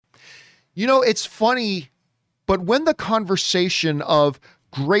You know, it's funny, but when the conversation of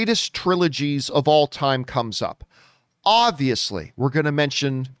greatest trilogies of all time comes up, obviously we're going to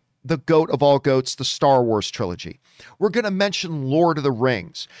mention the GOAT of all GOATs, the Star Wars trilogy. We're going to mention Lord of the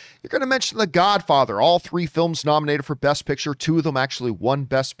Rings. You're going to mention The Godfather, all 3 films nominated for Best Picture, 2 of them actually won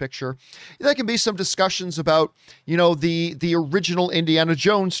Best Picture. There can be some discussions about, you know, the original Indiana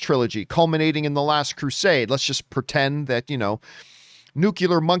Jones trilogy culminating in The Last Crusade. Let's just pretend that, you know,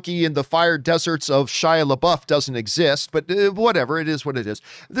 Nuclear Monkey in the Fire Deserts of Shia LaBeouf doesn't exist, but whatever, it is what it is.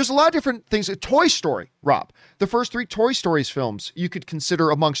 There's a lot of different things. Toy Story, Rob. The first 3 Toy Stories films you could consider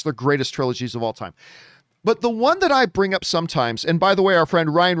amongst the greatest trilogies of all time. But the one that I bring up sometimes, and by the way, our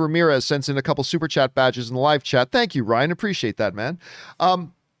friend Ryan Ramirez sends in a couple super chat badges in the live chat. Thank you, Ryan. Appreciate that, man.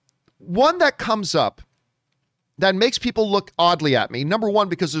 One that comes up that makes people look oddly at me. Number one,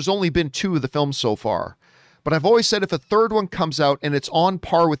 because there's only been 2 of the films so far. But I've always said if a third one comes out and it's on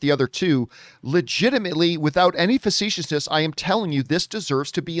par with the other 2, legitimately, without any facetiousness, I am telling you, this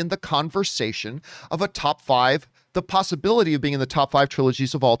deserves to be in the conversation of a top 5, the possibility of being in the top 5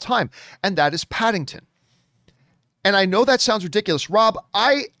 trilogies of all time. And that is Paddington. And I know that sounds ridiculous. Rob,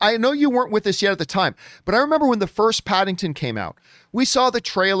 I know you weren't with us yet at the time, but I remember when the first Paddington came out, we saw the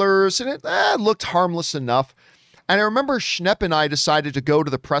trailers and it looked harmless enough. And I remember Schnepp and I decided to go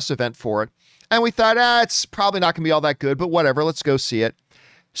to the press event for it. And we thought, it's probably not going to be all that good, but whatever, let's go see it.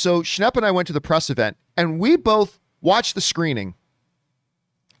 So Schnepp and I went to the press event, and we both watched the screening.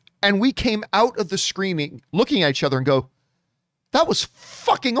 And we came out of the screening looking at each other and go, that was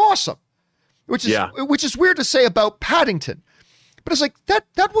fucking awesome. Which is weird to say about Paddington. But it's like,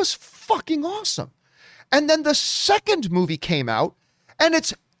 that was fucking awesome. And then the second movie came out, and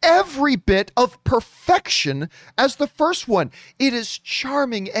it's every bit of perfection as the first one. It is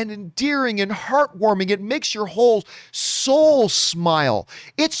charming and endearing and heartwarming. It makes your whole soul smile.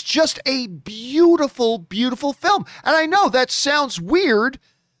 It's just a beautiful, beautiful film. And I know that sounds weird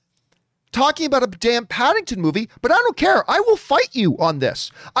talking about a damn Paddington movie, but I don't care. I will fight you on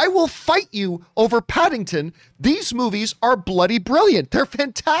this. I will fight you over Paddington. These movies are bloody brilliant. They're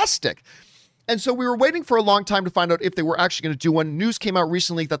fantastic. And so we were waiting for a long time to find out if they were actually going to do one. News came out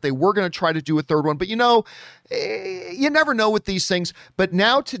recently that they were going to try to do a third one. But, you know, you never know with these things. But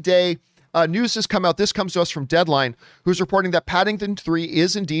now today, news has come out. This comes to us from Deadline, who's reporting that Paddington 3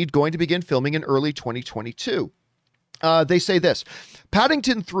 is indeed going to begin filming in early 2022. They say this: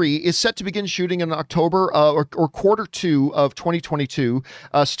 Paddington 3 is set to begin shooting in October or quarter 2 of 2022.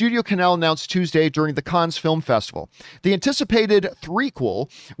 Studio Canal announced Tuesday during the Cannes Film Festival. The anticipated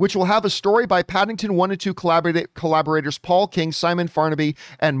threequel, which will have a story by Paddington 1 and 2 collaborators Paul King, Simon Farnaby,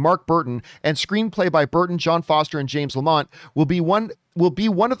 and Mark Burton, and screenplay by Burton, John Foster, and James Lamont, will be one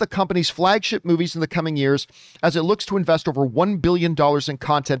of the company's flagship movies in the coming years as it looks to invest over $1 billion in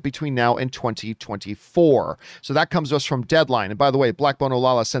content between now and 2024. So that comes to us from Deadline. And by the way, Blackbone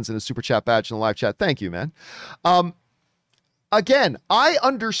Olala sends in a super chat badge in the live chat. Thank you, man. Again, I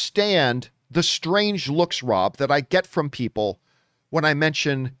understand the strange looks, Rob, that I get from people when I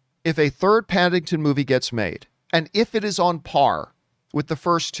mention if a third Paddington movie gets made, and if it is on par with the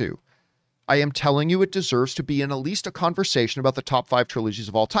first 2, I am telling you it deserves to be in at least a conversation about the top 5 trilogies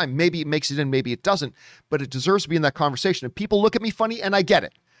of all time. Maybe it makes it in, maybe it doesn't, but it deserves to be in that conversation. And people look at me funny, and I get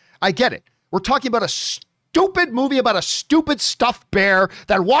it. I get it. We're talking about a stupid movie about a stupid stuffed bear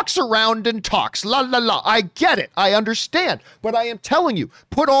that walks around and talks. La, la, la. I get it. I understand. But I am telling you,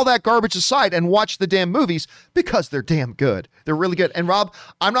 put all that garbage aside and watch the damn movies because they're damn good. They're really good. And Rob,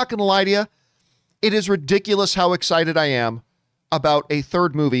 I'm not going to lie to you. It is ridiculous how excited I am about a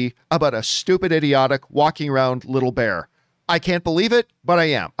third movie about a stupid, idiotic, walking around little bear. I can't believe it, but I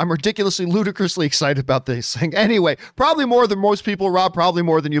am. I'm ridiculously, ludicrously excited about this thing. Anyway, probably more than most people, Rob, probably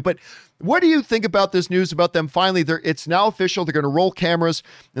more than you. But what do you think about this news about them finally? It's now official. They're going to roll cameras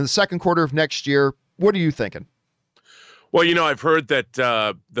in the second quarter of next year. What are you thinking? Well, you know, I've heard that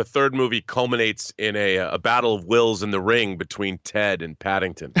the third movie culminates in a battle of wills in the ring between Ted and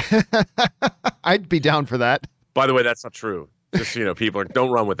Paddington. I'd be down for that. By the way, that's not true. Just, you know, people don't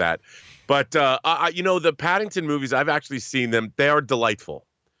run with that. But, you know, the Paddington movies, I've actually seen them. They are delightful.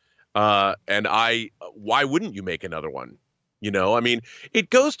 And why wouldn't you make another one? You know, I mean,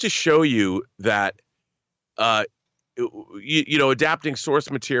 it goes to show you that, you know, adapting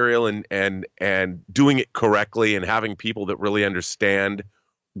source material and doing it correctly and having people that really understand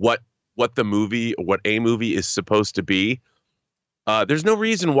what the movie or what a movie is supposed to be. There's no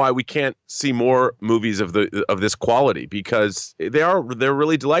reason why we can't see more movies of this quality, because they're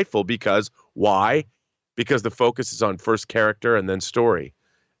really delightful. Because why? Because the focus is on first character and then story,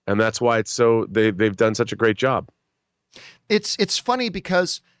 and that's why it's so they've done such a great job. It's funny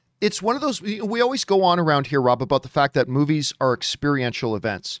because it's one of those, we always go on around here, Rob, about the fact that movies are experiential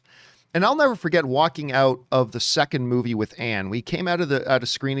events. And I'll never forget walking out of the second movie with Anne. We came out of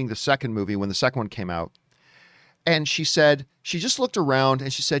screening the second movie when the second one came out. And she said, she just looked around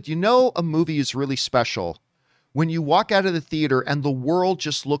and she said, you know, a movie is really special when you walk out of the theater and the world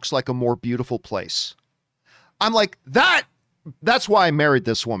just looks like a more beautiful place. I'm like, that's why I married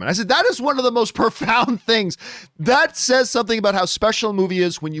this woman. I said, that is one of the most profound things. That says something about how special a movie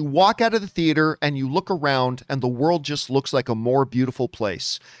is when you walk out of the theater and you look around and the world just looks like a more beautiful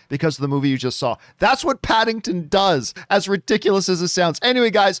place because of the movie you just saw. That's what Paddington does, as ridiculous as it sounds.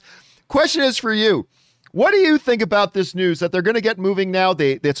 Anyway, guys, question is for you. What do you think about this news that they're going to get moving now?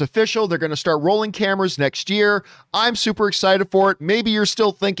 It's official. They're going to start rolling cameras next year. I'm super excited for it. Maybe you're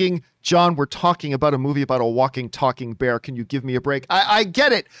still thinking, John, we're talking about a movie about a walking, talking bear. Can you give me a break? I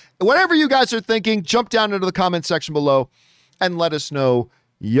get it. Whatever you guys are thinking, jump down into the comment section below and let us know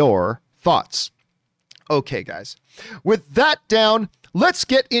your thoughts. Okay, guys. With that down, let's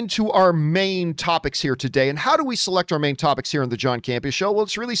get into our main topics here today. And how do we select our main topics here on the John Campea Show? Well,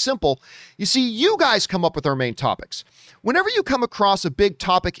 it's really simple. You see, you guys come up with our main topics. Whenever you come across a big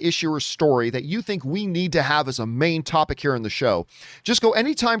topic, issue, or story that you think we need to have as a main topic here on the show, just go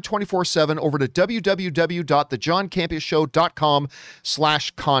anytime 24/7 over to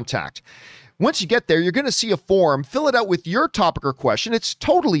www.thejohncampeashow.com/contact. Once you get there, you're going to see a form. Fill it out with your topic or question. It's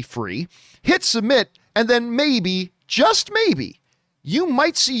totally free. Hit submit, and then maybe, just maybe, you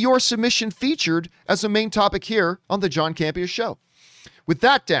might see your submission featured as a main topic here on the John Campea Show. With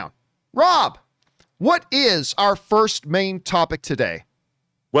that down, Rob, what is our first main topic today?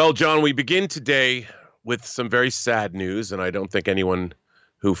 Well, John, we begin today with some very sad news, and I don't think anyone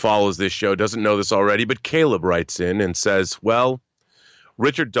who follows this show doesn't know this already, but Caleb writes in and says, well,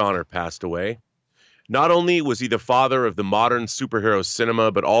 Richard Donner passed away. Not only was he the father of the modern superhero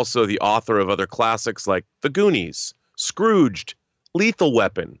cinema, but also the author of other classics like The Goonies, Scrooged, Lethal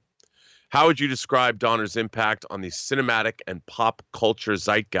Weapon. How would you describe Donner's impact on the cinematic and pop culture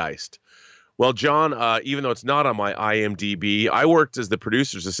zeitgeist? Well, John, even though it's not on my IMDb, I worked as the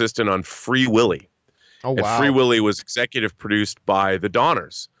producer's assistant on Free Willy. Oh, wow. And Free Willy was executive produced by the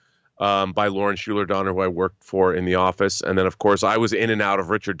Donners, by Lauren Schuler Donner, who I worked for in the office. And then, of course, I was in and out of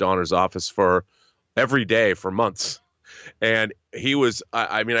Richard Donner's office for every day for months. And he was,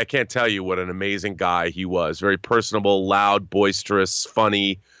 I mean, I can't tell you what an amazing guy he was. Very personable, loud, boisterous,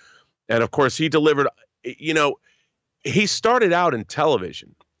 funny. And of course, he delivered, you know, he started out in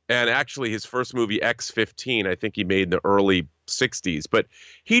television. And actually, his first movie, X-15, I think he made in the early 60s. But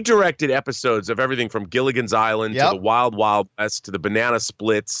he directed episodes of everything from Gilligan's Island to the Wild Wild West to the Banana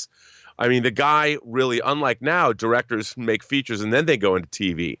Splits. I mean, the guy really, unlike now, directors make features and then they go into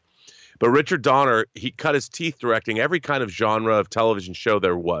TV. But Richard Donner, he cut his teeth directing every kind of genre of television show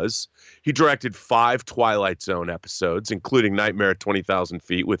there was. He directed 5 Twilight Zone episodes, including Nightmare at 20,000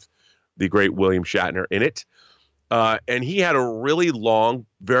 Feet with the great William Shatner in it. And he had a really long,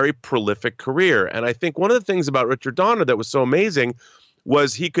 very prolific career. And I think one of the things about Richard Donner that was so amazing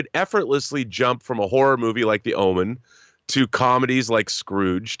was he could effortlessly jump from a horror movie like The Omen to comedies like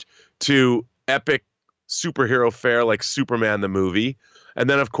Scrooged to epic superhero fare like Superman the movie. And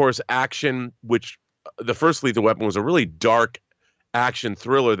then, of course, action, which the first Lethal Weapon was a really dark action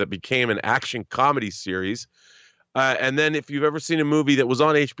thriller that became an action comedy series. And then if you've ever seen a movie that was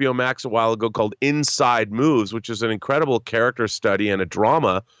on HBO Max a while ago called Inside Moves, which is an incredible character study and a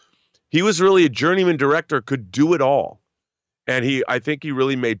drama, he was really a journeyman director, could do it all. And I think he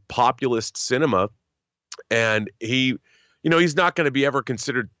really made populist cinema. And he, you know, he's not going to be ever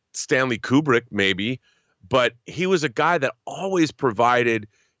considered Stanley Kubrick, maybe, but he was a guy that always provided,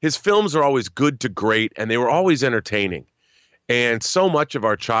 his films are always good to great, and they were always entertaining. And so much of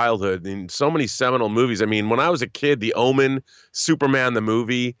our childhood and so many seminal movies. I mean, when I was a kid, The Omen, Superman the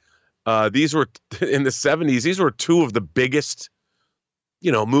movie, these were in the 70s. These were 2 of the biggest,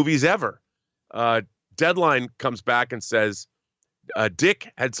 you know, movies ever. Deadline comes back and says,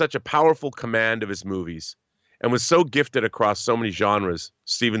 Dick had such a powerful command of his movies and was so gifted across so many genres,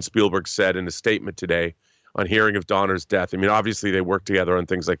 Steven Spielberg said in a statement today on hearing of Donner's death. I mean, obviously they worked together on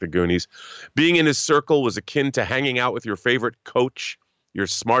things like The Goonies. Being in his circle was akin to hanging out with your favorite coach, your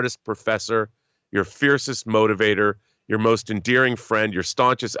smartest professor, your fiercest motivator, your most endearing friend, your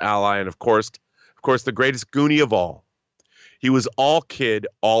staunchest ally, and of course, the greatest Goonie of all. He was all kid,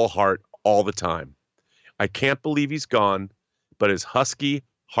 all heart, all the time. I can't believe he's gone, but his husky,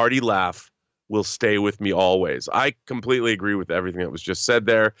 hearty laugh will stay with me always. I completely agree with everything that was just said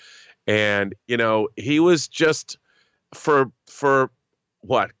there. And, you know, he was just for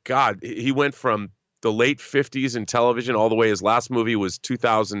what? God, he went from the late 50s in television, all the way. His last movie was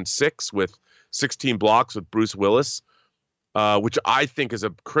 2006 with 16 Blocks with Bruce Willis, which I think is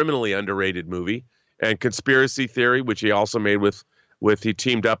a criminally underrated movie. And Conspiracy Theory, which he also made with he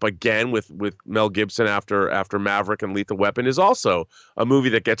teamed up again with Mel Gibson after Maverick and Lethal Weapon, is also a movie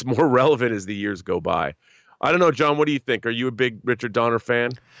that gets more relevant as the years go by. I don't know, John, what do you think? Are you a big Richard Donner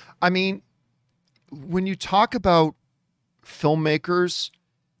fan? I mean, when you talk about filmmakers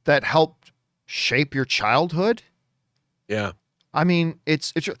that helped shape your childhood, yeah. I mean,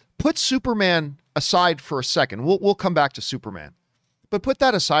 it's put Superman aside for a second. We'll come back to Superman, but put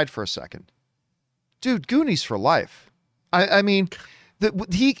that aside for a second. Dude, Goonies for life. I mean,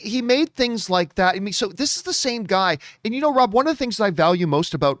 he made things like that. I mean, so this is the same guy. And you know, Rob, one of the things that I value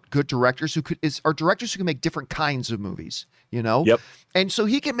most about good directors are directors who can make different kinds of movies, you know? Yep. And so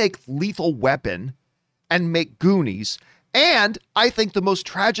he can make Lethal Weapon and make Goonies. And I think the most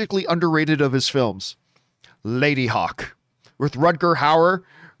tragically underrated of his films, Lady Hawk, with Rutger Hauer,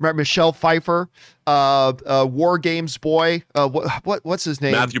 Michelle Pfeiffer, War Games boy, what's his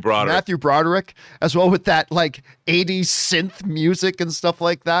name? Matthew Broderick, as well, with that like 80s synth music and stuff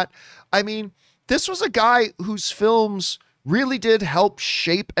like that. I mean, this was a guy whose films really did help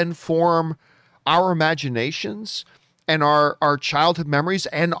shape and form our imaginations and our childhood memories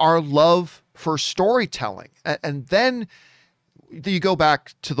and our love for storytelling. And then you go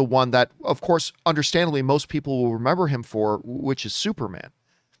back to the one that, of course, understandably, most people will remember him for, which is Superman.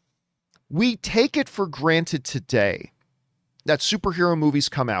 We take it for granted today that superhero movies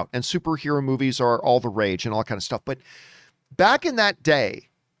come out, and superhero movies are all the rage and all that kind of stuff. But back in that day,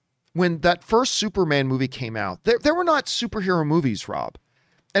 when that first Superman movie came out, there were not superhero movies, Rob,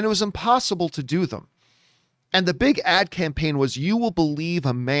 and it was impossible to do them. And the big ad campaign was, "You will believe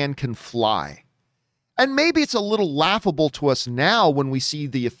a man can fly." And maybe it's a little laughable to us now when we see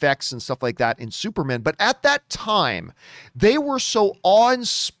the effects and stuff like that in Superman. But at that time, they were so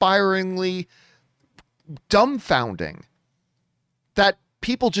awe-inspiringly dumbfounding that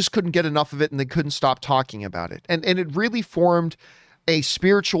people just couldn't get enough of it and they couldn't stop talking about it. And it really formed a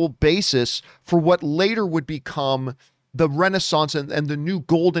spiritual basis for what later would become the Renaissance and the new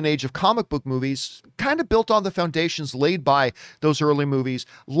golden age of comic book movies, kind of built on the foundations laid by those early movies,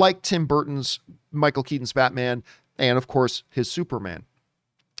 like Tim Burton's Michael Keaton's Batman, and of course his Superman.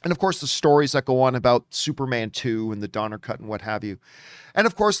 And of course the stories that go on about Superman 2 and the Donner Cut and what have you. And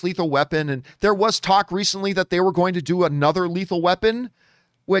of course Lethal Weapon. And there was talk recently that they were going to do another Lethal Weapon,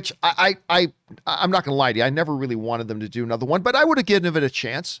 which I'm not going to lie to you, I never really wanted them to do another one, but I would have given it a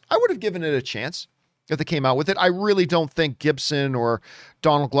chance. If they came out with it. I really don't think Gibson or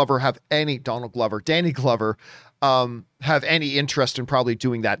Danny Glover have any interest in probably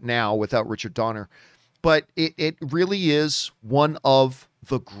doing that now without Richard Donner. But it really is one of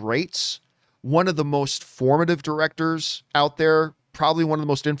the greats, one of the most formative directors out there, probably one of the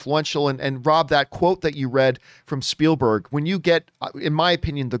most influential. And Rob, that quote that you read from Spielberg, when you get, in my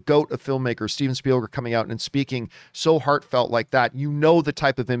opinion, the GOAT of filmmakers, Steven Spielberg, coming out and speaking so heartfelt like that, you know the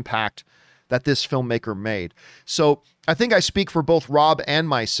type of impact that this filmmaker made. So I think I speak for both Rob and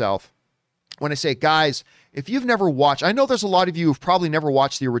myself when I say, guys, if you've never watched, I know there's a lot of you who've probably never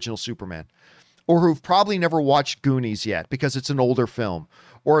watched the original Superman, or who've probably never watched Goonies yet because it's an older film,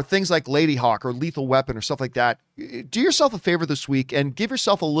 or things like Lady Hawk or Lethal Weapon or stuff like that. Do yourself a favor this week and give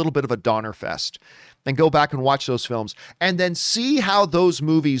yourself a little bit of a Donner fest and go back and watch those films and then see how those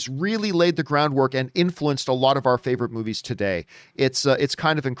movies really laid the groundwork and influenced a lot of our favorite movies today. It's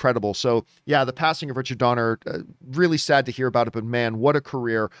kind of incredible. So yeah, the passing of Richard Donner, really sad to hear about it, but man, what a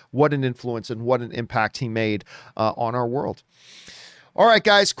career, what an influence, and what an impact he made on our world. All right,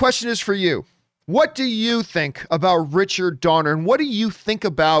 guys, question is for you. What do you think about Richard Donner, and what do you think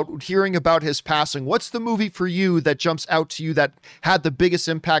about hearing about his passing? What's the movie for you that jumps out to you that had the biggest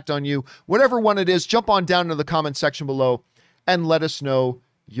impact on you? Whatever one it is, jump on down to the comment section below and let us know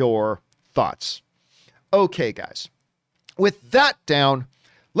your thoughts. Okay, guys, with that down,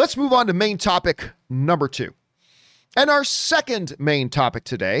 let's move on to main topic number 2. And our second main topic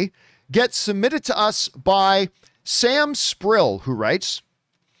today gets submitted to us by Sam Sprill, who writes,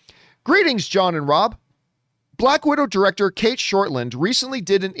 "Greetings, John and Rob. Black Widow director Kate Shortland recently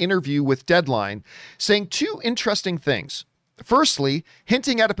did an interview with Deadline saying 2 interesting things. Firstly,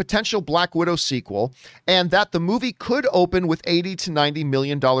 hinting at a potential Black Widow sequel and that the movie could open with $80 to $90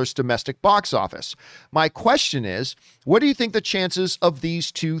 million domestic box office. My question is, what do you think the chances of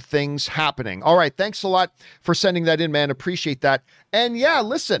these 2 things happening?" All right, thanks a lot for sending that in, man. Appreciate that. And yeah,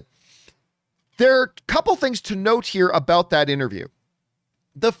 listen, there are a couple things to note here about that interview.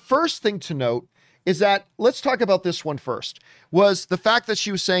 The first thing to note is that, let's talk about this one first, was the fact that she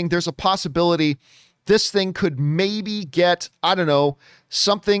was saying there's a possibility this thing could maybe get, I don't know,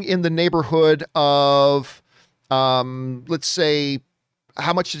 something in the neighborhood of, let's say,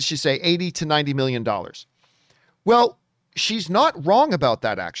 how much did she say? 80 to $90 million. Well, she's not wrong about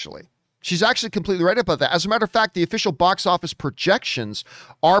that, actually. She's actually completely right about that. As a matter of fact, the official box office projections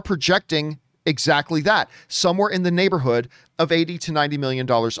are projecting exactly that, somewhere in the neighborhood of 80 to $90 million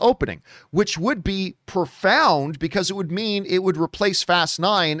opening, which would be profound because it would mean it would replace Fast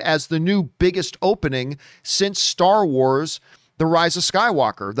 9 as the new biggest opening since Star Wars The Rise of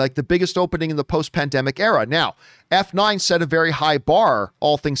Skywalker, like the biggest opening in the post-pandemic era. Now, F9 set a very high bar,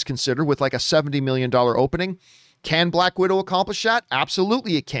 all things considered, with like a $70 million opening. Can Black Widow accomplish that?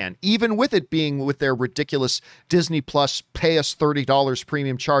 Absolutely it can. Even with it being with their ridiculous Disney Plus pay us $30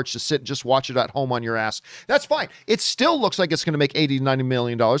 premium charge to sit and just watch it at home on your ass. That's fine. It still looks like it's going to make $80 to $90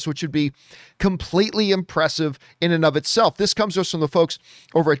 million, which would be completely impressive in and of itself. This comes to us from the folks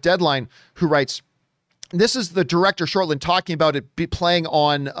over at Deadline who writes, this is the director, Shortland, talking about it playing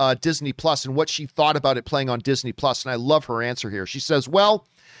on Disney Plus and what she thought about it playing on Disney Plus. And I love her answer here. She says, well,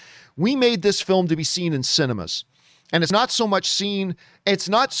 we made this film to be seen in cinemas. And it's not so much seen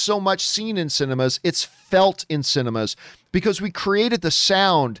in cinemas, it's felt in cinemas because we created the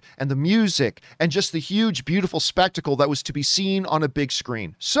sound and the music and just the huge, beautiful spectacle that was to be seen on a big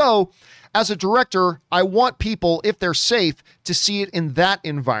screen. So, as a director, I want people, if they're safe, to see it in that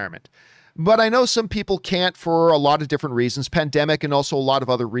environment. But I know some people can't for a lot of different reasons, pandemic and also a lot of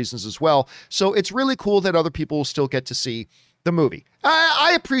other reasons as well. So it's really cool that other people will still get to see the movie.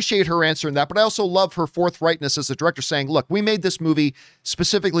 I appreciate her answering that, but I also love her forthrightness as a director saying, look, we made this movie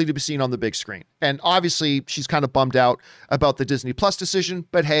specifically to be seen on the big screen. And obviously she's kind of bummed out about the Disney Plus decision,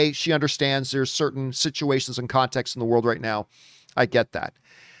 but hey, she understands there's certain situations and contexts in the world right now. I get that.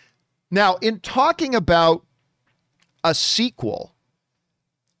 Now, in talking about a sequel,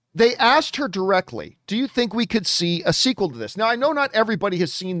 they asked her directly, do you think we could see a sequel to this? Now, I know not everybody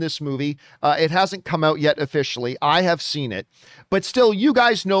has seen this movie. It hasn't come out yet officially. I have seen it. But still, you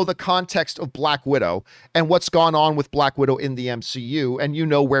guys know the context of Black Widow and what's gone on with Black Widow in the MCU. And you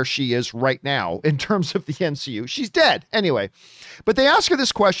know where she is right now in terms of the MCU. She's dead. Anyway, but they asked her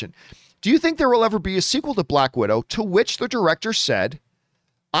this question. Do you think there will ever be a sequel to Black Widow? To which the director said,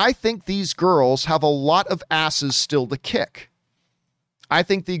 I think these girls have a lot of asses still to kick. I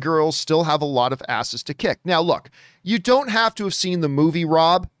think the girls still have a lot of asses to kick. Now, look, you don't have to have seen the movie,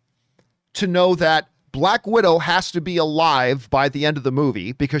 Rob, to know that Black Widow has to be alive by the end of the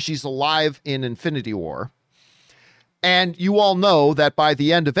movie because she's alive in Infinity War. And you all know that by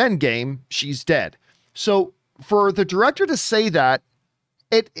the end of Endgame, she's dead. So for the director to say that,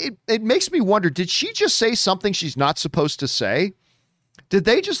 it makes me wonder, did she just say something she's not supposed to say? Did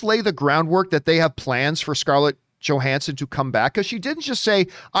they just lay the groundwork that they have plans for Scarlett Johansson to come back? Because she didn't just say,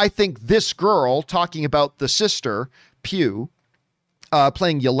 I think this girl, talking about the sister, Hugh,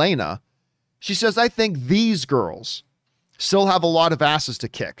 playing Yelena. She says, I think these girls still have a lot of asses to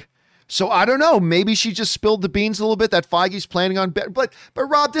kick. So I don't know. Maybe she just spilled the beans a little bit that Feige's planning on. But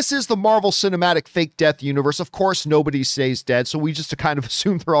Rob, this is the Marvel Cinematic fake death universe. Of course, nobody stays dead. So we just kind of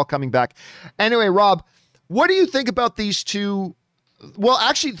assume they're all coming back. Anyway, Rob, what do you think about these two? Well,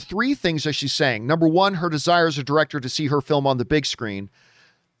 actually, three things that she's saying. Number one, her desire as a director to see her film on the big screen.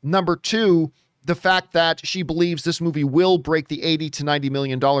 Number two, the fact that she believes this movie will break the $80 to $90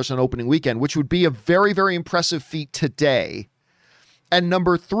 million on opening weekend, which would be a very, very impressive feat today. And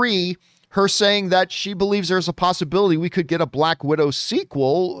number three, her saying that she believes there's a possibility we could get a Black Widow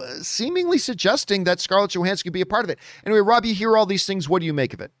sequel, seemingly suggesting that Scarlett Johansson could be a part of it. Anyway, Rob, you hear all these things. What do you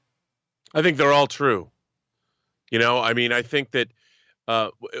make of it? I think they're all true. You know, I mean, I think that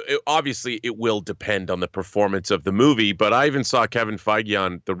obviously it will depend on the performance of the movie, but I even saw Kevin Feige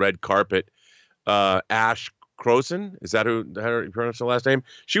on the red carpet. Ash Croson, is that how you pronounce her last name?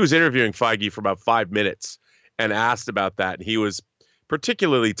 She was interviewing Feige for about 5 minutes and asked about that. And he was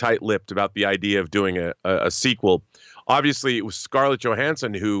particularly tight-lipped about the idea of doing a sequel. Obviously, it was Scarlett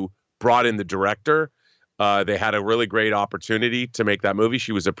Johansson who brought in the director. They had a really great opportunity to make that movie.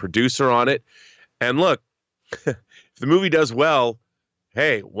 She was a producer on it. And look, if the movie does well,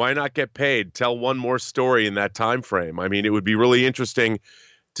 hey, why not get paid? Tell one more story in that time frame. I mean, it would be really interesting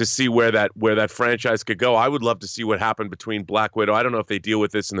to see where that franchise could go. I would love to see what happened between Black Widow. I don't know if they deal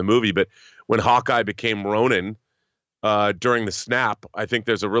with this in the movie, but when Hawkeye became Ronin during the snap, I think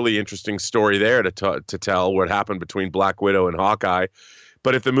there's a really interesting story there to tell what happened between Black Widow and Hawkeye.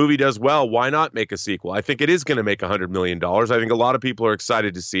 But if the movie does well, why not make a sequel? I think it is going to make $100 million. I think a lot of people are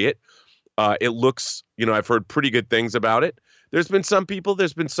excited to see it. It looks, I've heard pretty good things about it. There's been some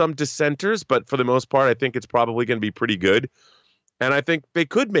dissenters, but for the most part, I think it's probably going to be pretty good. And I think they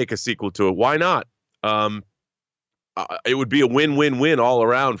could make a sequel to it. Why not? It would be a win-win-win all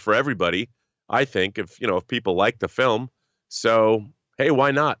around for everybody, I think, if people like the film. So, hey,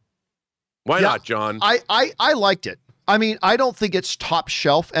 why not? Why not, John? I liked it. I mean, I don't think it's top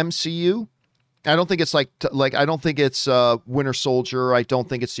shelf MCU. I don't think it's like I don't think it's Winter Soldier. I don't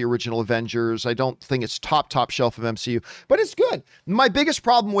think it's the original Avengers. I don't think it's top shelf of MCU, but it's good. My biggest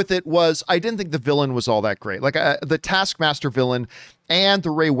problem with it was I didn't think the villain was all that great. Like the Taskmaster villain and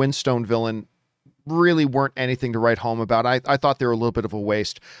the Ray Winstone villain really weren't anything to write home about. I thought they were a little bit of a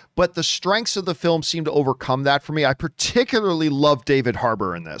waste, but the strengths of the film seem to overcome that for me. I particularly love David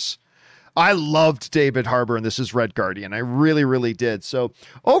Harbour in this. I loved David Harbour, and this is Red Guardian. I really, really did. So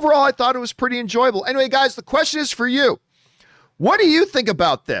overall, I thought it was pretty enjoyable. Anyway, guys, the question is for you. What do you think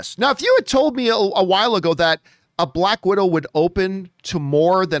about this? Now, if you had told me a while ago that a Black Widow would open to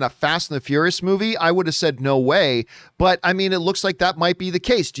more than a Fast and the Furious movie, I would have said no way. But I mean, it looks like that might be the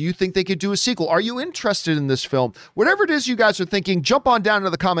case. Do you think they could do a sequel? Are you interested in this film? Whatever it is you guys are thinking, jump on down to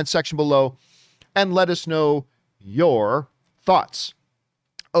the comment section below and let us know your thoughts.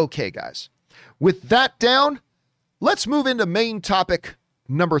 Okay, guys, with that down, let's move into main topic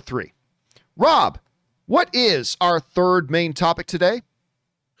number 3. Rob, what is our third main topic today?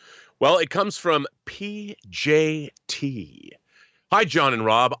 Well, it comes from PJT. Hi, John and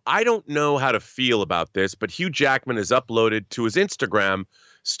Rob. I don't know how to feel about this, but Hugh Jackman has uploaded to his Instagram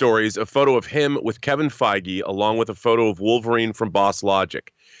stories a photo of him with Kevin Feige, along with a photo of Wolverine from Boss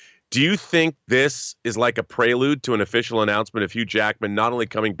Logic. Do you think this is like a prelude to an official announcement of Hugh Jackman not only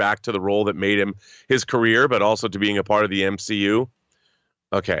coming back to the role that made him his career, but also to being a part of the MCU?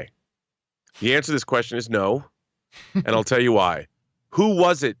 Okay. The answer to this question is no, and I'll tell you why. Who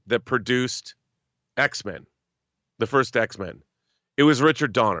was it that produced X-Men, the first X-Men? It was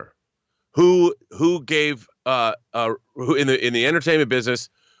Richard Donner, who gave who in the entertainment business,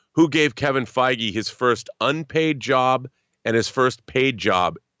 who gave Kevin Feige his first unpaid job and his first paid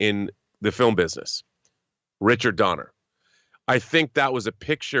job in the film business. Richard Donner. I think that was a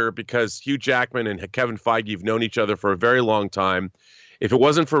picture because Hugh Jackman and Kevin Feige have known each other for a very long time. If it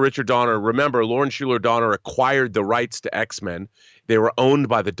wasn't for Richard Donner, remember, Lawrence Schuler Donner acquired the rights to X-Men. They were owned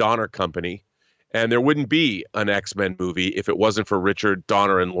by the Donner Company, and there wouldn't be an X-Men movie if it wasn't for Richard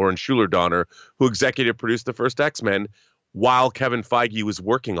Donner and Lawrence Schuler Donner, who executive produced the first X-Men while Kevin Feige was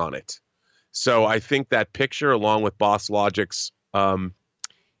working on it. So I think that picture, along with Boss Logic's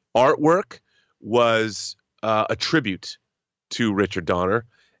artwork, was a tribute to Richard Donner.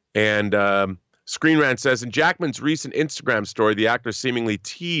 And Screen Rant says, in Jackman's recent Instagram story, the actor seemingly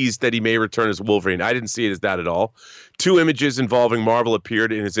teased that he may return as Wolverine. I didn't see it as that at all. 2 images involving Marvel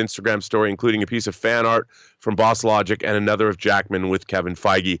appeared in his Instagram story, including a piece of fan art from Boss Logic and another of Jackman with Kevin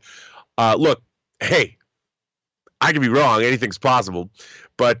Feige. Look, hey, I could be wrong. Anything's possible.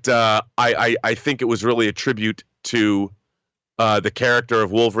 But I think it was really a tribute to the character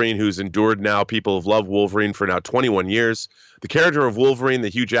of Wolverine, who's endured now. People have loved Wolverine for now 21 years. The character of Wolverine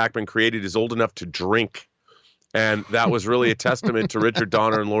that Hugh Jackman created is old enough to drink. And that was really a testament to Richard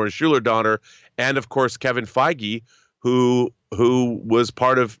Donner and Lawrence Schuler Donner. And, of course, Kevin Feige, who was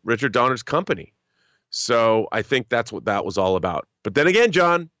part of Richard Donner's company. So I think that's what that was all about. But then again,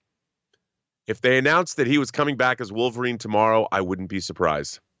 John, if they announced that he was coming back as Wolverine tomorrow, I wouldn't be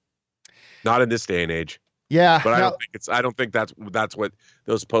surprised. Not in this day and age. Yeah, but I don't think that's what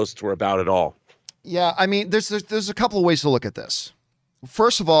those posts were about at all. Yeah, I mean, there's a couple of ways to look at this.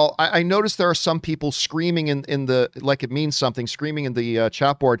 First of all, I noticed there are some people screaming in the, like it means something, screaming in the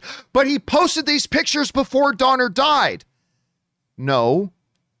chat board, but he posted these pictures before Donner died. No,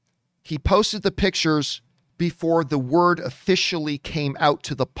 he posted the pictures before the word officially came out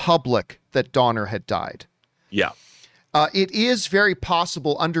to the public that Donner had died. Yeah. It is very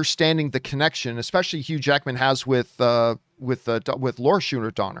possible, understanding the connection, especially Hugh Jackman has with Lawrence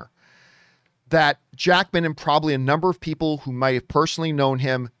Schuler Donner, that Jackman and probably a number of people who might have personally known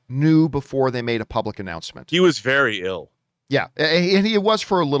him knew before they made a public announcement. He was very ill. Yeah, and he was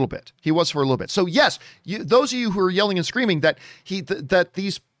for a little bit. So yes, those of you who are yelling and screaming that that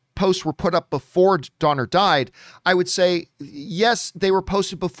these posts were put up before Donner died, I would say yes, they were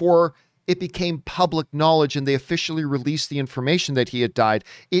posted before it became public knowledge and they officially released the information that he had died.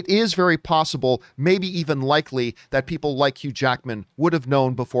 It is very possible, maybe even likely, that people like Hugh Jackman would have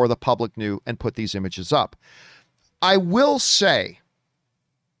known before the public knew and put these images up. I will say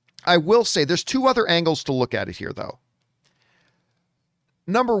there's 2 other angles to look at it here, though.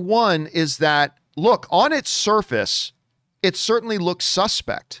 Number one is that, look, on its surface, it certainly looks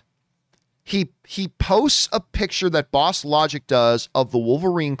suspect. He posts a picture that Boss Logic does of the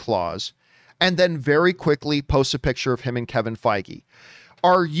Wolverine claws, and then very quickly posts a picture of him and Kevin Feige.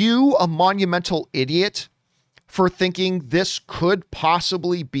 Are you a monumental idiot for thinking this could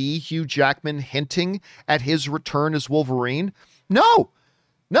possibly be Hugh Jackman hinting at his return as Wolverine? No,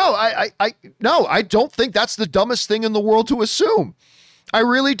 I don't think that's the dumbest thing in the world to assume. I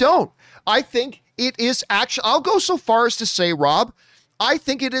really don't. I think it is actually, I'll go so far as to say, Rob, I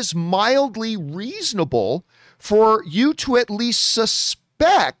think it is mildly reasonable for you to at least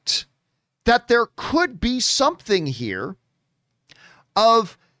suspect that there could be something here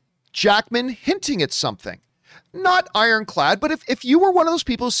of Jackman hinting at something. Not ironclad, but if you were one of those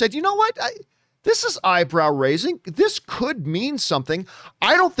people who said, you know what, this is eyebrow raising, this could mean something,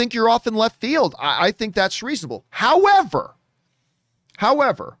 I don't think you're off in left field. I think that's reasonable. However,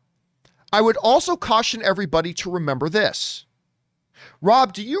 I would also caution everybody to remember this.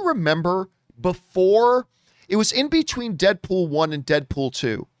 Rob, do you remember before, it was in between Deadpool 1 and Deadpool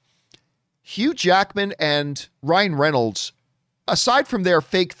 2, Hugh Jackman and Ryan Reynolds, aside from their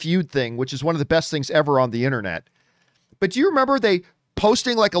fake feud thing, which is one of the best things ever on the internet, but do you remember they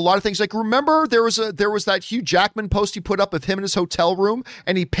posting like a lot of things? Like, remember there was that Hugh Jackman post he put up of him in his hotel room,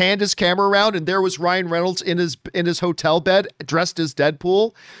 and he panned his camera around, and there was Ryan Reynolds in his hotel bed dressed as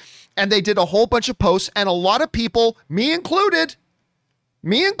Deadpool. And they did a whole bunch of posts, and a lot of people, me included,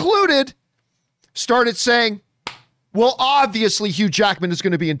 started saying, well, obviously Hugh Jackman is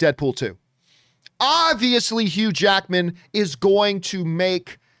going to be in Deadpool 2. Obviously Hugh Jackman is going to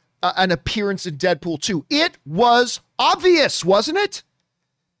make an appearance in Deadpool 2. It was obvious, wasn't it?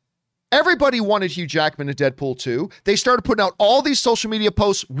 Everybody wanted Hugh Jackman in Deadpool 2. They started putting out all these social media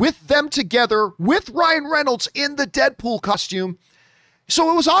posts with them together, with Ryan Reynolds in the Deadpool costume.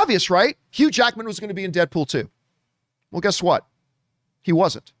 So it was obvious, right? Hugh Jackman was going to be in Deadpool 2. Well, guess what? He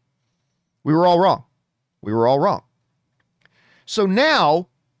wasn't. We were all wrong. So now,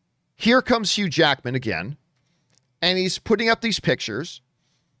 here comes Hugh Jackman again, and he's putting up these pictures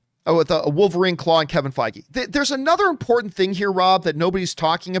with a Wolverine claw and Kevin Feige. There's another important thing here, Rob, that nobody's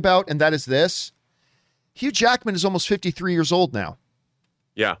talking about, and that is this. Hugh Jackman is almost 53 years old now.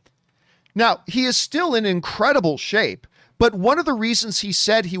 Yeah. Now, he is still in incredible shape, but one of the reasons he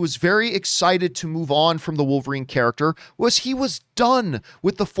said he was very excited to move on from the Wolverine character was he was done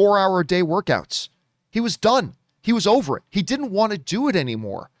with the 4-hour-a-day workouts. He was done. He was over it. He didn't want to do it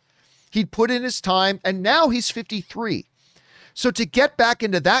anymore. He'd put in his time, and now he's 53. So to get back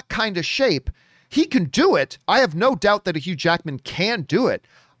into that kind of shape, he can do it. I have no doubt that a Hugh Jackman can do it.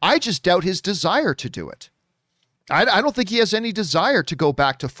 I just doubt his desire to do it. I don't think he has any desire to go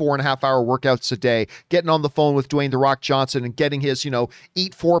back to 4.5-hour workouts a day, getting on the phone with Dwayne "The Rock" Johnson and getting his,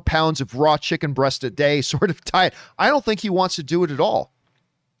 eat 4 pounds of raw chicken breast a day sort of diet. I don't think he wants to do it at all.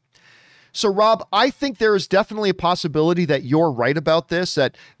 So, Rob, I think there is definitely a possibility that you're right about this,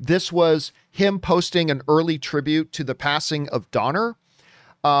 that this was him posting an early tribute to the passing of Donner,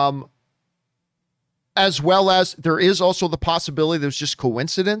 as well as there is also the possibility there's just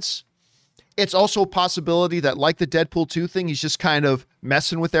coincidence. It's also a possibility that, like the Deadpool 2 thing, he's just kind of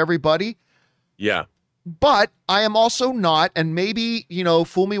messing with everybody. Yeah. But I am also not, and maybe,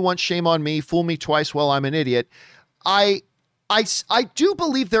 fool me once, shame on me, fool me twice, well, I'm an idiot. I do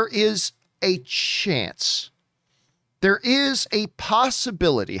believe there is a chance. There is a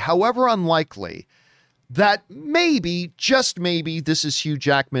possibility, however unlikely, that maybe, just maybe, this is Hugh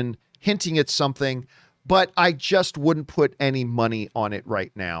Jackman hinting at something, but I just wouldn't put any money on it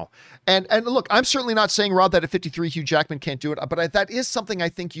right now. And look, I'm certainly not saying, Rob, that at 53 Hugh Jackman can't do it, but that is something I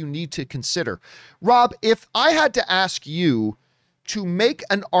think you need to consider. Rob, if I had to ask you to make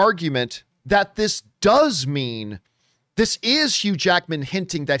an argument that this does mean this is Hugh Jackman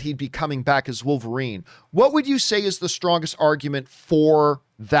hinting that he'd be coming back as Wolverine, what would you say is the strongest argument for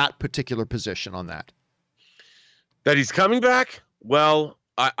that particular position on that? That he's coming back? Well,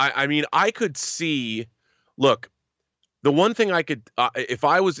 I mean, I could see, look, the one thing I could, if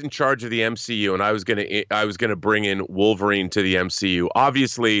I was in charge of the MCU and I was gonna bring in Wolverine to the MCU,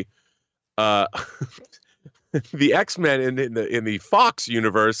 obviously, the X-Men in the Fox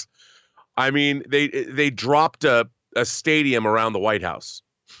universe, I mean, they dropped a stadium around the White House,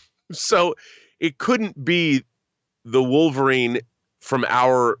 so it couldn't be the Wolverine from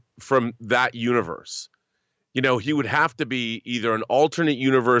that universe. He would have to be either an alternate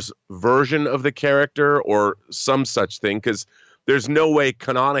universe version of the character or some such thing, because there's no way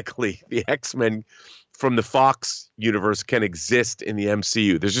canonically the X-Men from the Fox universe can exist in the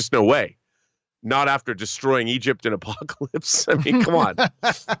MCU. There's just no way. Not after destroying Egypt in Apocalypse. I mean, come on.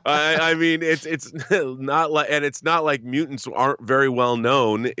 I mean, it's not like, and it's not like mutants aren't very well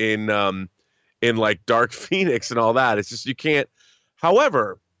known in like Dark Phoenix and all that. It's just you can't.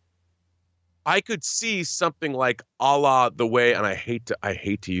 However, I could see something like a la the way, and I hate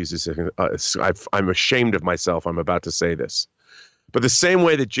to use this. I'm ashamed of myself. I'm about to say this, but the same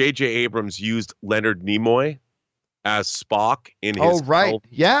way that J.J. Abrams used Leonard Nimoy as Spock in Oh, his right.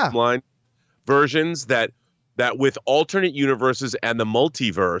 Yeah. line versions, that with alternate universes and the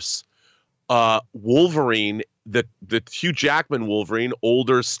multiverse, Wolverine, the Hugh Jackman Wolverine,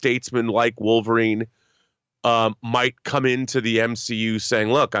 older statesman like Wolverine, might come into the MCU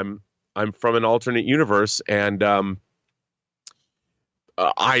saying, "Look, I'm from an alternate universe, and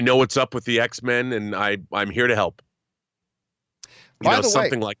I know what's up with the X-Men, and I'm here to help." By the way,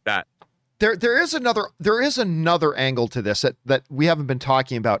 something like that. There is another angle to this that we haven't been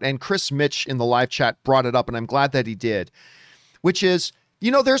talking about, and Chris Mitch in the live chat brought it up, and I'm glad that he did, which is,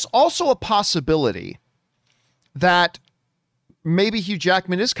 there's also a possibility that maybe Hugh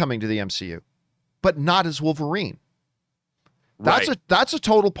Jackman is coming to the MCU, but not as Wolverine. That's a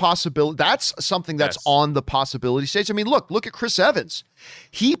total possibility. That's something that's on the possibility stage. I mean, look at Chris Evans.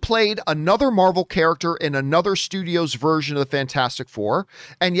 He played another Marvel character in another studio's version of the Fantastic Four,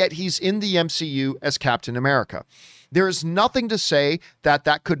 and yet he's in the MCU as Captain America. There is nothing to say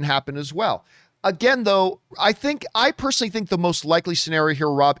that couldn't happen as well. Again, though, I personally think the most likely scenario here,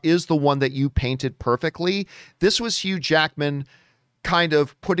 Rob, is the one that you painted perfectly. This was Hugh Jackman kind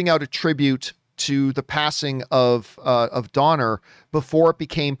of putting out a tribute to the passing of Donner before it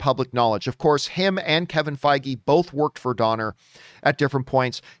became public knowledge. Of course, him and Kevin Feige both worked for Donner at different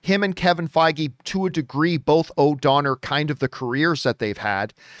points. Him and Kevin Feige, to a degree, both owe Donner kind of the careers that they've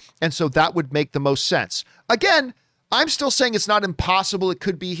had. And so that would make the most sense. Again, I'm still saying it's not impossible. It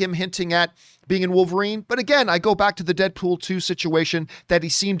could be him hinting at being in Wolverine. But again, I go back to the Deadpool 2 situation that he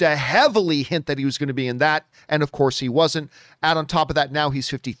seemed to heavily hint that he was going to be in that. And of course he wasn't. Add on top of that, now he's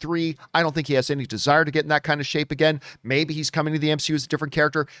 53. I don't think he has any desire to get in that kind of shape again. Maybe he's coming to the MCU as a different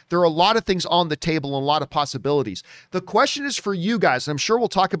character. There are a lot of things on the table and a lot of possibilities. The question is for you guys, and I'm sure we'll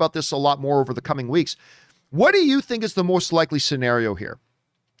talk about this a lot more over the coming weeks. What do you think is the most likely scenario here?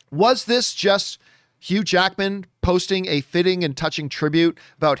 Was this just Hugh Jackman posting a fitting and touching tribute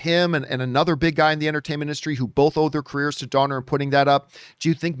about him and another big guy in the entertainment industry who both owe their careers to Donner and putting that up? Do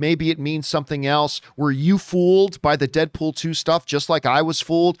you think maybe it means something else? Were you fooled by the Deadpool 2 stuff just like I was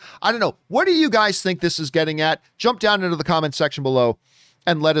fooled? I don't know. What do you guys think this is getting at? Jump down into the comment section below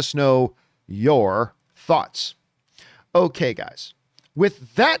and let us know your thoughts. Okay, guys.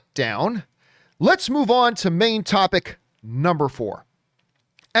 With that down, let's move on to main topic number 4.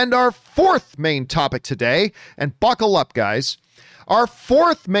 And our fourth main topic today, and buckle up, guys. Our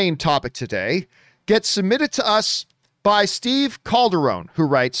fourth main topic today gets submitted to us by Steve Calderon, who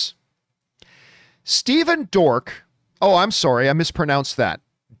writes, Stephen Dorff, oh, I'm sorry, I mispronounced that.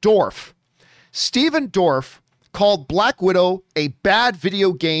 Dorff. Stephen Dorff called Black Widow a bad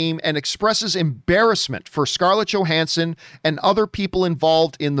video game and expresses embarrassment for Scarlett Johansson and other people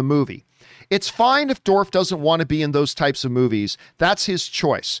involved in the movie. It's fine if Dorff doesn't want to be in those types of movies. That's his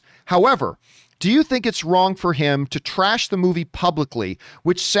choice. However, do you think it's wrong for him to trash the movie publicly,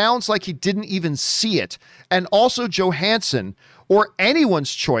 which sounds like he didn't even see it, and also Johansson or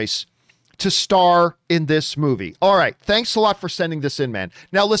anyone's choice to star in this movie? All right. Thanks a lot for sending this in, man.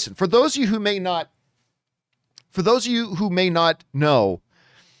 Now listen, for those of you who may not know,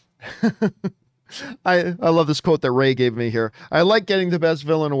 I love this quote that Ray gave me here. I like getting the best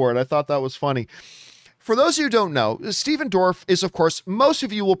villain award. I thought that was funny. For those of you who don't know, Stephen Dorff is, of course, most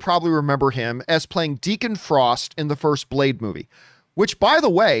of you will probably remember him as playing Deacon Frost in the first Blade movie, which, by the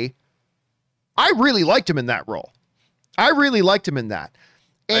way, I really liked him in that role. I really liked him in that.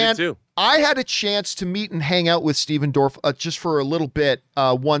 And I did too. I had a chance to meet and hang out with Stephen Dorff just for a little bit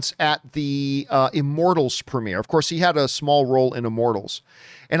once at the Immortals premiere. Of course, he had a small role in Immortals.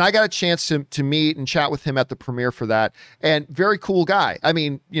 And I got a chance to meet and chat with him at the premiere for that. And very cool guy. I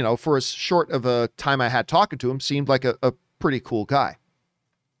mean, for as short of a time I had talking to him, seemed like a pretty cool guy.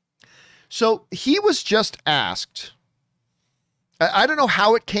 So he was just asked, I don't know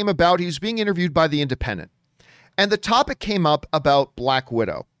how it came about. He was being interviewed by The Independent. And the topic came up about Black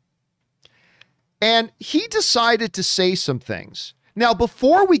Widow. And he decided to say some things. Now,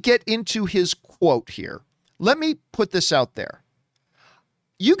 before we get into his quote here, let me put this out there.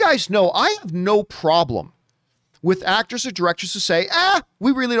 You guys know I have no problem with actors or directors who say,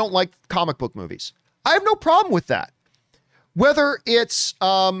 we really don't like comic book movies. I have no problem with that. Whether it's,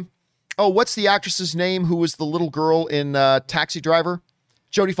 what's the actress's name who was the little girl in Taxi Driver?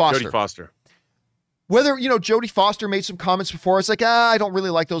 Jodie Foster. Jodie Foster. Whether, Jodie Foster made some comments before, it's like, I don't really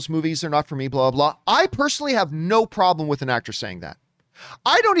like those movies. They're not for me, blah, blah, blah. I personally have no problem with an actor saying that.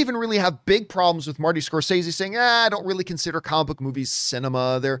 I don't even really have big problems with Marty Scorsese saying, I don't really consider comic book movies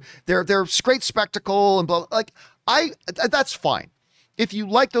cinema. They're great spectacle and blah. Like, that's fine. If you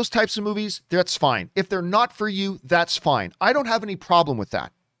like those types of movies, that's fine. If they're not for you, that's fine. I don't have any problem with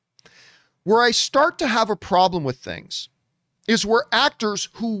that. Where I start to have a problem with things is where actors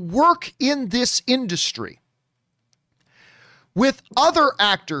who work in this industry with other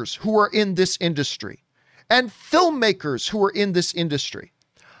actors who are in this industry and filmmakers who are in this industry.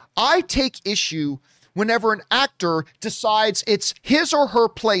 I take issue whenever an actor decides it's his or her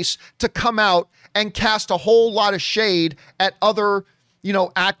place to come out and cast a whole lot of shade at other,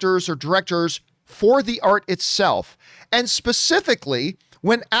 actors or directors for the art itself. And specifically,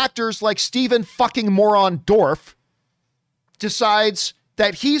 when actors like Stephen fucking moron Dorff decides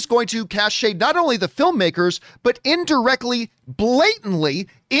that he's going to cast shade not only the filmmakers, but indirectly, blatantly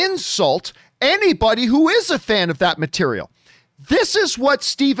insult anybody who is a fan of that material. This is what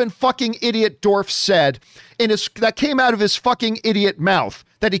Stephen fucking idiot Dorff said that came out of his fucking idiot mouth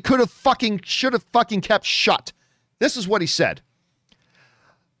that he should have fucking kept shut. This is what he said.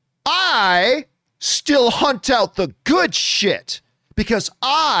 I still hunt out the good shit because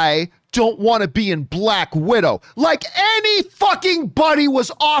I don't want to be in Black Widow. Like any fucking buddy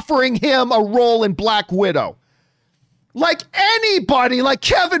was offering him a role in Black Widow. Like anybody, like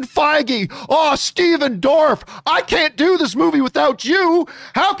Kevin Feige. Oh, Stephen Dorff, I can't do this movie without you.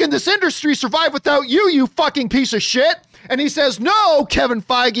 How can this industry survive without you, you fucking piece of shit? And he says, no, Kevin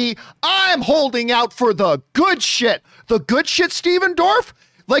Feige, I'm holding out for the good shit. The good shit, Stephen Dorff?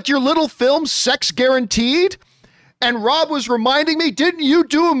 Like your little film, Sex Guaranteed? And Rob was reminding me, didn't you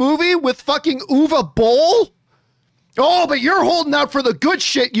do a movie with fucking Uwe Boll? Oh, but you're holding out for the good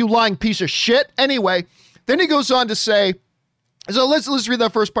shit, you lying piece of shit. Anyway, then he goes on to say, so let's read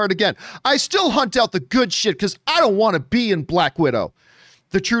that first part again. I still hunt out the good shit because I don't want to be in Black Widow.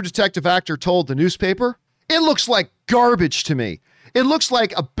 The True Detective actor told the newspaper, it looks like garbage to me. It looks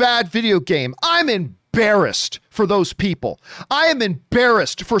like a bad video game. I'm embarrassed for those people. I am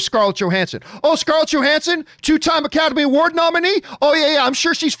embarrassed for Scarlett Johansson. Oh, Scarlett Johansson, 2-time Academy Award nominee? Oh, yeah, I'm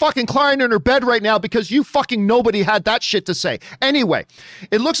sure she's fucking crying in her bed right now because you fucking nobody had that shit to say. Anyway,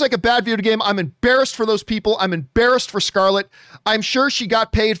 it looks like a bad video game. I'm embarrassed for those people. I'm embarrassed for Scarlett. I'm sure she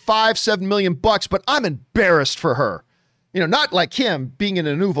got paid $5-7 million bucks, but I'm embarrassed for her. Not like him being in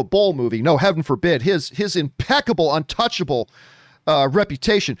an Uwe Boll movie. No, heaven forbid. His impeccable, untouchable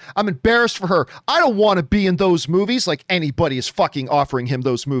reputation. I'm embarrassed for her. I don't want to be in those movies like anybody is fucking offering him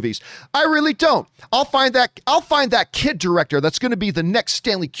those movies. I really don't. I'll find that kid director that's going to be the next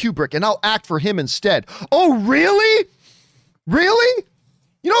Stanley Kubrick and I'll act for him instead. Oh, really? Really?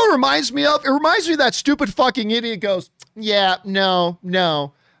 You know what it reminds me of? It reminds me of that stupid fucking idiot goes, yeah, no.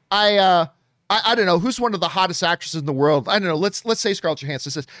 I don't know who's one of the hottest actresses in the world. I don't know. Let's say Scarlett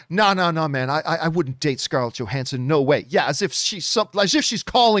Johansson says, no, man. I wouldn't date Scarlett Johansson. No way. Yeah, as if she's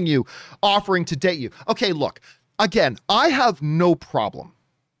calling you, offering to date you. Okay, look. Again, I have no problem.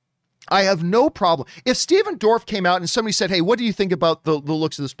 If Stephen Dorff came out and somebody said, hey, what do you think about the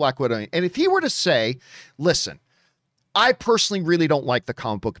looks of this Black Widow? And if he were to say, listen, I personally really don't like the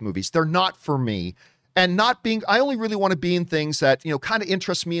comic book movies. They're not for me. And I only really want to be in things that, kind of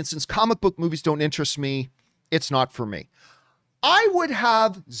interest me. And since comic book movies don't interest me, it's not for me. I would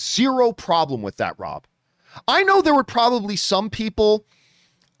have zero problem with that, Rob. I know there would probably some people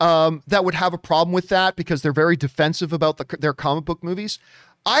that would have a problem with that because they're very defensive about their comic book movies.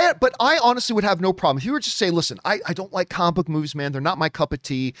 But I honestly would have no problem. If you were to say, listen, I don't like comic book movies, man. They're not my cup of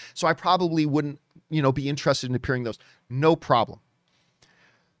tea. So I probably wouldn't, be interested in appearing in those. No problem.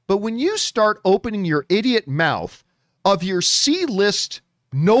 But when you start opening your idiot mouth of your C-list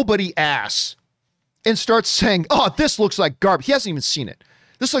nobody ass and start saying, oh, this looks like garbage. He hasn't even seen it.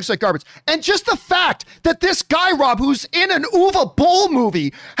 This looks like garbage. And just the fact that this guy, Rob, who's in an Uwe Boll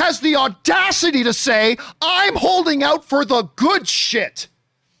movie, has the audacity to say, I'm holding out for the good shit.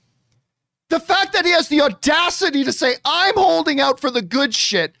 The fact that he has the audacity to say, I'm holding out for the good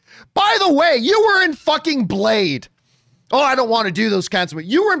shit. By the way, you were in fucking Blade. Oh, I don't want to do those kinds of things.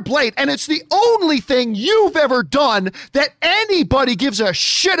 You were in Blade, and it's the only thing you've ever done that anybody gives a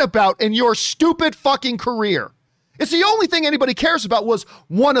shit about in your stupid fucking career. It's the only thing anybody cares about was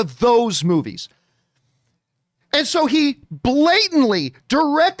one of those movies. And so he blatantly,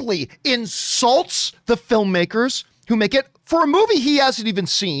 directly insults the filmmakers who make it for a movie he hasn't even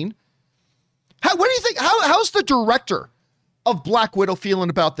seen. What do you think? How's the director of Black Widow feeling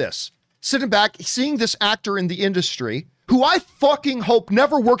about this? Sitting back, seeing this actor in the industry who I fucking hope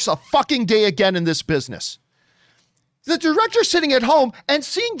never works a fucking day again in this business. The director sitting at home and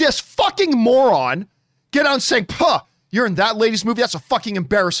seeing this fucking moron get on saying, puh, You're in that lady's movie. That's a fucking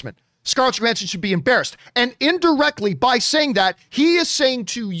embarrassment. Scarlett Johansson should be embarrassed. And indirectly, by saying that, he is saying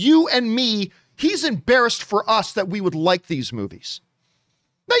to you and me, he's embarrassed for us that we would like these movies.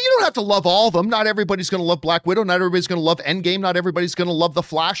 Now, you don't have to love all of them. Not everybody's going to love Black Widow. Not everybody's going to love Endgame. Not everybody's going to love The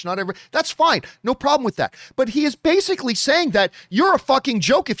Flash. That's fine. No problem with that. But he is basically saying that you're a fucking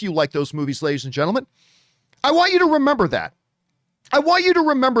joke if you like those movies, ladies and gentlemen. I want you to remember that. I want you to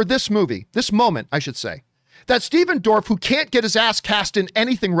remember this movie, this moment, I should say, that Stephen Dorff, who can't get his ass cast in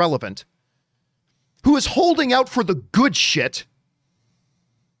anything relevant, who is holding out for the good shit,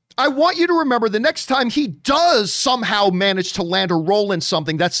 I want you to remember the next time he does somehow manage to land a role in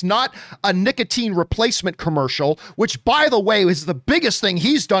something that's not a nicotine replacement commercial, which, by the way, is the biggest thing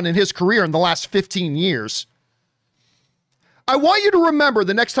he's done in his career in the last 15 years. I want you to remember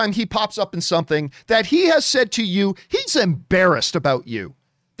the next time he pops up in something that he has said to you, he's embarrassed about you,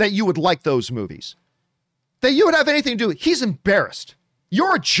 that you would like those movies, that you would have anything to do with. He's embarrassed.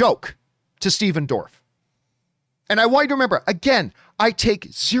 You're a joke to Stephen Dorff. And I want you to remember, again, I take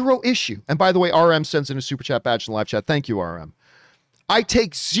zero issue. And by the way, RM sends in a super chat badge in the live chat. Thank you, RM. I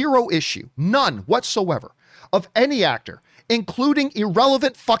take zero issue, none whatsoever, of any actor, including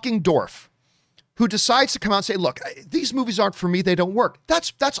irrelevant fucking Dorff, who decides to come out and say, look, these movies aren't for me. They don't work.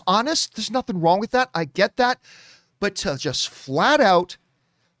 That's honest. There's nothing wrong with that. I get that. But to just flat out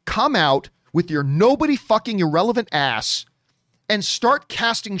come out with your nobody fucking irrelevant ass and start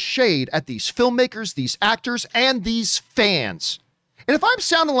casting shade at these filmmakers, these actors, and these fans. And if I'm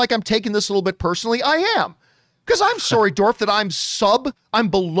sounding like I'm taking this a little bit personally, I am. Because I'm sorry, Dorff, that I'm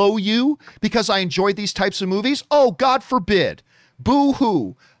below you because I enjoy these types of movies. Oh, God forbid.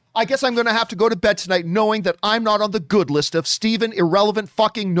 Boo-hoo. I guess I'm going to have to go to bed tonight knowing that I'm not on the good list of Stephen irrelevant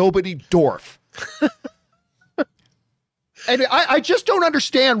fucking nobody Dorff. And I just don't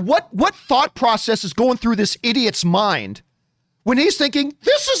understand what thought process is going through this idiot's mind when he's thinking,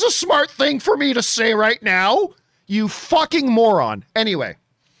 this is a smart thing for me to say right now. You fucking moron. Anyway,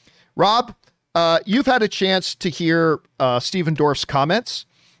 Rob, you've had a chance to hear Stephen Dorff's comments.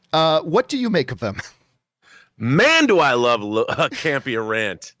 What do you make of them? Man, do I love a campy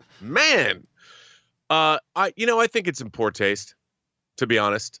rant. Man. I think it's in poor taste, to be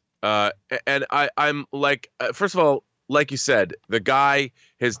honest. And I'm like, first of all, like you said, the guy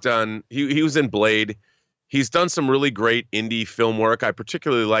has done, he was in Blade. He's done some really great indie film work. I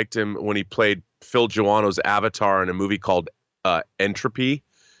particularly liked him when he played Phil Joanno's Avatar in a movie called Entropy,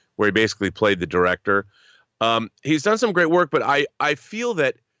 where he basically played the director. He's done some great work, but I feel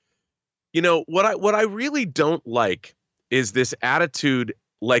that, what I really don't like is this attitude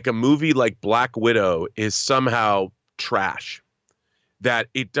like a movie like Black Widow is somehow trash, that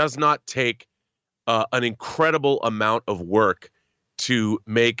it does not take an incredible amount of work to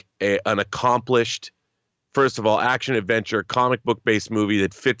make an accomplished, first of all, action adventure, comic book based movie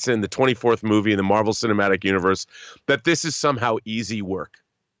that fits in the 24th movie in the Marvel Cinematic Universe, that this is somehow easy work.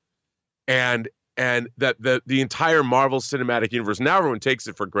 And that the entire Marvel Cinematic Universe, now everyone takes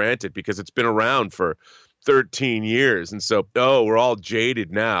it for granted because it's been around for 13 years. And so, we're all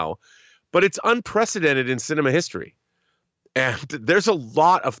jaded now. But it's unprecedented in cinema history. And there's a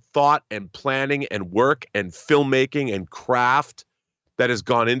lot of thought and planning and work and filmmaking and craft that has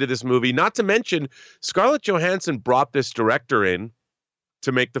gone into this movie. Not to mention, Scarlett Johansson brought this director in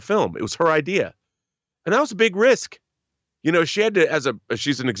to make the film. It was her idea. And that was a big risk. She had to,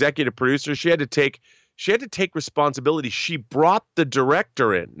 she's an executive producer, she had to take responsibility. She brought the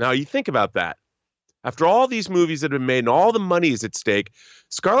director in. Now, you think about that. After all these movies that have been made and all the money is at stake,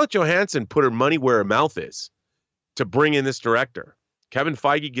 Scarlett Johansson put her money where her mouth is to bring in this director. Kevin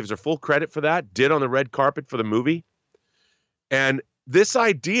Feige gives her full credit for that, did on the red carpet for the movie. And this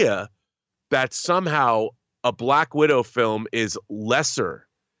idea that somehow a Black Widow film is lesser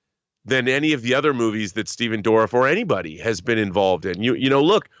than any of the other movies that Stephen Dorff or anybody has been involved in.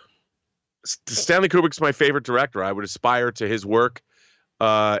 Look, Stanley Kubrick's my favorite director. I would aspire to his work.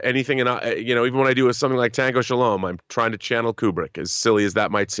 Anything, and even when I do something like Tango Shalom, I'm trying to channel Kubrick, as silly as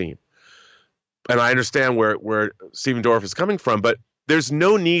that might seem. And I understand where Stephen Dorff is coming from, but there's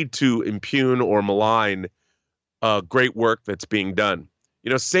no need to impugn or malign great work that's being done.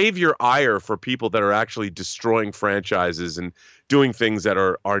 Save your ire for people that are actually destroying franchises and doing things that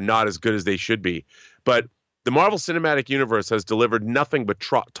are not as good as they should be. But the Marvel Cinematic Universe has delivered nothing but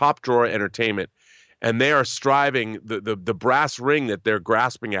top drawer entertainment, and they are striving the brass ring that they're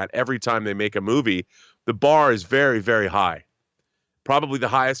grasping at every time they make a movie. The bar is very, very high. Probably the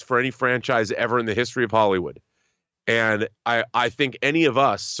highest for any franchise ever in the history of Hollywood. And I think any of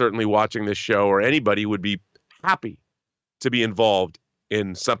us certainly watching this show or anybody would be happy to be involved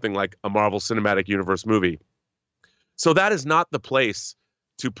in something like a Marvel Cinematic Universe movie. So that is not the place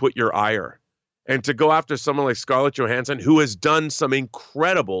to put your ire. And to go after someone like Scarlett Johansson, who has done some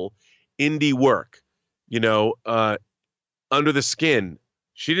incredible indie work, Under the Skin,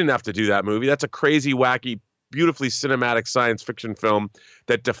 she didn't have to do that movie. That's a crazy, wacky, beautifully cinematic science fiction film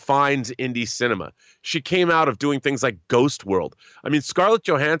that defines indie cinema. She came out of doing things like Ghost World. I mean, Scarlett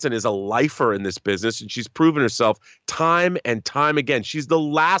Johansson is a lifer in this business, and she's proven herself time and time again. She's the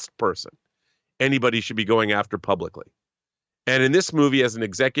last person anybody should be going after publicly. And in this movie, as an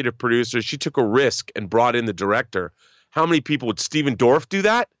executive producer, she took a risk and brought in the director. How many people would Steven Dorff do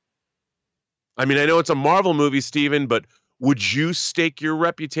that? I mean, I know it's a Marvel movie, Steven, but would you stake your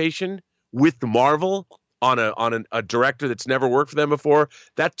reputation with Marvel on a director that's never worked for them before?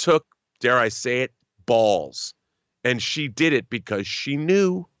 That took, dare I say it, balls. And she did it because she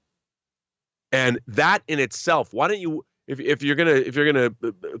knew. And that in itself, why don't you, if you're gonna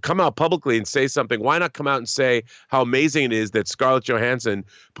come out publicly and say something, why not come out and say how amazing it is that Scarlett Johansson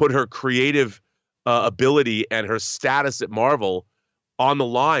put her creative ability and her status at Marvel on the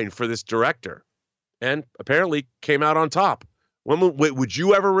line for this director, and apparently came out on top. Would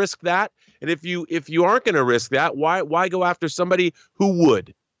you ever risk that? And if you aren't going to risk that, why go after somebody who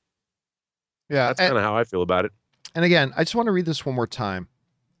would? Yeah, that's kind of how I feel about it. And again, I just want to read this one more time.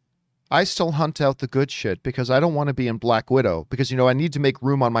 I still hunt out the good shit because I don't want to be in Black Widow because, I need to make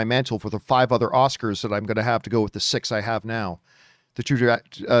room on my mantle for the 5 other Oscars that I'm going to have to go with the 6 I have now. The True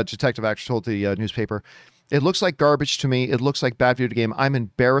Detective actually told the newspaper, it looks like garbage to me. It looks like bad video game. I'm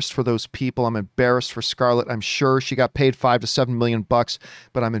embarrassed for those people. I'm embarrassed for Scarlett. I'm sure she got paid $5 to $7 million, but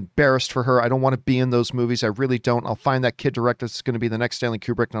I'm embarrassed for her. I don't want to be in those movies. I really don't. I'll find that kid director that's going to be the next Stanley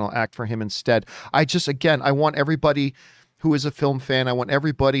Kubrick, and I'll act for him instead. I want everybody who is a film fan, I want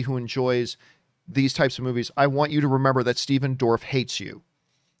everybody who enjoys these types of movies, I want you to remember that Steven Dorff hates you.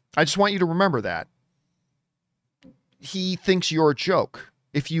 I just want you to remember that. He thinks you're a joke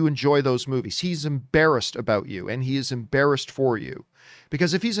if you enjoy those movies. He's embarrassed about you, and he is embarrassed for you.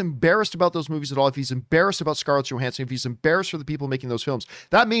 Because if he's embarrassed about those movies at all, if he's embarrassed about Scarlett Johansson, if he's embarrassed for the people making those films,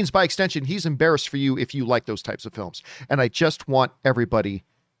 that means by extension, he's embarrassed for you if you like those types of films. And I just want everybody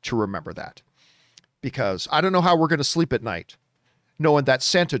to remember that. Because I don't know how we're going to sleep at night knowing that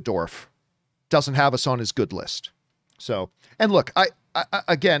Santa Dorff doesn't have us on his good list. So, and look,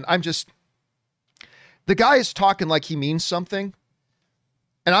 I'm just, the guy is talking like he means something.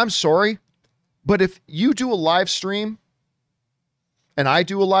 And I'm sorry, but if you do a live stream and I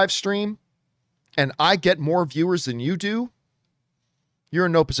do a live stream and I get more viewers than you do, you're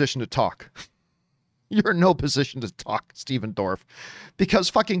in no position to talk. You're in no position to talk, Steven Dorff, because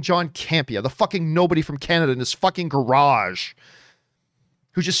fucking John Campea, the fucking nobody from Canada in his fucking garage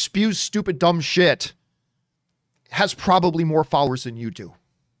who just spews stupid, dumb shit, has probably more followers than you do.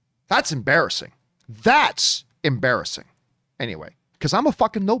 That's embarrassing. That's embarrassing. Anyway, because I'm a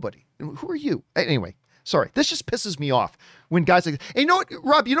fucking nobody. Who are you? Anyway, sorry. This just pisses me off when guys like, and you know what,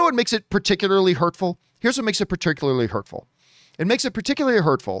 Rob, you know what makes it particularly hurtful? Here's what makes it particularly hurtful. It makes it particularly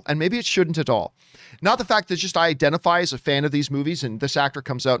hurtful, and maybe it shouldn't at all. Not the fact that just I identify as a fan of these movies and this actor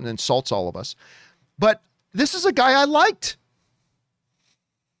comes out and insults all of us, but this is a guy I liked.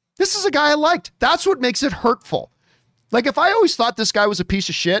 This is a guy I liked. That's what makes it hurtful. Like, if I always thought this guy was a piece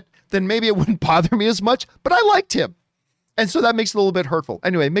of shit, then maybe it wouldn't bother me as much, but I liked him. And so that makes it a little bit hurtful.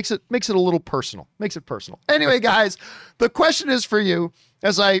 Anyway, makes it a little personal. Makes it personal. Anyway, guys, the question is for you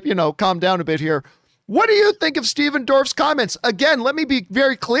as I, calm down a bit here. What do you think of Steven Dorff's comments? Again, let me be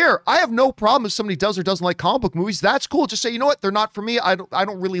very clear. I have no problem if somebody does or doesn't like comic book movies. That's cool. Just say, you know what? They're not for me. I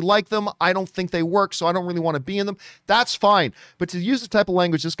don't really like them. I don't think they work, so I don't really want to be in them. That's fine. But to use the type of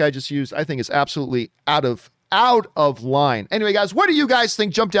language this guy just used, I think is absolutely out of line. Anyway, guys, what do you guys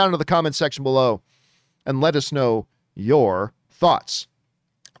think? Jump down into the comment section below and let us know your thoughts.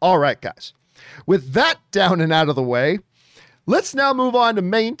 All right, guys. With that down and out of the way, let's now move on to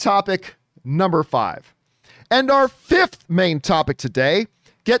main topic number 5. And our 5th main topic today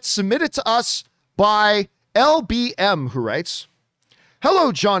gets submitted to us by LBM, who writes,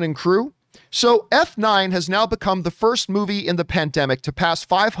 hello, John and crew. So F9 has now become the first movie in the pandemic to pass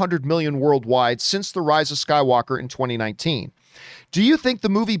 500 million worldwide since The Rise of Skywalker in 2019. Do you think the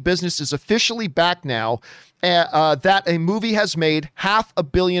movie business is officially back now that a movie has made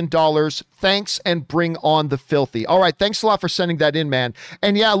 $500 million? Thanks, and bring on the filthy. All right, thanks a lot for sending that in, man.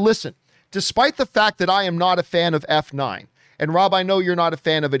 And yeah, listen, despite the fact that I am not a fan of F9, and Rob, I know you're not a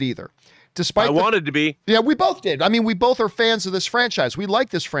fan of it either. I wanted to be. Yeah, we both did. I mean, we both are fans of this franchise. We like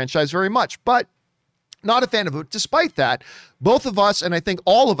this franchise very much, but not a fan of it. Despite that, both of us, and I think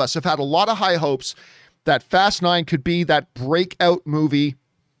all of us, have had a lot of high hopes that Fast 9 could be that breakout movie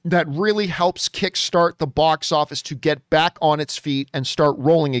that really helps kickstart the box office to get back on its feet and start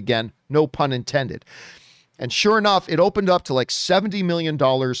rolling again, no pun intended. And sure enough, it opened up to like $70 million,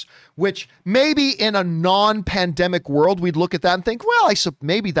 which maybe in a non-pandemic world, we'd look at that and think, well,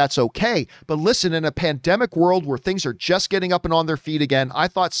 maybe that's okay. But listen, in a pandemic world where things are just getting up and on their feet again, I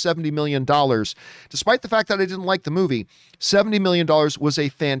thought $70 million, despite the fact that I didn't like the movie, $70 million was a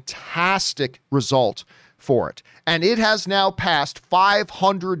fantastic result for it. And it has now passed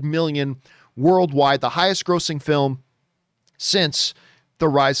 500 million worldwide, the highest grossing film since The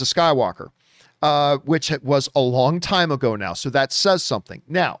Rise of Skywalker. Which was a long time ago now. So that says something.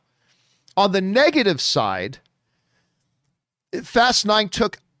 Now, on the negative side, Fast 9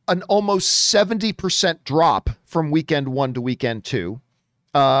 took an almost 70% drop from weekend 1 to weekend 2.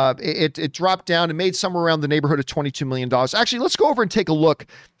 It dropped down and made somewhere around the neighborhood of $22 million. Actually, let's go over and take a look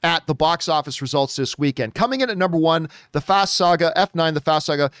at the box office results this weekend. Coming in at number 1, the Fast Saga, F9, the Fast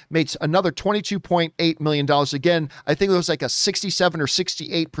Saga, made another $22.8 million. Again, I think it was like a 67 or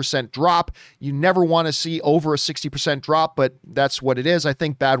 68% drop. You never want to see over a 60% drop, but that's what it is. I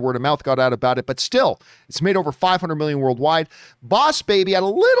think bad word of mouth got out about it, but still, it's made over 500 million worldwide. Boss Baby had a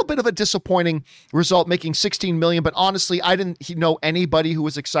little bit of a disappointing result, making 16 million, but honestly, I didn't know anybody who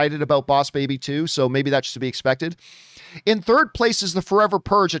was excited about Boss Baby 2, so maybe that's to be expected. In third place is the Forever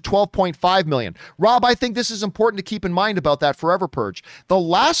Purge at 12.5 million. Rob, I think this is important to keep in mind about that Forever Purge. The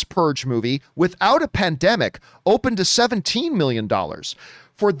last Purge movie, without a pandemic, opened to $17 million.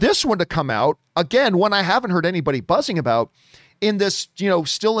 For this one to come out, again, one I haven't heard anybody buzzing about, in this,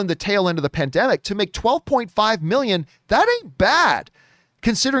 still in the tail end of the pandemic, to make 12.5 million, that ain't bad.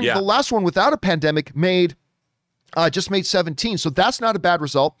 Considering the last one without a pandemic just made 17. So that's not a bad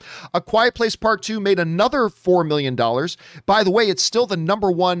result. A Quiet Place Part 2 made another $4 million. By the way, it's still the number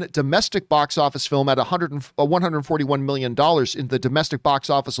 1 domestic box office film at $141 million in the domestic box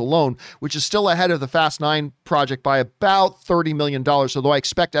office alone, which is still ahead of the Fast 9 project by about $30 million, although I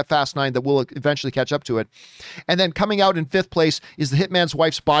expect at Fast 9 that we'll eventually catch up to it. And then coming out in 5th place is The Hitman's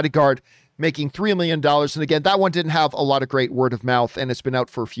Wife's Bodyguard, making $3 million. And again, that one didn't have a lot of great word of mouth, and it's been out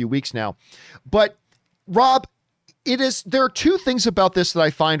for a few weeks now. But Rob, there are two things about this that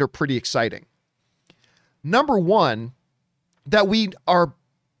I find are pretty exciting. Number one, that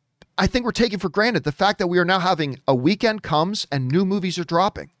I think we're taking for granted the fact that we are now having a weekend comes and new movies are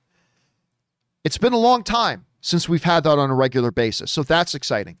dropping. It's been a long time since we've had that on a regular basis. So that's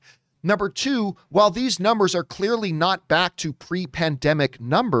exciting. Number two, while these numbers are clearly not back to pre-pandemic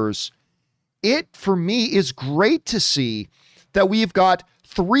numbers, it, for me, is great to see that we've got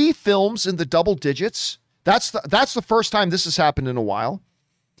 3 films in the double digits. That's the first time this has happened in a while.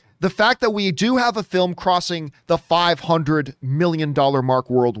 The fact that we do have a film crossing the $500 million mark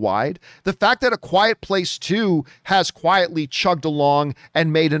worldwide. The fact that A Quiet Place 2 has quietly chugged along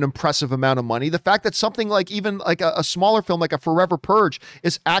and made an impressive amount of money. The fact that something like even like a smaller film like a Forever Purge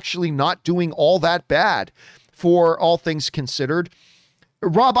is actually not doing all that bad for all things considered.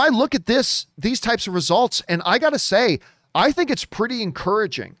 Rob, I look at these types of results, and I got to say, I think it's pretty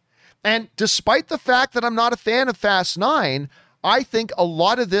encouraging. And despite the fact that I'm not a fan of Fast 9, I think a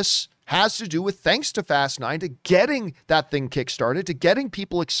lot of this has to do with, thanks to Fast 9, to getting that thing kickstarted, to getting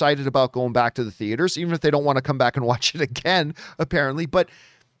people excited about going back to the theaters, even if they don't want to come back and watch it again, apparently. But,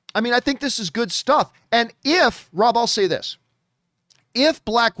 I mean, I think this is good stuff. And Rob, I'll say this, if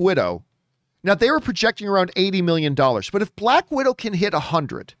Black Widow, now they were projecting around $80 million, but if Black Widow can hit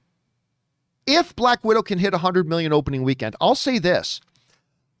 100, if Black Widow can hit 100 million opening weekend, I'll say this,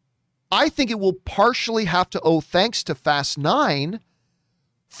 I think it will partially have to owe thanks to Fast 9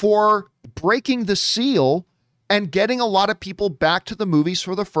 for breaking the seal and getting a lot of people back to the movies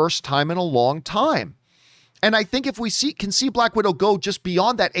for the first time in a long time. And I think if we can see Black Widow go just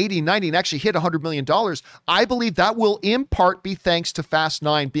beyond that 80, 90 and actually hit $100 million, I believe that will in part be thanks to Fast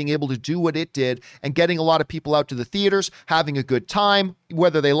 9 being able to do what it did and getting a lot of people out to the theaters, having a good time,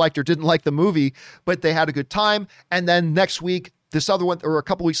 whether they liked or didn't like the movie, but they had a good time. And then next week, this other one, or a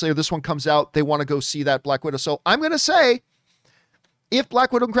couple weeks later, this one comes out, they want to go see that Black Widow. So I'm going to say, if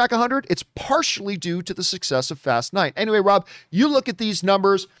Black Widow can crack 100, it's partially due to the success of Fast 9. Anyway, Rob, you look at these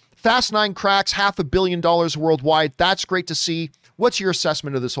numbers. Fast 9 cracks $500 million worldwide. That's great to see. What's your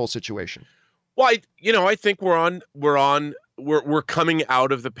assessment of this whole situation? Well, I think we're coming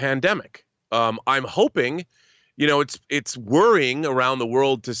out of the pandemic. I'm hoping, it's worrying around the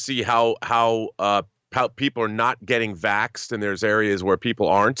world to see how people are not getting vaxxed, and there's areas where people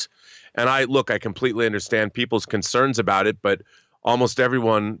aren't. And I completely understand people's concerns about it, but almost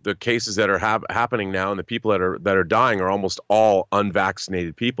everyone, the cases that are happening now and the people that are dying are almost all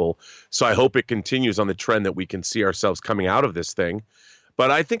unvaccinated people. So I hope it continues on the trend that we can see ourselves coming out of this thing. But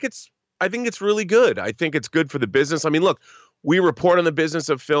I think it's really good. I think it's good for the business. I mean, look, we report on the business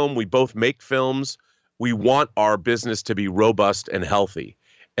of film. We both make films. We want our business to be robust and healthy.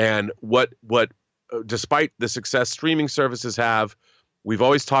 And what despite the success streaming services have, we've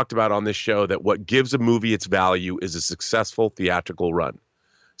always talked about on this show that what gives a movie its value is a successful theatrical run.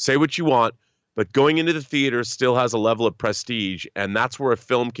 Say what you want, but going into the theater still has a level of prestige, and that's where a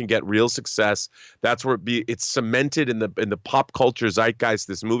film can get real success. That's where it's cemented in the pop culture zeitgeist.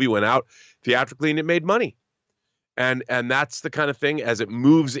 This movie went out theatrically and it made money. And that's the kind of thing as it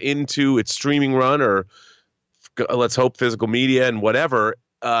moves into its streaming run, or let's hope physical media and whatever,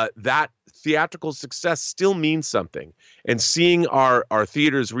 that theatrical success still means something. And seeing our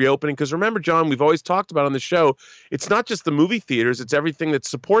theaters reopening, because remember, John, we've always talked about on the show, it's not just the movie theaters, it's everything that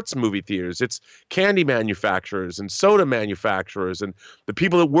supports movie theaters. It's candy manufacturers and soda manufacturers and the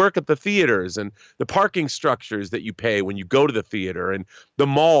people that work at the theaters and the parking structures that you pay when you go to the theater and the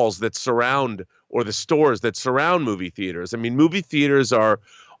malls that surround, or the stores that surround movie theaters. I mean, movie theaters are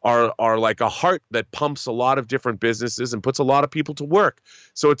like a heart that pumps a lot of different businesses and puts a lot of people to work.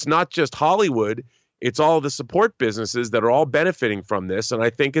 So it's not just Hollywood, it's all the support businesses that are all benefiting from this. And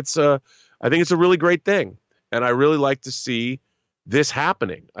I think it's a really great thing. And I really like to see this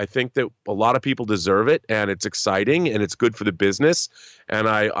happening. I think that a lot of people deserve it, and it's exciting and it's good for the business. And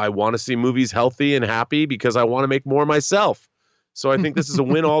I want to see movies healthy and happy because I want to make more myself. So I think this is a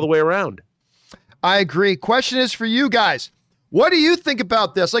win all the way around. I agree. Question is for you guys. What do you think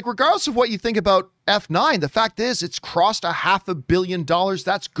about this? Like, regardless of what you think about F9, the fact is it's crossed $500 million.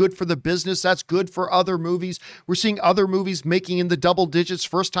 That's good for the business. That's good for other movies. We're seeing other movies making in the double digits.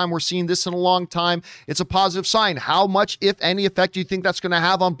 First time we're seeing this in a long time. It's a positive sign. How much, if any, effect do you think that's going to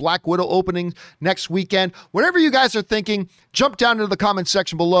have on Black Widow opening next weekend? Whatever you guys are thinking, jump down into the comment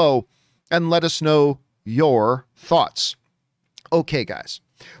section below and let us know your thoughts. Okay, guys.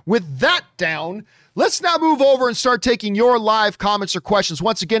 With that down, let's now move over and start taking your live comments or questions.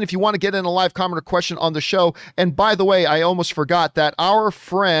 Once again, if you want to get in a live comment or question on the show, and by the way, I almost forgot that our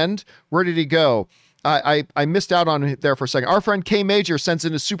friend, where did he go? I missed out on it there for a second. Our friend K Major sends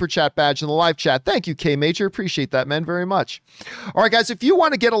in a super chat badge in the live chat. Thank you, K Major. Appreciate that, man, very much. All right, guys, if you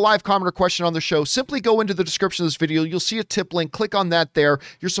want to get a live comment or question on the show, simply go into the description of this video. You'll see a tip link. Click on that there.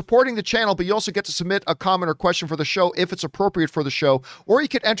 You're supporting the channel, but you also get to submit a comment or question for the show if it's appropriate for the show, or you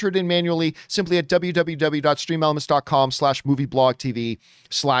could enter it in manually simply at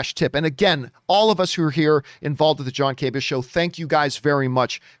www.streamelements.com/movieblogtv/tip. And again, all of us who are here involved with the John Kabis Show, thank you guys very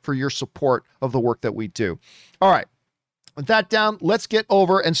much for your support of the work that we do. All right. With that down, let's get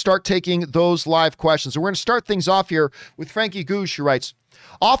over and start taking those live questions. And we're going to start things off here with Frankie Gouge, who writes,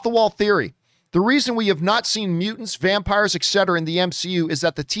 off the wall theory. The reason we have not seen mutants, vampires, etc. in the MCU is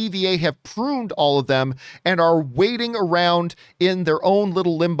that the TVA have pruned all of them and are waiting around in their own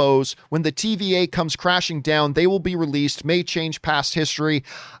little limbos. When the TVA comes crashing down, they will be released, may change past history.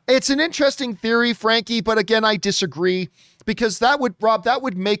 It's an interesting theory, Frankie, but again, I disagree, because that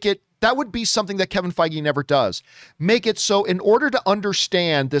would make it, that would be something that Kevin Feige never does. Make it so in order to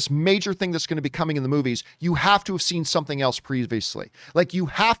understand this major thing that's going to be coming in the movies, you have to have seen something else previously. Like, you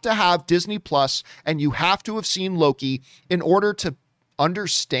have to have Disney Plus and you have to have seen Loki in order to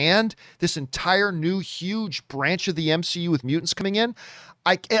understand this entire new huge branch of the MCU with mutants coming in.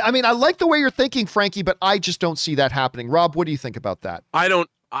 I mean, I like the way you're thinking, Frankie, but I just don't see that happening. Rob, what do you think about that? I don't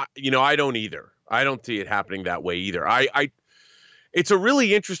either. I don't see it happening that way either. It's a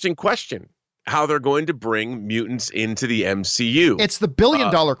really interesting question, how they're going to bring mutants into the MCU. It's the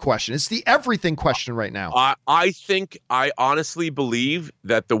billion-dollar question. It's the everything question right now. I honestly believe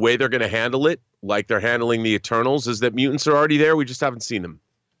that the way they're going to handle it, like they're handling the Eternals, is that mutants are already there. We just haven't seen them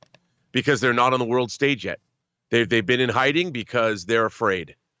because they're not on the world stage yet. They've been in hiding because they're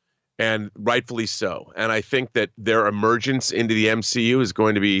afraid, and rightfully so. And I think that their emergence into the MCU is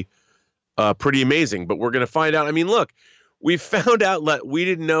going to be pretty amazing. But we're going to find out. I mean, look. We found out we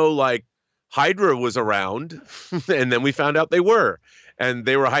didn't know, like, Hydra was around, and then we found out they were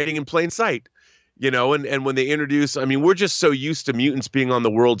hiding in plain sight, and when they introduce, I mean, we're just so used to mutants being on the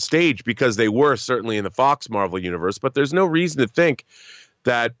world stage because they were certainly in the Fox Marvel universe, but there's no reason to think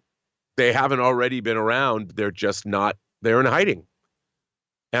that they haven't already been around. They're just not, they're in hiding.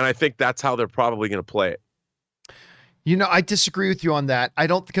 And I think that's how they're probably going to play it. I disagree with you on that. I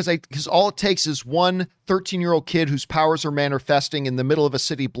don't, because all it takes is one 13-year-old kid whose powers are manifesting in the middle of a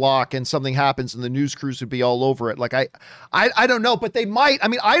city block and something happens and the news crews would be all over it. Like, I don't know, but they might. I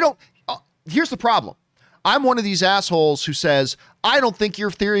mean, here's the problem. I'm one of these assholes who says, I don't think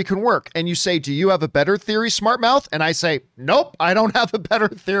your theory can work. And you say, do you have a better theory, smart mouth? And I say, nope, I don't have a better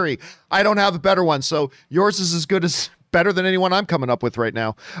theory. I don't have a better one. So yours is as good as better than anyone I'm coming up with right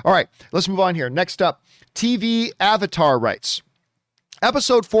now. All right, let's move on here. Next up, TV Avatar writes.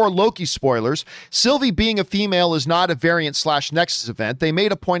 Episode 4 Loki spoilers. Sylvie being a female is not a variant/Nexus event. They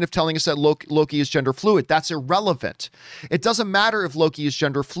made a point of telling us that Loki is gender fluid. That's irrelevant. It doesn't matter if Loki is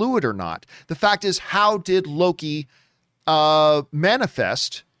gender fluid or not. The fact is, how did Loki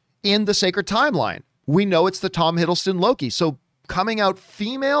manifest in the sacred timeline? We know it's the Tom Hiddleston Loki. So coming out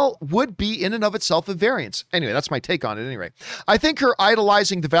female would be in and of itself a variance. Anyway, that's my take on it anyway. I think her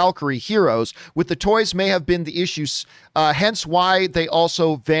idolizing the Valkyrie heroes with the toys may have been the issues, hence why they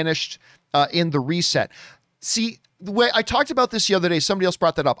also vanished in the reset. See, the way I talked about this the other day, somebody else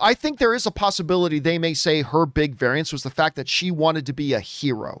brought that up. I think there is a possibility they may say her big variance was the fact that she wanted to be a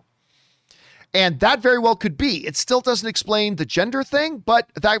hero. And that very well could be. It still doesn't explain the gender thing, but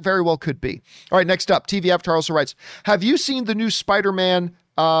that very well could be. All right, next up, TV Avatar also writes, have you seen the new Spider-Man,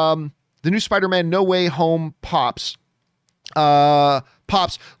 No Way Home Pops?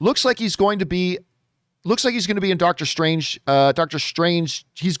 Looks like he's going to be in Doctor Strange.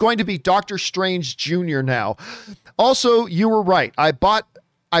 He's going to be Doctor Strange Jr. now. Also, you were right. I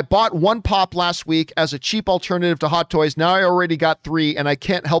bought one pop last week as a cheap alternative to Hot Toys. Now I already got 3 and I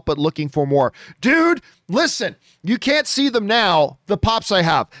can't help but looking for more. Dude, listen, you can't see them now, the pops I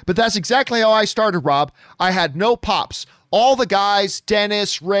have, but that's exactly how I started, Rob. I had no pops. All the guys,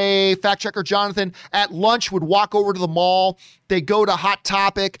 Dennis, Ray, fact checker Jonathan, at lunch would walk over to the mall. They'd go to Hot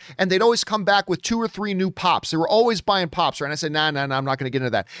Topic and they'd always come back with 2 or 3 new pops. They were always buying pops, right? And I said, nah, I'm not going to get into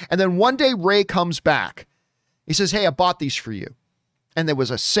that. And then one day Ray comes back. He says, hey, I bought these for you. And there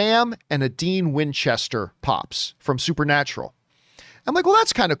was a Sam and a Dean Winchester pops from Supernatural. I'm like, well,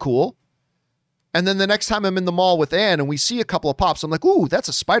 that's kind of cool. And then the next time I'm in the mall with Ann and we see a couple of pops, I'm like, ooh, that's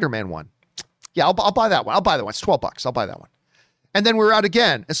a Spider-Man one. Yeah, I'll buy that one. I'll buy that one. It's $12. I'll buy that one. And then we're out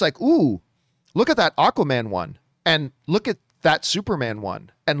again. It's like, ooh, look at that Aquaman one. And look at that Superman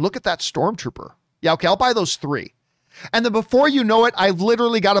one. And look at that Stormtrooper. Yeah, okay, I'll buy those 3. And then before you know it, I've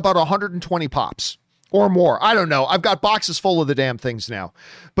literally got about 120 pops. Or more. I don't know. I've got boxes full of the damn things now.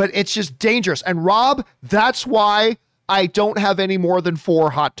 But it's just dangerous. And Rob, that's why I don't have any more than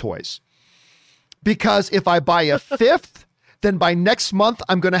 4 Hot Toys. Because if I buy a 5th, then by next month,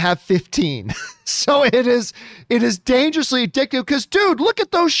 I'm going to have 15. So it is dangerously addictive because, dude, look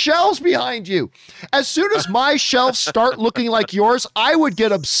at those shelves behind you. As soon as my shelves start looking like yours, I would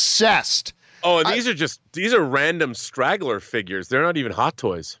get obsessed. Oh, and these are random straggler figures. They're not even Hot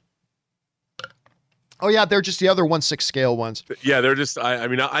Toys. Oh, yeah, they're just the other 1/6 scale ones. Yeah, they're just, I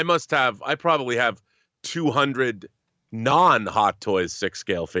probably have 200 non-Hot Toys 6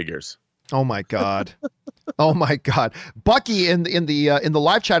 scale figures. Oh, my God. Oh, my God. Bucky in the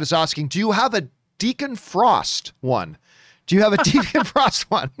live chat is asking, do you have a Deacon Frost one? Do you have a Deacon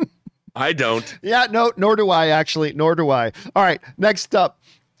Frost one? I don't. Yeah, no, nor do I, actually. Nor do I. All right, next up.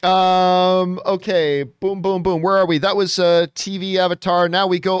 Okay, boom, boom, boom. Where are we? That was TV Avatar. Now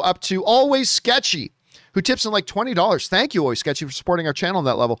we go up to Always Sketchy, who tips in like $20. Thank you, Always Sketchy, for supporting our channel on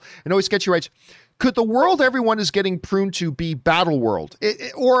that level. And Always Sketchy writes, could the world everyone is getting pruned to be Battle World?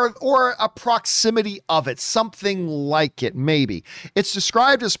 Or a proximity of it, something like it, maybe. It's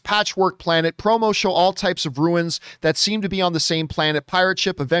described as Patchwork Planet. Promos show all types of ruins that seem to be on the same planet. Pirate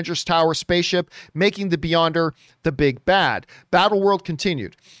ship, Avengers Tower, spaceship, making the Beyonder the big bad. Battle World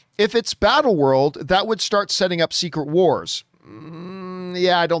continued. If it's Battle World, that would start setting up Secret Wars.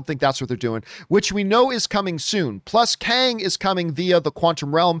 Yeah, I don't think that's what they're doing, which we know is coming soon. Plus, Kang is coming via the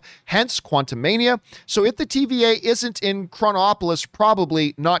Quantum Realm, hence Quantumania. So if the TVA isn't in Chronopolis,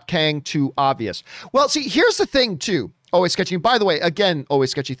 probably not Kang, too obvious. Well, see, here's the thing, too. Always Sketchy. By the way, again, Always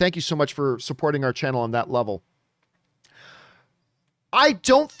Sketchy, thank you so much for supporting our channel on that level. I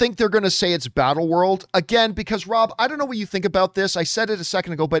don't think they're going to say it's Battle World, again, because, Rob, I don't know what you think about this. I said it a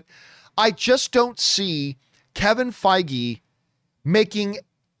second ago, but I just don't see Kevin Feige making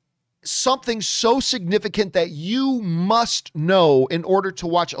something so significant that you must know in order to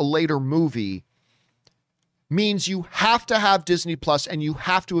watch a later movie means you have to have Disney Plus and you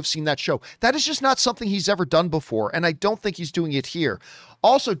have to have seen that show. That is just not something he's ever done before, and I don't think he's doing it here.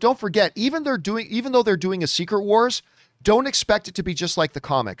 Also, don't forget, even though they're doing a Secret Wars, don't expect it to be just like the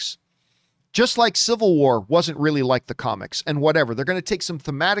comics. Just like Civil War wasn't really like the comics and whatever. They're going to take some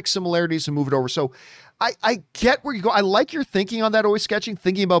thematic similarities and move it over. So I get where you go. I like your thinking on that, Always Sketching,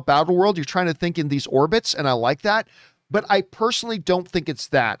 thinking about Battle World. You're trying to think in these orbits, and I like that. But I personally don't think it's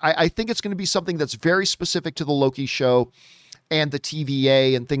that. I think it's going to be something that's very specific to the Loki show and the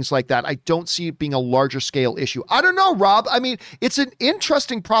TVA and things like that. I don't see it being a larger scale issue. I don't know, Rob. I mean, it's an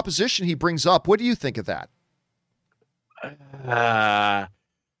interesting proposition he brings up. What do you think of that? I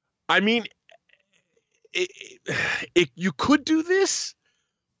mean, you could do this,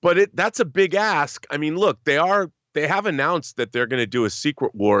 but that's a big ask. I mean, look, they have announced that they're going to do a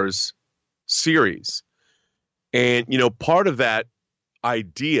Secret Wars series. And, part of that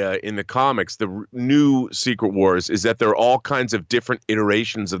idea in the comics, the new Secret Wars, is that there are all kinds of different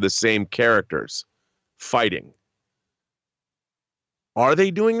iterations of the same characters fighting. Are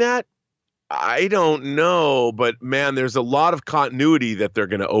they doing that? I don't know, but man, there's a lot of continuity that they're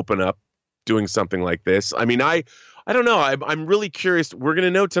going to open up doing something like this. I mean, I don't know. I'm really curious. We're going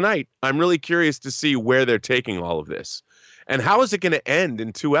to know tonight. I'm really curious to see where they're taking all of this, and how is it going to end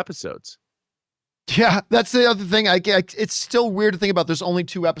in 2 episodes? Yeah, that's the other thing. It's still weird to think about. There's only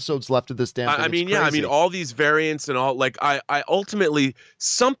 2 episodes left of this damn thing. I mean, all these variants and all. Like, I ultimately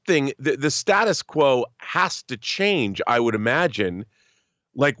the status quo has to change. I would imagine.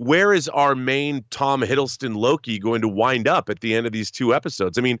 Like, where is our main Tom Hiddleston Loki going to wind up at the end of these 2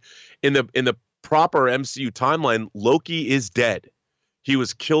 episodes? I mean, in the proper MCU timeline, Loki is dead. He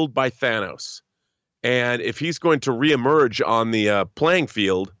was killed by Thanos. And if he's going to reemerge on the playing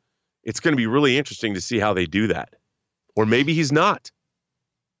field, it's going to be really interesting to see how they do that. Or maybe he's not.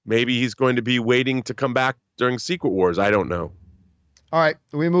 Maybe he's going to be waiting to come back during Secret Wars. I don't know. All right,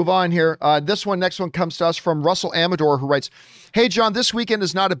 we move on here. Next one comes to us from Russell Amador, who writes, "Hey, John, this weekend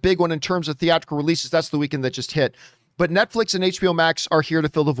is not a big one in terms of theatrical releases. That's the weekend that just hit. But Netflix and HBO Max are here to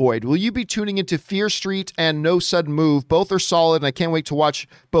fill the void. Will you be tuning into Fear Street and No Sudden Move? Both are solid, and I can't wait to watch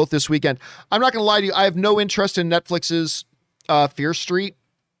both this weekend." I'm not going to lie to you. I have no interest in Netflix's Fear Street.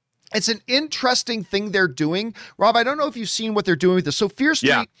 It's an interesting thing they're doing. Rob, I don't know if you've seen what they're doing with this. So Fear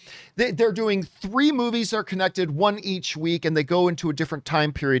Street, they're doing 3 movies that are connected, 1 each week, and they go into a different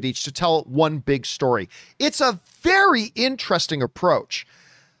time period each to tell one big story. It's a very interesting approach.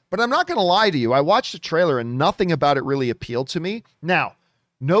 But I'm not going to lie to you. I watched the trailer and nothing about it really appealed to me. Now,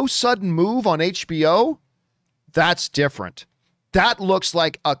 No Sudden Move on HBO, that's different. That looks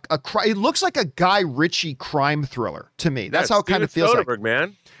like it looks like a Guy Ritchie crime thriller to me. That's how it kind of feels Soderbergh, like.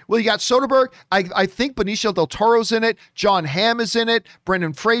 Man. Well, you got Soderbergh. I think Benicio del Toro's in it. John Hamm is in it.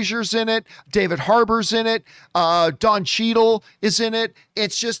 Brendan Fraser's in it. David Harbour's in it. Don Cheadle is in it.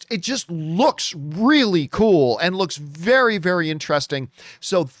 It just looks really cool and looks very, very interesting.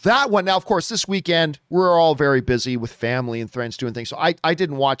 So that one, now, of course, this weekend, we're all very busy with family and friends doing things. So I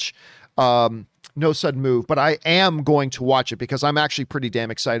didn't watch No Sudden Move, but I am going to watch it because I'm actually pretty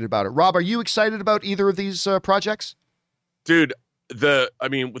damn excited about it. Rob, are you excited about either of these projects? Dude,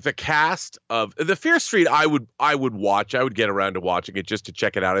 with the cast of the Fear Street, I would watch. I would get around to watching it just to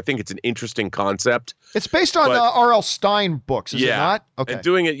check it out. I think it's an interesting concept. It's based on R.L. Stine books, is it not? Okay. And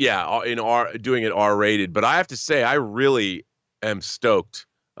doing it, doing it R-rated. But I have to say, I really am stoked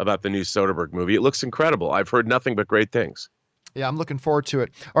about the new Soderbergh movie. It looks incredible. I've heard nothing but great things. Yeah, I'm looking forward to it.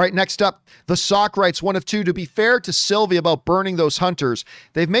 All right, next up, The Sock writes, "One of two, to be fair to Sylvia about burning those hunters,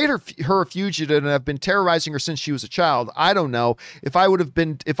 they've made her a fugitive and have been terrorizing her since she was a child. I don't know if I would have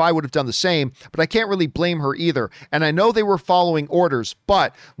done the same, but I can't really blame her either. And I know they were following orders,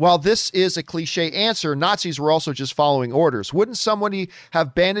 but while this is a cliche answer, Nazis were also just following orders. Wouldn't somebody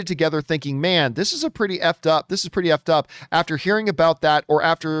have banded together thinking, man, this is pretty effed up after hearing about that, or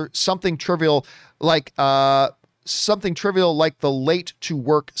after something trivial like the late to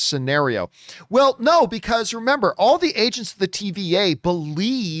work scenario?" Well, no, because remember, all the agents of the TVA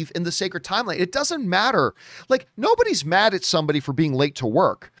believe in the sacred timeline. It doesn't matter. Like, nobody's mad at somebody for being late to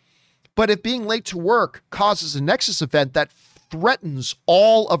work. But if being late to work causes a nexus event that threatens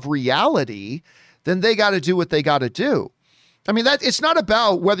all of reality, then they got to do what they got to do. I mean, it's not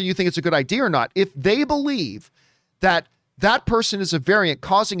about whether you think it's a good idea or not. If they believe that person is a variant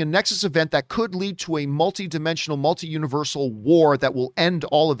causing a nexus event that could lead to a multi-dimensional, multi-universal war that will end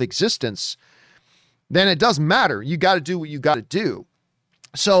all of existence, then it doesn't matter. You got to do what you got to do.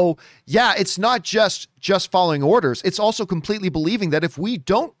 So yeah, it's not just following orders. It's also completely believing that if we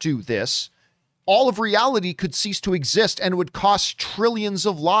don't do this, all of reality could cease to exist and it would cost trillions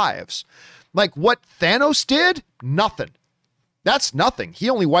of lives. Like what Thanos did? Nothing. That's nothing. He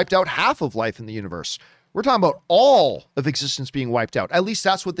only wiped out half of life in the universe. We're talking about all of existence being wiped out. At least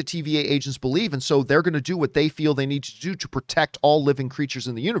that's what the TVA agents believe. And so they're going to do what they feel they need to do to protect all living creatures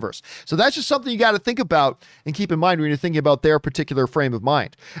in the universe. So that's just something you got to think about and keep in mind when you're thinking about their particular frame of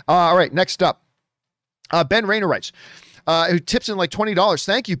mind. All right, next up, Ben Rayner writes, who tips in like $20.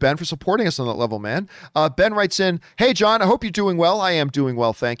 Thank you, Ben, for supporting us on that level, man. Ben writes in, "Hey, John, I hope you're doing well. I am doing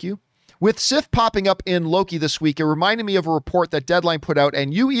well, thank you. With Sif popping up in Loki this week, it reminded me of a report that Deadline put out,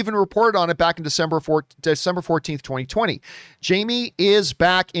 and you even reported on it back in December 14th, 2020. Jamie is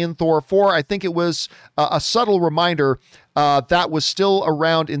back in Thor 4. I think it was a subtle reminder that was still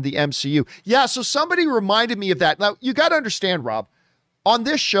around in the MCU. Yeah, so somebody reminded me of that. Now, you got to understand, Rob, on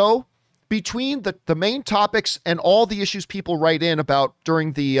this show, between the main topics and all the issues people write in about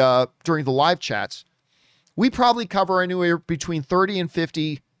during the live chats, we probably cover anywhere between 30 and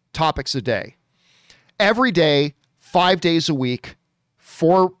 50 topics a day. Every day, 5 days a week,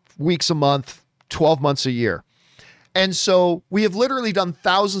 4 weeks a month, 12 months a year. And so we have literally done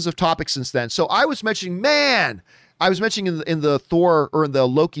thousands of topics since then. So I was mentioning in the Thor or in the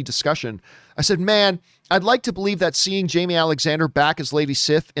Loki discussion, I said, man, I'd like to believe that seeing Jamie Alexander back as Lady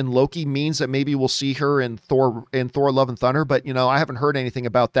Sif in Loki means that maybe we'll see her in Thor Love and Thunder, but I haven't heard anything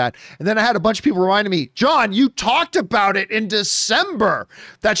about that. And then I had a bunch of people reminding me, John, you talked about it in December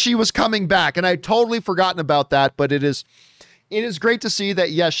that she was coming back, and I'd totally forgotten about that, but it is great to see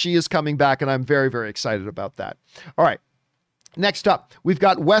that, yes, she is coming back, and I'm very, very excited about that. All right. Next up, we've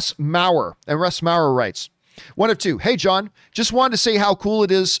got Wes Maurer, and Wes Maurer writes, one of two. Hey, John, just wanted to say how cool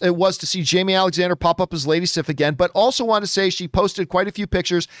it was to see Jamie Alexander pop up as Lady Sif again, but also wanted to say she posted quite a few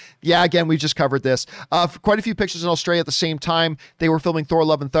pictures. Yeah, again, we just covered this. Quite a few pictures in Australia at the same time. They were filming Thor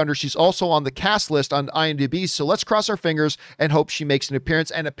Love and Thunder. She's also on the cast list on IMDb, so let's cross our fingers and hope she makes an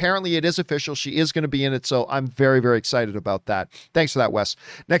appearance. And apparently it is official. She is going to be in it, so I'm very, very excited about that. Thanks for that, Wes.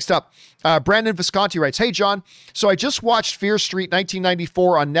 Next up, Brandon Visconti writes, hey, John, so I just watched Fear Street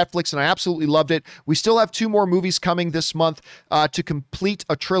 1994 on Netflix, and I absolutely loved it. We still have 2 more movies coming this month to complete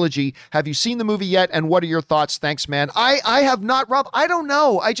a trilogy. Have you seen the movie yet? And what are your thoughts? Thanks, man. I have not, Rob. I don't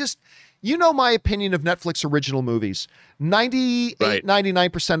know. My opinion of Netflix original movies.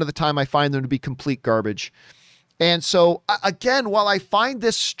 99% of the time I find them to be complete garbage. And so again, while I find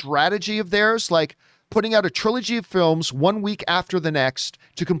this strategy of theirs, like putting out a trilogy of films 1 week after the next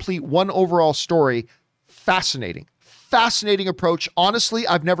to complete one overall story, fascinating approach. Honestly,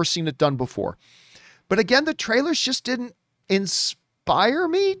 I've never seen it done before. But again, the trailers just didn't inspire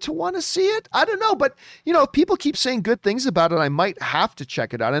me to want to see it. I don't know, but if people keep saying good things about it, I might have to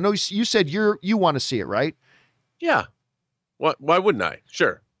check it out. I know you said you want to see it, right? Yeah. Why wouldn't I?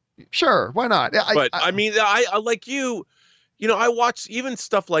 Sure. Why not? I like you. I watched even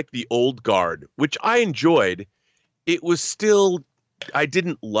stuff like The Old Guard, which I enjoyed. It was still, I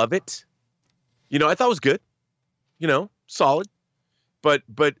didn't love it. I thought it was good. Solid. But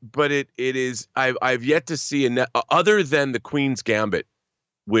it is, I've yet to see other than The Queen's Gambit,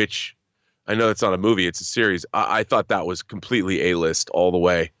 which I know it's not a movie, it's a series. I thought that was completely A-list all the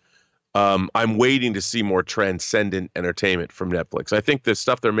way. I'm waiting to see more transcendent entertainment from Netflix. I think the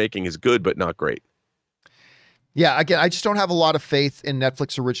stuff they're making is good, but not great. Yeah, again, I just don't have a lot of faith in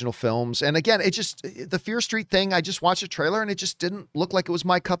Netflix original films. And again, the Fear Street thing, I just watched a trailer and it just didn't look like it was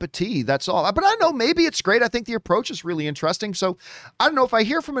my cup of tea. That's all. But I know maybe it's great. I think the approach is really interesting. So I don't know, if I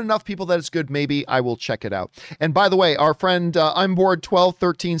hear from enough people that it's good, maybe I will check it out. And by the way, our friend I'm Bored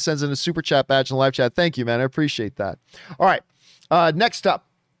 1213 sends in a super chat badge in the live chat. Thank you, man. I appreciate that. All right. Next up,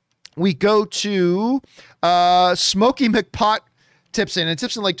 we go to Smokey McPot tips in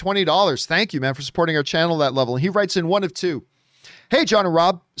like $20. Thank you, man, for supporting our channel at that level. And he writes in one of two. Hey, John and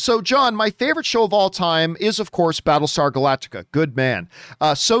Rob. So, John, my favorite show of all time is, of course, Battlestar Galactica. Good man.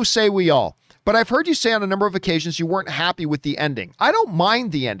 So say we all. But I've heard you say on a number of occasions you weren't happy with the ending. I don't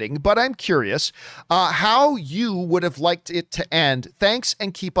mind the ending, but I'm curious how you would have liked it to end. Thanks,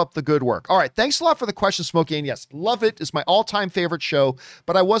 and keep up the good work. All right, thanks a lot for the question, Smokey. And yes, love it. It's my all-time favorite show,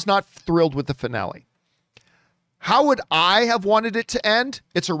 but I was not thrilled with the finale. How would I have wanted it to end?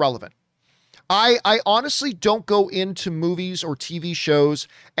 It's irrelevant. I honestly don't go into movies or TV shows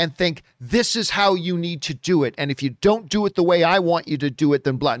and think this is how you need to do it. And if you don't do it the way I want you to do it,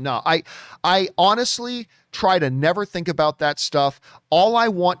 then blah. No, I honestly try to never think about that stuff. All I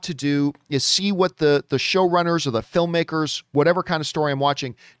want to do is see what the showrunners or the filmmakers, whatever kind of story I'm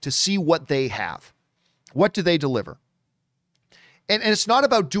watching, to see what they have. What do they deliver? And it's not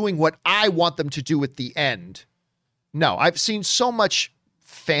about doing what I want them to do at the end. No, I've seen so much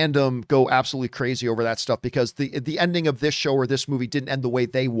fandom go absolutely crazy over that stuff because the ending of this show or this movie didn't end the way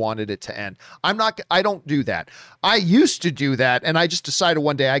they wanted it to end. I don't do that. I used to do that, and I just decided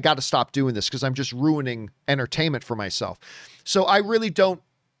one day I got to stop doing this because I'm just ruining entertainment for myself. So I really don't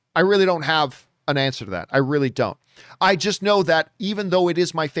have an answer to that. I really don't. I just know that even though it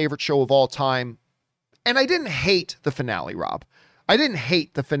is my favorite show of all time, and I didn't hate the finale, Rob. I didn't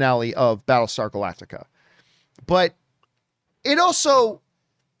hate the finale of Battlestar Galactica. But it also,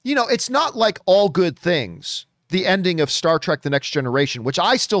 it's not like all good things. The ending of Star Trek: The Next Generation, which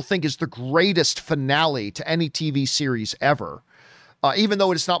I still think is the greatest finale to any TV series ever. Even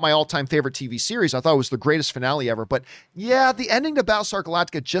though it's not my all-time favorite TV series, I thought it was the greatest finale ever. But yeah, the ending to Battlestar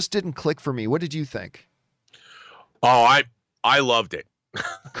Galactica just didn't click for me. What did you think? Oh, I loved it.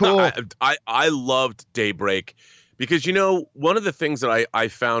 Cool. I loved Daybreak because one of the things that I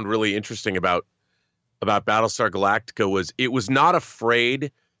found really interesting about Battlestar Galactica was it was not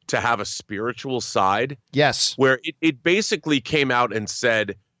afraid to have a spiritual side. Yes. Where it basically came out and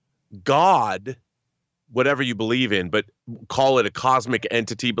said, God, whatever you believe in, but call it a cosmic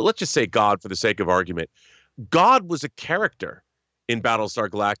entity, but let's just say God for the sake of argument. God was a character in Battlestar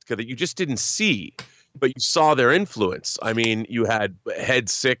Galactica that you just didn't see, but you saw their influence. I mean, you had Head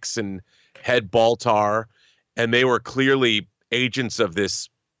Six and Head Baltar, and they were clearly agents of this,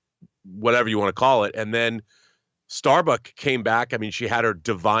 whatever you want to call it. And then Starbuck came back. I mean, she had her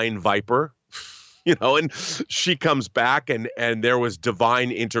divine viper, and she comes back and there was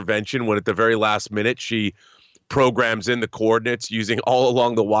divine intervention when at the very last minute she programs in the coordinates using all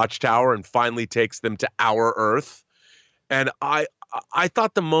along the watchtower and finally takes them to our Earth. And I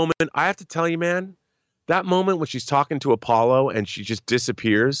thought the moment, I have to tell you, man, that moment when she's talking to Apollo and she just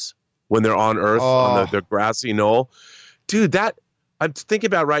disappears when they're on Earth on the grassy knoll, dude, that I'm thinking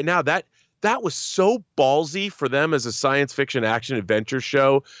about right now, that was so ballsy for them as a science fiction action adventure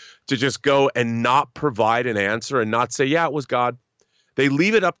show to just go and not provide an answer and not say, yeah, it was God. They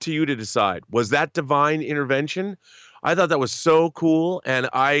leave it up to you to decide. Was that divine intervention? I thought that was so cool. And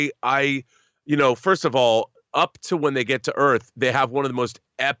I first of all, up to when they get to Earth, they have one of the most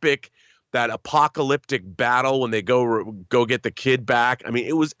epic, that apocalyptic battle when they go get the kid back. I mean,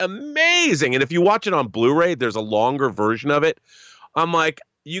 it was amazing. And if you watch it on Blu-ray, there's a longer version of it. I'm like,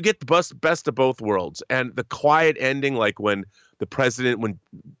 you get the best of both worlds. And the quiet ending, like when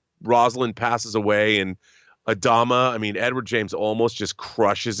Rosalind passes away and Adama, I mean, Edward James almost just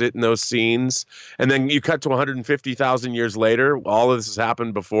crushes it in those scenes. And then you cut to 150,000 years later. All of this has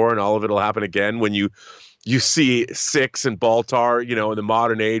happened before and all of it will happen again when you see Six and Baltar, in the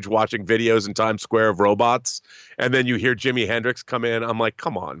modern age watching videos in Times Square of robots. And then you hear Jimi Hendrix come in. I'm like,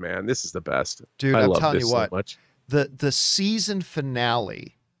 come on, man, this is the best. Dude, I I'm love telling this you what, so much. The season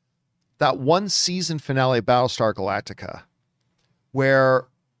finale, that one season finale of Battlestar Galactica, where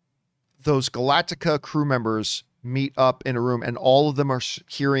those Galactica crew members meet up in a room and all of them are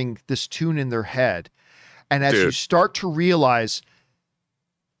hearing this tune in their head. And as you start to realize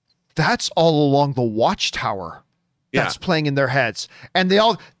that's all along the watchtower that's playing in their heads. And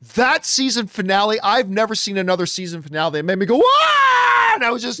that season finale, I've never seen another season finale that made me go, ah! And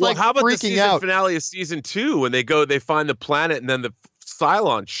I was just how about freaking the season out. finale of season 2 when they find the planet and then the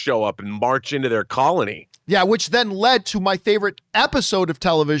Cylons show up and march into their colony. Yeah, which then led to my favorite episode of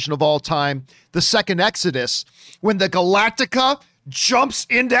television of all time, the second Exodus, when the Galactica jumps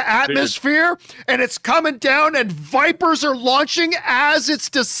into atmosphere and it's coming down and Vipers are launching as it's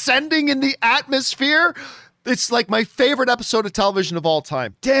descending in the atmosphere. It's like my favorite episode of television of all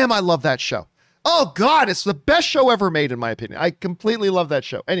time. Damn, I love that show. Oh God, it's the best show ever made in my opinion. I completely love that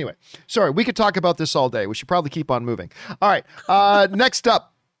show. Anyway, sorry, we could talk about this all day. We should probably keep on moving. All right, next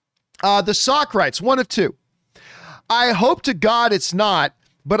up, the Sock writes, one of two. I hope to God it's not,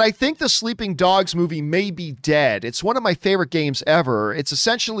 but I think the Sleeping Dogs movie may be dead. It's one of my favorite games ever. It's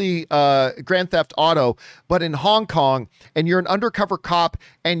essentially Grand Theft Auto, but in Hong Kong, and you're an undercover cop,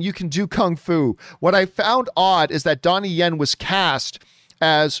 and you can do kung fu. What I found odd is that Donnie Yen was cast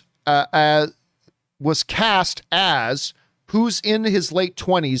as who's in his late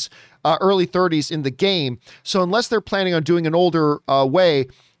 20s, early 30s in the game. So unless they're planning on doing an older way,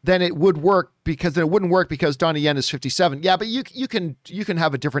 then it wouldn't work because Donnie Yen is 57. Yeah, but you can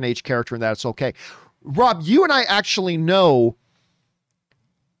have a different age character in that. It's okay. Rob, you and I actually know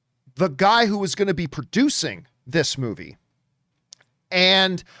the guy who is going to be producing this movie.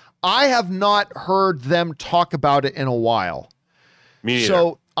 And I have not heard them talk about it in a while. Me neither.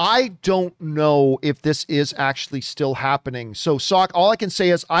 So I don't know if this is actually still happening. So Sock, all I can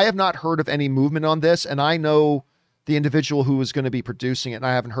say is I have not heard of any movement on this, and I know the individual who is going to be producing it, and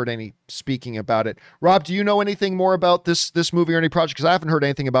I haven't heard any speaking about it. Rob, do you know anything more about this movie or any project? Because I haven't heard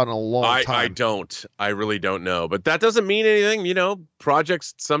anything about it in a long time. I don't. I really don't know. But that doesn't mean anything.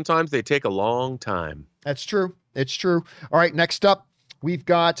 Projects, sometimes they take a long time. That's true. It's true. All right, next up, we've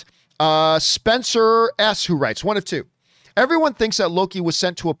got Spencer S., who writes, one of two. Everyone thinks that Loki was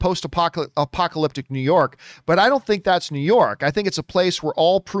sent to a post-apocalyptic New York, but I don't think that's New York. I think it's a place where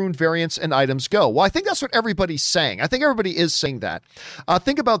all pruned variants and items go. Well, I think that's what everybody's saying. I think everybody is saying that.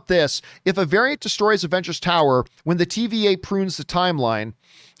 Think about this. If a variant destroys Avengers Tower, when the TVA prunes the timeline,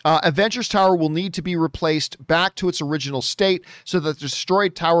 Avengers Tower will need to be replaced back to its original state, so that the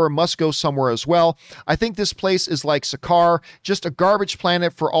destroyed tower must go somewhere as well. I think this place is like Sakaar, just a garbage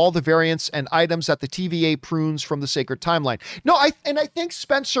planet for all the variants and items that the TVA prunes from the sacred timeline. No, I think,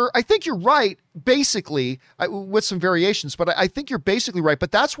 Spencer, I think you're right, basically, with some variations, but I think you're basically right.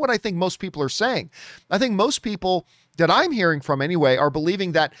 But that's what I think most people are saying. I think most people that I'm hearing from anyway are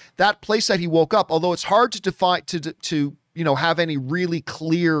believing that that place that he woke up, although it's hard to define, to have any really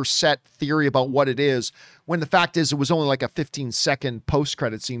clear set theory about what it is, when the fact is it was only like a 15-second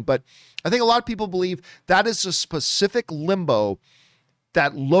post-credit scene. But I think a lot of people believe that is a specific limbo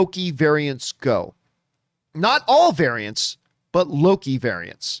that Loki variants go. Not all variants, but Loki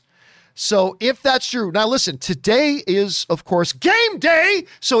variants. So if that's true, now listen, today is, of course, game day,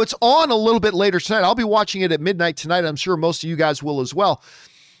 so it's on a little bit later tonight. I'll be watching it at midnight tonight. I'm sure most of you guys will as well.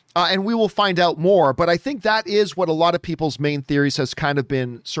 And we will find out more, but I think that is what a lot of people's main theories has kind of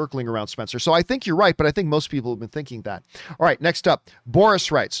been circling around, Spencer. So I think you're right, but I think most people have been thinking that. All right, next up,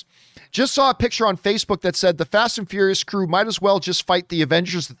 Boris writes, just saw a picture on Facebook that said the Fast and Furious crew might as well just fight the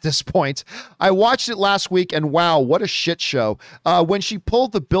Avengers at this point. I watched it last week, and wow, what a shit show. When she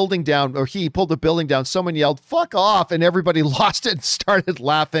pulled the building down, or he pulled the building down, someone yelled, "Fuck off," and everybody lost it and started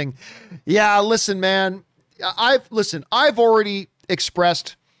laughing. Yeah, listen, man, I've already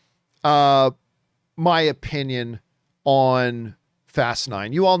expressed my opinion on Fast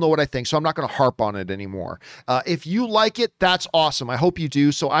 9. You all know what I think, so I'm not going to harp on it anymore. If you like it, that's awesome. I hope you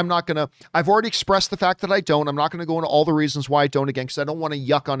do. So I've already expressed the fact that I don't. I'm not going to go into all the reasons why I don't again, because I don't want to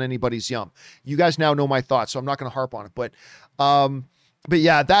yuck on anybody's yum. You guys now know my thoughts, so I'm not going to harp on it. But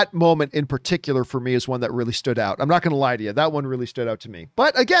yeah, that moment in particular for me is one that really stood out. I'm not going to lie to you. That one really stood out to me.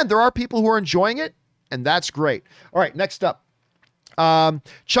 But again, there are people who are enjoying it, and that's great. All right, next up.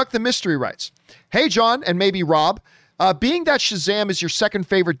 Chuck the Mystery writes, "Hey John, and maybe Rob, being that Shazam is your second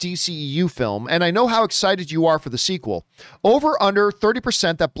favorite DCEU film, and I know how excited you are for the sequel, over under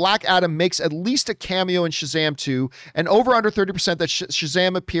 30% that Black Adam makes at least a cameo in Shazam 2, and over under 30% that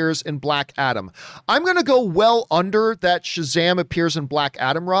Shazam appears in Black Adam." I'm going to go well under that Shazam appears in Black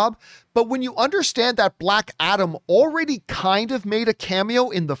Adam, Rob, but when you understand that Black Adam already kind of made a cameo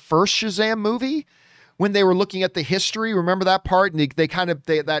in the first Shazam movie, when they were looking at the history, remember that part? And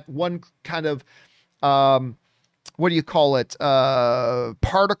that one kind of, what do you call it?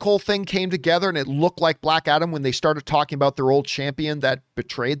 Particle thing came together and it looked like Black Adam when they started talking about their old champion that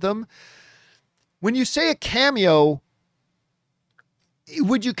betrayed them. When you say a cameo,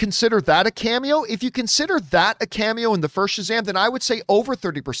 would you consider that a cameo? If you consider that a cameo in the first Shazam, then I would say over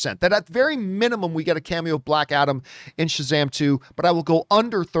 30%. That at very minimum, we get a cameo of Black Adam in Shazam 2, but I will go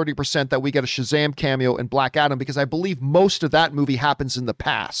under 30% that we get a Shazam cameo in Black Adam, because I believe most of that movie happens in the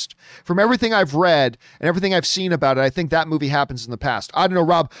past. From everything I've read and everything I've seen about it, I think that movie happens in the past. I don't know,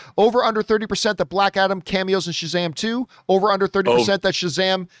 Rob, over under 30% that Black Adam cameos in Shazam 2, over under 30% that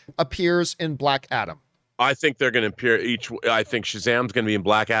Shazam appears in Black Adam. I think they're going to appear I think Shazam's going to be in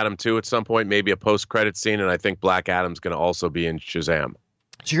Black Adam 2 at some point, maybe a post-credit scene, and I think Black Adam's going to also be in Shazam.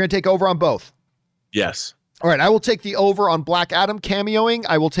 So you're going to take over on both? Yes. All right, I will take the over on Black Adam cameoing.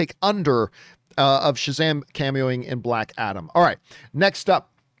 I will take under of Shazam cameoing in Black Adam. All right, next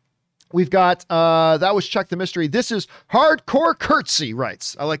up, we've got, that was Chuck the Mystery. This is Hardcore Curtsy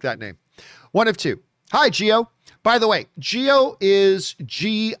writes. I like that name. One of two. Hi, Gio. By the way, Gio is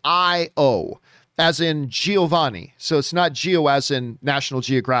G-I-O. As in Giovanni. So it's not Geo as in National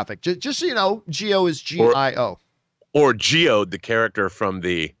Geographic. Just so you know, Geo is G-I-O. Or Geo, the character from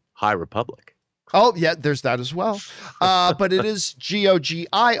the High Republic. Oh, yeah, there's that as well. But it is Geo,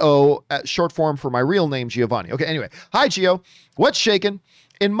 G-I-O, short form for my real name, Giovanni. Okay, anyway. Hi, Geo. What's shaking?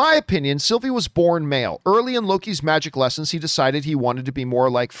 In my opinion, Sylvie was born male. Early in Loki's magic lessons, he decided he wanted to be more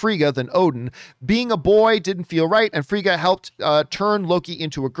like Frigga than Odin. Being a boy didn't feel right, and Frigga helped turn Loki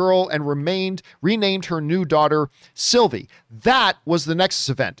into a girl and renamed her new daughter Sylvie. That was the Nexus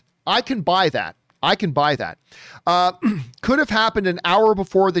event. I can buy that. Could have happened an hour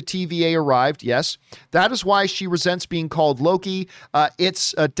before the TVA arrived, yes. That is why she resents being called Loki.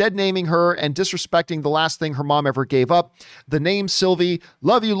 It's dead naming her and disrespecting the last thing her mom ever gave up. The name Sylvie.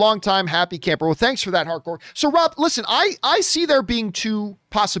 Love you, long time, happy camper. Well, thanks for that, Hardcore. So, Rob, listen, I see there being two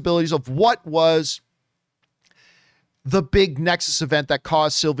possibilities of what was the big Nexus event that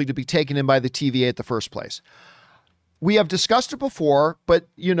caused Sylvie to be taken in by the TVA at the first place. We have discussed it before, but,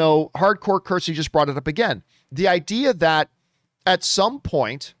 Hardcore Cursey just brought it up again. The idea that at some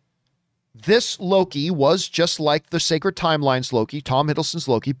point, this Loki was just like the Sacred Timeline's Loki, Tom Hiddleston's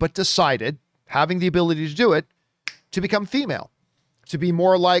Loki, but decided, having the ability to do it, to become female, to be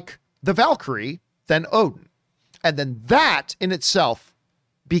more like the Valkyrie than Odin. And then that in itself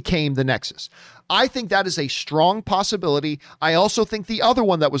became the Nexus. I think that is a strong possibility. I also think the other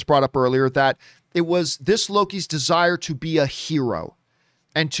one that was brought up earlier, that it was this Loki's desire to be a hero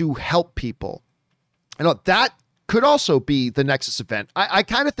and to help people. I know that could also be the Nexus event. I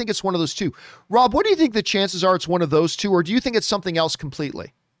kind of think it's one of those two. Rob, what do you think the chances are it's one of those two, or do you think it's something else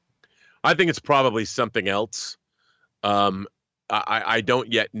completely? I think it's probably something else. I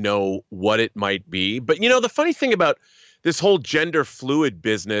don't yet know what it might be. But, the funny thing about this whole gender fluid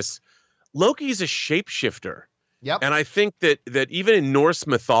business, Loki's a shapeshifter. Yep. And I think that even in Norse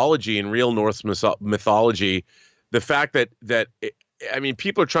mythology, in real Norse mythology, the fact that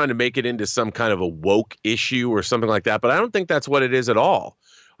people are trying to make it into some kind of a woke issue or something like that, but I don't think that's what it is at all.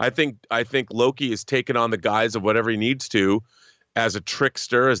 I think Loki is taking on the guise of whatever he needs to as a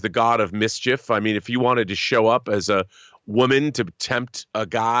trickster, as the god of mischief. I mean, if he wanted to show up as a woman to tempt a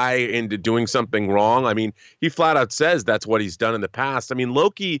guy into doing something wrong, I mean, he flat out says that's what he's done in the past. I mean,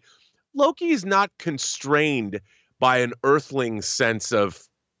 Loki is not constrained by an earthling sense of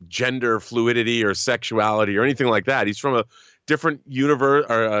gender fluidity or sexuality or anything like that. He's from a different universe,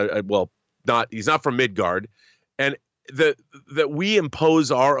 or he's not from Midgard, and that we impose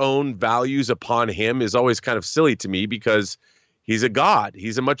our own values upon him is always kind of silly to me, because he's a god.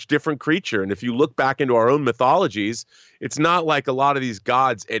 He's a much different creature. And if you look back into our own mythologies, it's not like a lot of these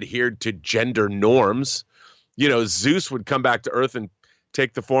gods adhered to gender norms. Zeus would come back to Earth and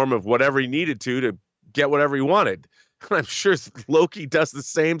take the form of whatever he needed to get whatever he wanted. And I'm sure Loki does the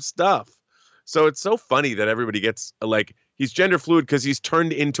same stuff. So it's so funny that everybody gets he's gender fluid because he's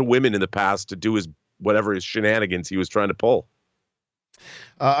turned into women in the past to do his shenanigans he was trying to pull.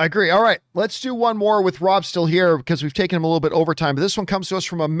 I agree. All right, let's do one more with Rob still here, because we've taken him a little bit overtime. But this one comes to us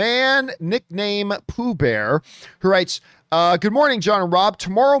from a man nicknamed Pooh Bear, who writes, good morning, John and Rob.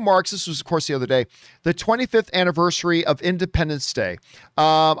 Tomorrow marks, this was, of course, the other day, the 25th anniversary of Independence Day.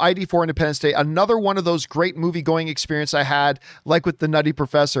 ID4 Independence Day, another one of those great movie-going experience I had, like with The Nutty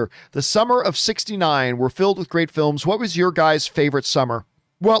Professor. The summer of '69 were filled with great films. What was your guys' favorite summer?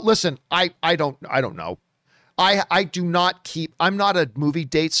 Well, listen, I don't know. I'm not a movie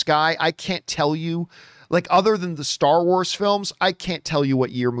dates guy. I can't tell you, other than the Star Wars films, I can't tell you what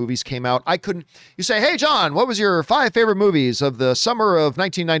year movies came out. You say, hey, John, what was your 5 favorite movies of the summer of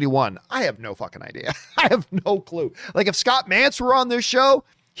 1991? I have no fucking idea. I have no clue. If Scott Mantz were on this show,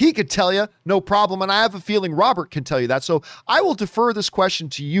 he could tell you, no problem. And I have a feeling Robert can tell you that. So I will defer this question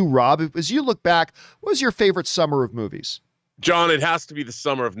to you, Rob. As you look back, what was your favorite summer of movies? John, it has to be the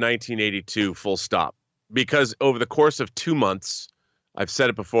summer of 1982, full stop. Because over the course of 2 months, I've said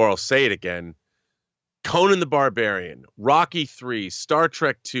it before, I'll say it again, Conan the Barbarian, Rocky III, Star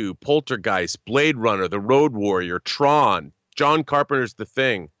Trek II, Poltergeist, Blade Runner, The Road Warrior, Tron, John Carpenter's The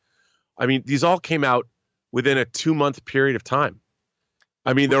Thing. I mean, these all came out within a 2-month period of time.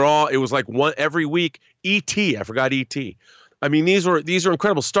 I mean, it was like one every week. E.T., I forgot E.T. I mean, these are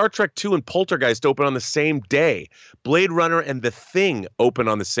incredible. Star Trek II and Poltergeist open on the same day. Blade Runner and The Thing open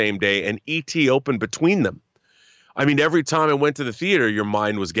on the same day, and E.T. opened between them. I mean, every time I went to the theater, your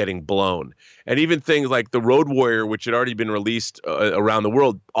mind was getting blown. And even things like The Road Warrior, which had already been released around the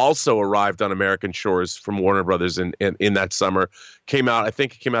world, also arrived on American shores from Warner Brothers in that summer. I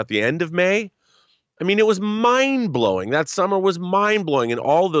think it came out the end of May. I mean, it was mind-blowing. That summer was mind-blowing, and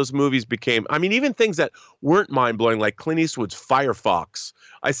all those movies became, even things that weren't mind-blowing, like Clint Eastwood's Firefox.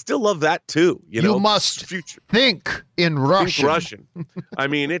 I still love that, too. You must think in Russian. Think Russian. I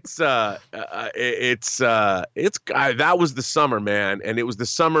mean, that was the summer, man, and it was the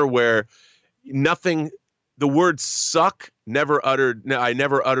summer where the word suck, I never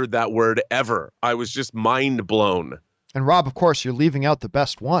uttered that word ever. I was just mind-blown. And Rob, of course, you're leaving out the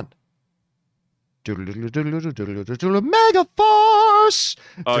best one. Megaforce.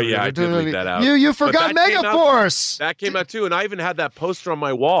 Oh yeah, I did leave that out. You forgot Megaforce. That came out too, and I even had that poster on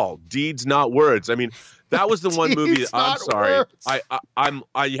my wall. Deeds, not words. I mean, that was the one movie. I'm sorry. Words. I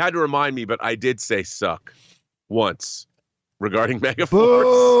had to remind me, but I did say suck once regarding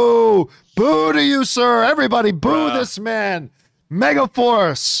Megaforce. Boo to you, sir! Everybody, boo this man.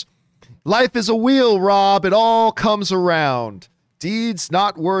 Megaforce. Life is a wheel, Rob. It all comes around. Deeds,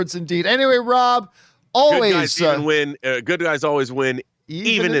 not words, indeed. Anyway, Rob, always good guys always win,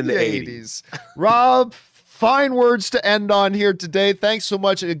 even in the 80s. Rob, fine words to end on here today. Thanks so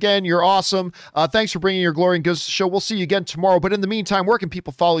much. Again, you're awesome. Thanks for bringing your glory and goods to the show. We'll see you again tomorrow. But in the meantime, where can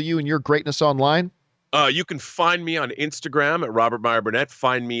people follow you and your greatness online? You can find me on Instagram at Robert Meyer Burnett.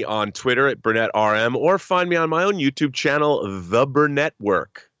 Find me on Twitter at BurnettRM, or find me on my own YouTube channel, The Burnett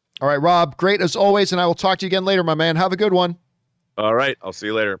Work. All right, Rob, great as always, and I will talk to you again later, my man. Have a good one. All right. I'll see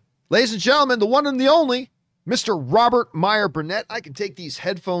you later. Ladies and gentlemen, the one and the only Mr. Robert Meyer Burnett. I can take these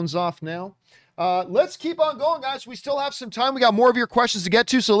headphones off now. Let's keep on going, guys. We still have some time. We got more of your questions to get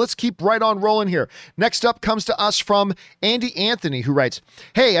to, so let's keep right on rolling here. Next up comes to us from Andy Anthony, who writes,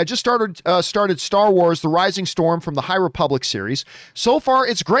 "Hey, I just started Star Wars: The Rising Storm from the High Republic series. So far,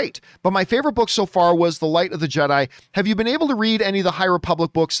 it's great, but my favorite book so far was The Light of the Jedi. Have you been able to read any of the High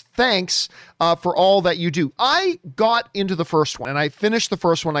Republic books? Thanks for all that you do." I got into the first one, and I finished the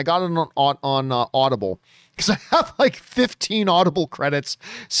first one. I got it on Audible, because I have like 15 Audible credits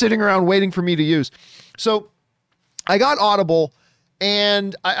sitting around waiting for me to use. So I got Audible,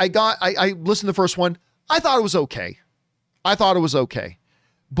 and I listened to the first one. I thought it was okay.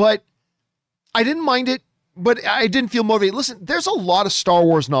 But I didn't mind it, but I didn't feel motivated. Listen, there's a lot of Star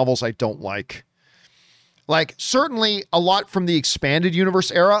Wars novels I don't like. Like, certainly a lot from the expanded universe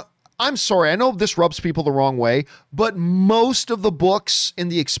era. I'm sorry, I know this rubs people the wrong way, but most of the books in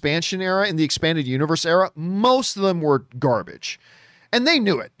the expansion era, in the expanded universe era, most of them were garbage. And they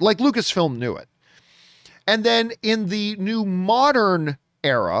knew it. Like, Lucasfilm knew it. And then in the new modern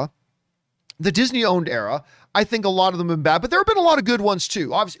era, the Disney-owned era, I think a lot of them have been bad, but there have been a lot of good ones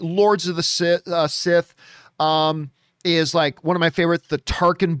too. Obviously, Lords of the Sith is like one of my favorites. The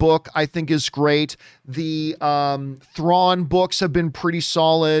Tarkin book, I think, is great. The Thrawn books have been pretty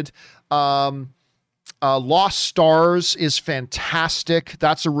solid. Lost Stars is fantastic.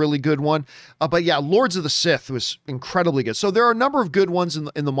 That's a really good one. But yeah, Lords of the Sith was incredibly good. So there are a number of good ones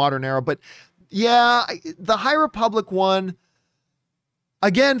in the modern era. But yeah, the High Republic one,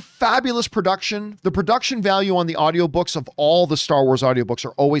 again, fabulous production. The production value on the audiobooks of all the Star Wars audiobooks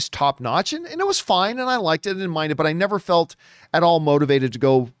are always top notch. And it was fine, and I liked it, I didn't mind it, but I never felt at all motivated to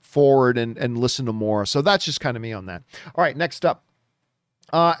go forward and listen to more. So that's just kind of me on that. All right, next up.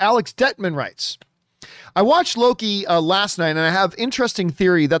 Alex Detman writes, "I watched Loki last night, and I have interesting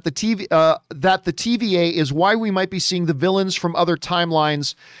theory that the TVA is why we might be seeing the villains from other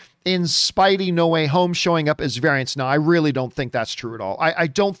timelines in Spidey No Way Home showing up as variants." Now, I really don't think that's true at all. I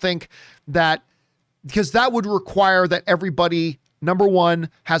don't think that, because that would require that everybody, number one,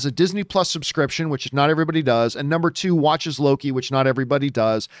 has a Disney Plus subscription, which not everybody does, and number two, watches Loki, which not everybody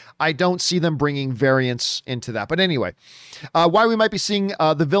does. I don't see them bringing variants into that. But anyway, why we might be seeing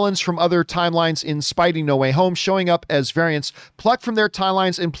the villains from other timelines in Spidey No Way Home showing up as variants plucked from their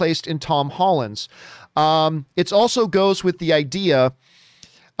timelines and placed in Tom Holland's. It also goes with the idea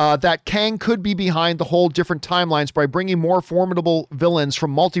that Kang could be behind the whole different timelines by bringing more formidable villains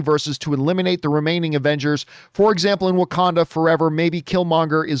from multiverses to eliminate the remaining Avengers. For example, in Wakanda Forever, maybe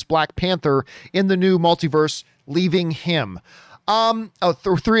Killmonger is Black Panther in the new multiverse, leaving him. 3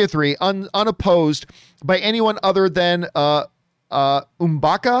 of 3, unopposed by anyone other than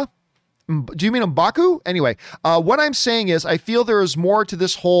M'Baka. Do you mean M'Baku? Anyway, what I'm saying is I feel there is more to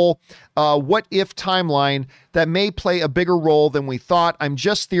this whole what if timeline that may play a bigger role than we thought. I'm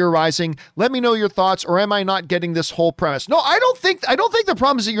just theorizing. Let me know your thoughts, or am I not getting this whole premise? No, I don't think the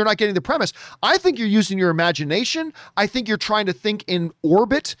problem is that you're not getting the premise. I think you're using your imagination. I think you're trying to think in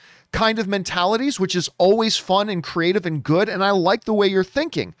orbit kind of mentalities, which is always fun and creative and good. And I like the way you're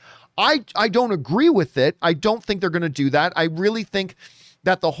thinking. I don't agree with it. I don't think they're going to do that. I really think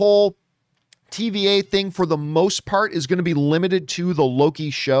that the whole TVA thing, for the most part, is going to be limited to the Loki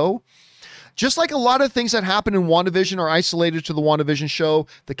show. Just like a lot of things that happen in WandaVision are isolated to the WandaVision show,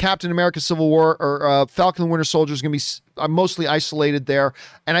 the Captain America Civil War or Falcon and Winter Soldier is going to be mostly isolated there.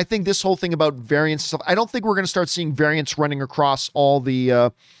 And I think this whole thing about variants stuff, I don't think we're going to start seeing variants running across all the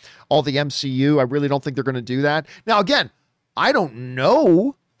MCU. I really don't think they're going to do that. Now, again, I don't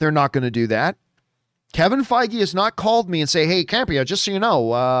know they're not going to do that. Kevin Feige has not called me and say, "Hey, Campia, just so you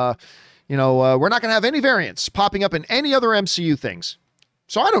know, we're not going to have any variants popping up in any other MCU things."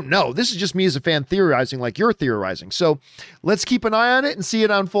 So I don't know. This is just me as a fan theorizing like you're theorizing. So let's keep an eye on it and see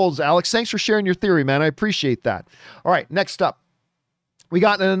it unfolds. Alex, thanks for sharing your theory, man. I appreciate that. All right, next up, we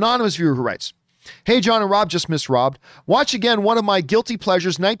got an anonymous viewer who writes, "Hey, John and Rob, just missed Rob. Watch again one of my guilty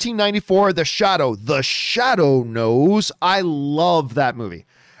pleasures, 1994, The Shadow. The Shadow Knows." I love that movie.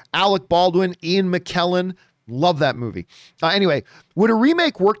 Alec Baldwin, Ian McKellen, love that movie. Anyway, would a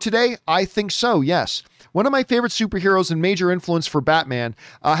remake work today? I think so, yes. One of my favorite superheroes and major influence for Batman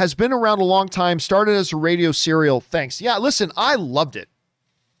has been around a long time, started as a radio serial. Thanks. Yeah, listen, I loved it.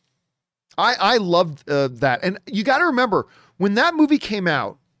 I loved that. And you got to remember, when that movie came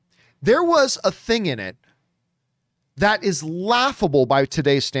out, there was a thing in it that is laughable by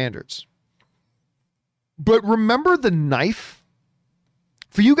today's standards. But remember the knife?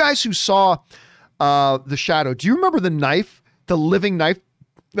 For you guys who saw The Shadow, do you remember the knife, the living knife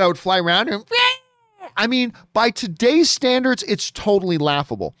that would fly around? And I mean, by today's standards, it's totally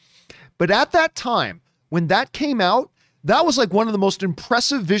laughable. But at that time, when that came out, that was like one of the most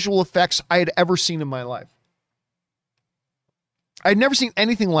impressive visual effects I had ever seen in my life. I'd never seen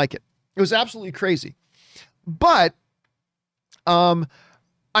anything like it. It was absolutely crazy. But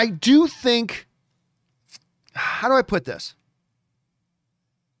I do think, how do I put this?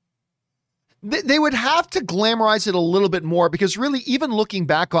 They would have to glamorize it a little bit more, because really, even looking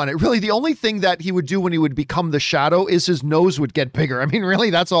back on it, really the only thing that he would do when he would become the Shadow is his nose would get bigger. I mean,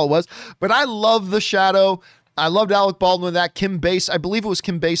 really, that's all it was. But I love the Shadow. I loved Alec Baldwin in that. Kim Basinger, I believe it was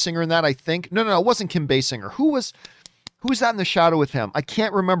Kim Basinger in that, I think. No, it wasn't Kim Basinger. Who was that in the Shadow with him? I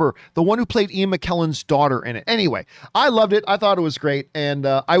can't remember. The one who played Ian McKellen's daughter in it. Anyway, I loved it. I thought it was great. And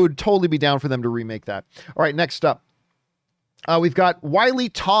I would totally be down for them to remake that. All right, next up. We've got Wiley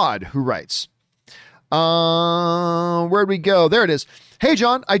Todd, who writes, where'd we go? There it is. Hey,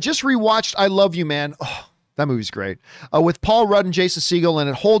 John, I just rewatched I Love You, Man. Oh, that movie's great. With Paul Rudd and Jason Segel, and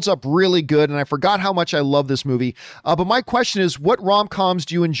it holds up really good, and I forgot how much I love this movie. But my question is, what rom-coms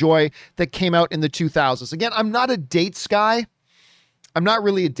do you enjoy that came out in the 2000s? Again, I'm not a dates guy. I'm not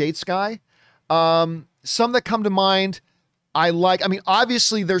really a dates guy. Some that come to mind, I mean,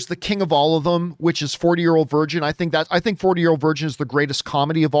 obviously there's the king of all of them, which is 40-Year-Old Virgin. I think 40-Year-Old Virgin is the greatest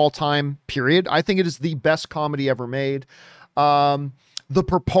comedy of all time, period. I think it is the best comedy ever made. The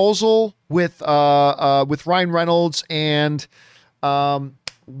Proposal with Ryan Reynolds and, I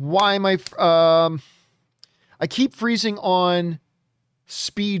keep freezing on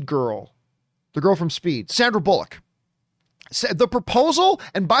Speed Girl, the girl from Speed, Sandra Bullock. The Proposal,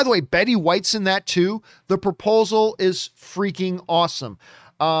 and by the way, Betty White's in that too. The Proposal is freaking awesome.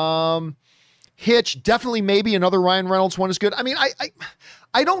 Hitch, definitely, maybe another Ryan Reynolds one is good. I mean,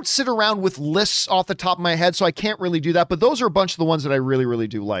 I don't sit around with lists off the top of my head, so I can't really do that, but those are a bunch of the ones that I really, really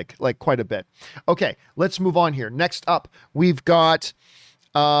do like quite a bit. Okay, let's move on here. Next up, we've got,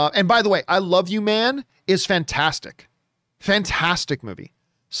 and by the way, I Love You, Man is fantastic. Fantastic movie.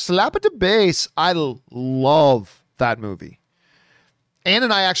 Slap at the bass. I love that movie. Ann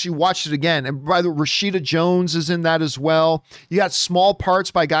and I actually watched it again. And by the way, Rashida Jones is in that as well. You got small parts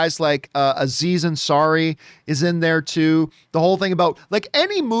by guys like Aziz Ansari is in there too. The whole thing about, like,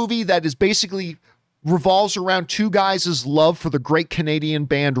 any movie that is basically revolves around two guys' love for the great Canadian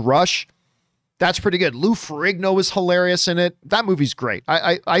band Rush. That's pretty good. Lou Ferrigno is hilarious in it. That movie's great.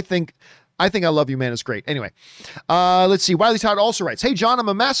 I think I Love You, Man is great. Anyway, let's see. Wiley Todd also writes, hey, John, I'm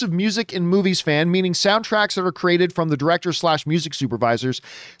a massive music and movies fan, meaning soundtracks that are created from the directors/music supervisors.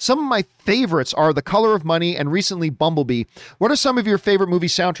 Some of my favorites are The Color of Money and recently Bumblebee. What are some of your favorite movie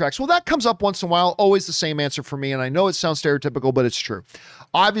soundtracks? Well, that comes up once in a while. Always the same answer for me. And I know it sounds stereotypical, but it's true.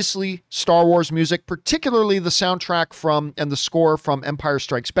 Obviously, Star Wars music, particularly the soundtrack from and the score from Empire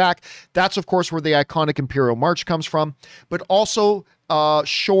Strikes Back. That's, of course, where the iconic Imperial March comes from. But also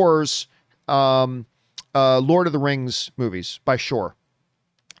Shore's Lord of the Rings movies by Shore.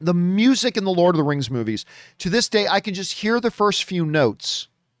 The music in the Lord of the Rings movies, to this day, I can just hear the first few notes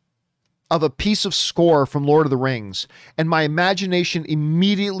of a piece of score from Lord of the Rings, and my imagination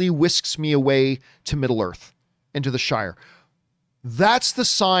immediately whisks me away to Middle-earth, into the Shire. That's the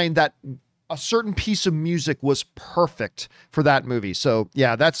sign that a certain piece of music was perfect for that movie. So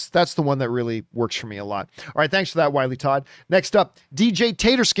yeah, that's the one that really works for me a lot. All right. Thanks for that, Wiley Todd. Next up, DJ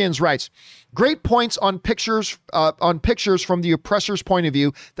Taterskins writes, great points on pictures from the oppressor's point of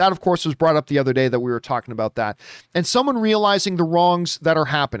view. That, of course, was brought up the other day that we were talking about that. And someone realizing the wrongs that are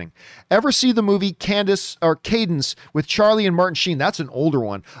happening. Ever see the movie Cadence with Charlie and Martin Sheen? That's an older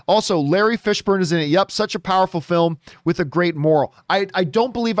one. Also, Larry Fishburne is in it. Yep, such a powerful film with a great moral. I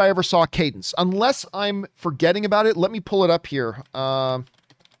don't believe I ever saw Cadence. Unless I'm forgetting about it, let me pull it up here.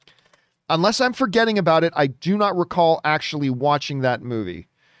 Unless I'm forgetting about it, I do not recall actually watching that movie.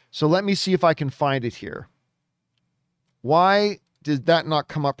 So let me see if I can find it here. Why did that not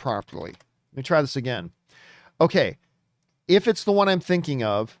come up properly? Let me try this again. Okay. If it's the one I'm thinking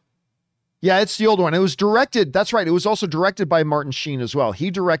of. Yeah, it's the older one. It was directed. That's right. It was also directed by Martin Sheen as well.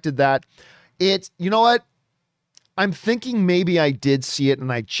 He directed that. You know what? I'm thinking maybe I did see it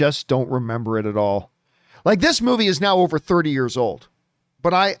and I just don't remember it at all. Like, this movie is now over 30 years old,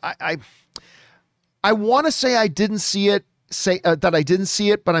 but I want to say I didn't see it, that I didn't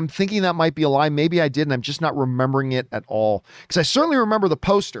see it, but I'm thinking that might be a lie. Maybe I did, and I'm just not remembering it at all. Because I certainly remember the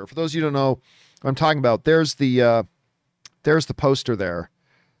poster. For those of you who don't know what I'm talking about, there's the poster there,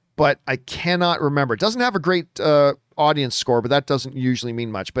 but I cannot remember. It doesn't have a great audience score, but that doesn't usually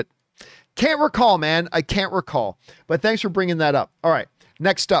mean much. But can't recall, man. I can't recall. But thanks for bringing that up. All right.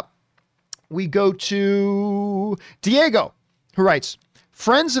 Next up, we go to Diego, who writes,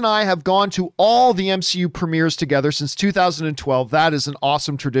 Friends and I have gone to all the MCU premieres together since 2012. That is an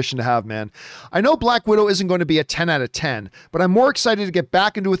awesome tradition to have, man. I know Black Widow isn't going to be a 10 out of 10, but I'm more excited to get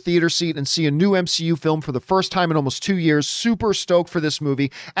back into a theater seat and see a new MCU film for the first time in almost 2 years. Super stoked for this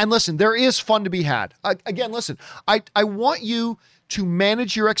movie. And listen, there is fun to be had. Again, listen, I want you to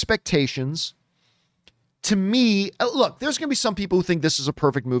manage your expectations. To me, look, there's going to be some people who think this is a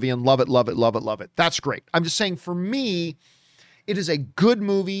perfect movie and love it, love it, love it, love it. That's great. I'm just saying, for me, it is a good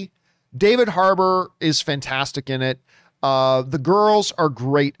movie. David Harbour is fantastic in it. The girls are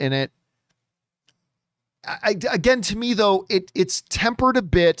great in it. Again, to me, though, it's tempered a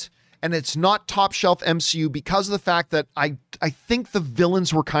bit, and it's not top shelf MCU because of the fact that I think the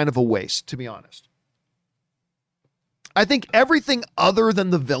villains were kind of a waste, to be honest. I think everything other than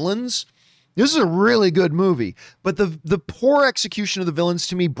the villains, this is a really good movie, but the poor execution of the villains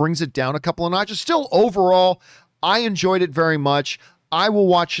to me brings it down a couple of notches. Still, overall, I enjoyed it very much. I will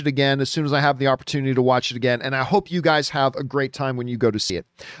watch it again as soon as I have the opportunity to watch it again, and I hope you guys have a great time when you go to see it.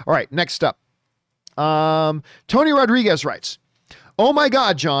 All right, next up. Tony Rodriguez writes, "Oh my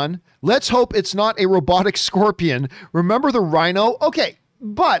God, John, let's hope it's not a robotic scorpion. Remember the rhino?" Okay.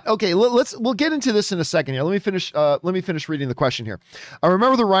 But okay, we'll get into this in a second here. Let me finish reading the question here. I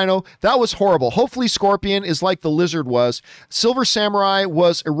remember the rhino. That was horrible. Hopefully Scorpion is like the lizard was. Silver Samurai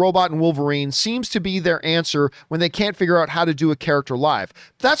was a robot, and Wolverine seems to be their answer when they can't figure out how to do a character live.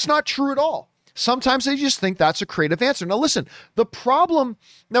 That's not true at all. Sometimes they just think that's a creative answer. Now listen, the problem,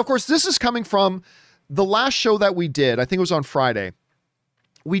 now of course this is coming from the last show that we did. I think it was on Friday.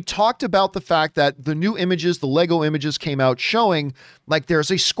 We talked about the fact that the new images, the Lego images came out showing like there's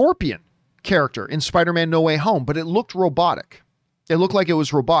a scorpion character in Spider-Man No Way Home, but it looked robotic. It looked like it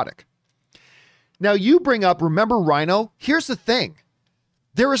was robotic. Now you bring up, remember Rhino? Here's the thing.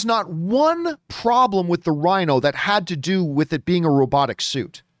 There is not one problem with the Rhino that had to do with it being a robotic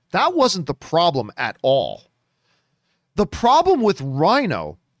suit. That wasn't the problem at all. The problem with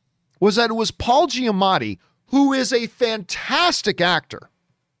Rhino was that it was Paul Giamatti, who is a fantastic actor.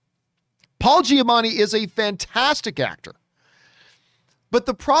 Paul Giamatti is a fantastic actor. But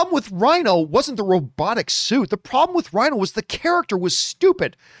the problem with Rhino wasn't the robotic suit. The problem with Rhino was the character was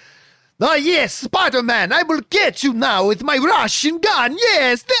stupid. "Oh, yes, Spider-Man, I will get you now with my Russian gun.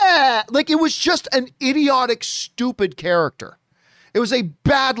 Yes, there." Like, it was just an idiotic, stupid character. It was a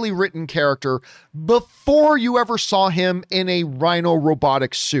badly written character before you ever saw him in a Rhino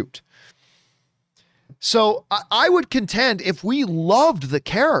robotic suit. So I would contend if we loved the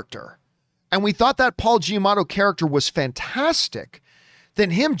character, and we thought that Paul Giamatti character was fantastic,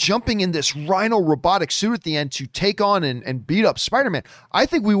 then him jumping in this Rhino robotic suit at the end to take on and beat up Spider-Man, I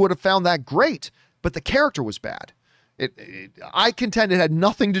think we would have found that great, but the character was bad. I contend it had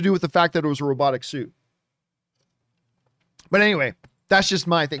nothing to do with the fact that it was a robotic suit. But anyway, that's just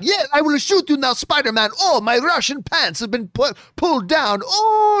my thing. "Yeah, I will shoot you now, Spider-Man. Oh, my Russian pants have been pulled down.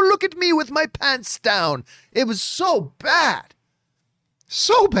 Oh, look at me with my pants down." It was so bad.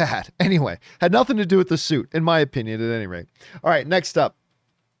 So bad. Anyway, had nothing to do with the suit, in my opinion, at any rate. All right, next up.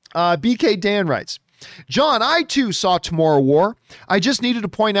 BK Dan writes, "John, I too saw Tomorrow War. I just needed to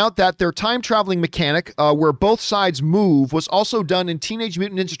point out that their time-traveling mechanic, where both sides move, was also done in Teenage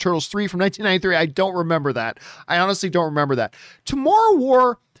Mutant Ninja Turtles 3 from 1993. I don't remember that. I honestly don't remember that. Tomorrow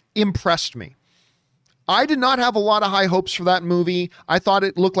War impressed me. I did not have a lot of high hopes for that movie. I thought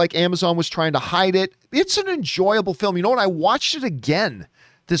it looked like Amazon was trying to hide it. It's an enjoyable film. You know what? I watched it again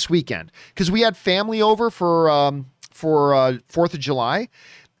this weekend because we had family over for 4th of July.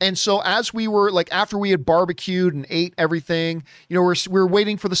 And so as we were, like, after we had barbecued and ate everything, you know, we're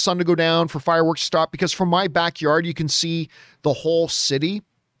waiting for the sun to go down, for fireworks to stop, because from my backyard, you can see the whole city.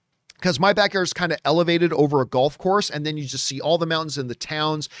 Because my backyard is kind of elevated over a golf course, and then you just see all the mountains and the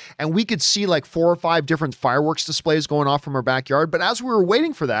towns, and we could see like 4 or 5 different fireworks displays going off from our backyard. But as we were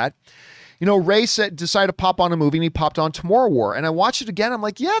waiting for that, you know, Ray decided to pop on a movie, and he popped on Tomorrow War, and I watched it again. I'm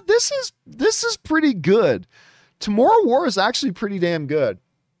like, yeah, this is pretty good. Tomorrow War is actually pretty damn good.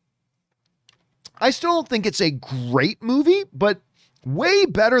 I still don't think it's a great movie, but way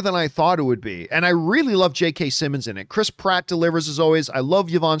better than I thought it would be. And I really love J.K. Simmons in it. Chris Pratt delivers as always. I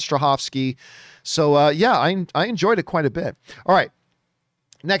love Yvonne Strahovski. So, yeah, I enjoyed it quite a bit. All right.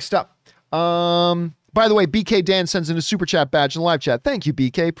 Next up. By the way, BK Dan sends in a super chat badge in the live chat. Thank you,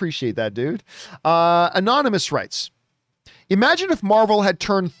 BK. Appreciate that, dude. Anonymous writes, "Imagine if Marvel had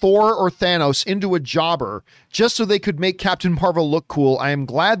turned Thor or Thanos into a jobber just so they could make Captain Marvel look cool. I am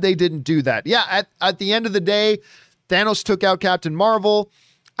glad they didn't do that." Yeah, at the end of the day, Thanos took out Captain Marvel.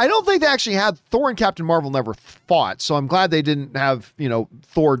 I don't think they actually had Thor and Captain Marvel never fought, so I'm glad they didn't have, you know,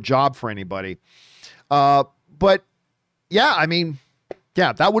 Thor job for anybody. But yeah, I mean,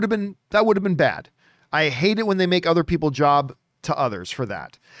 Yeah, that would have been bad. I hate it when they make other people job to others for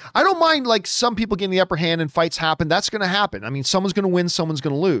that. I don't mind like some people getting the upper hand and fights happen. That's going to happen. I mean, someone's going to win, someone's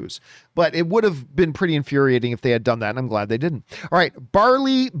going to lose. But it would have been pretty infuriating if they had done that, and I'm glad they didn't. All right,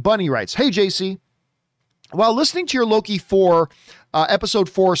 Barley Bunny writes, "Hey, JC. While listening to your Loki 4, episode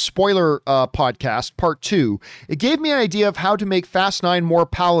 4 spoiler podcast, part 2, it gave me an idea of how to make Fast 9 more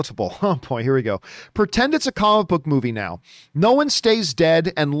palatable." Oh boy, here we go. "Pretend it's a comic book movie now. No one stays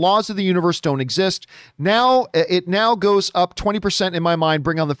dead and laws of the universe don't exist. It now goes up 20% in my mind.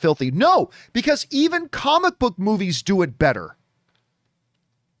 Bring on the filthy." No, because even comic book movies do it better.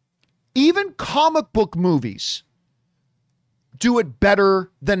 Even comic book movies do it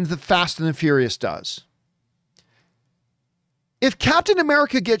better than the Fast and the Furious does. If Captain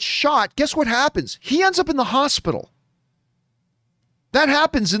America gets shot, guess what happens? He ends up in the hospital. That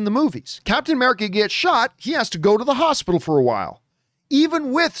happens in the movies. Captain America gets shot, he has to go to the hospital for a while.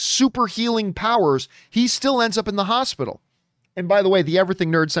 Even with super healing powers, he still ends up in the hospital. And by the way, the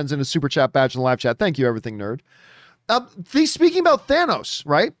Everything Nerd sends in a super chat badge in the live chat. Thank you, Everything Nerd. Speaking about Thanos,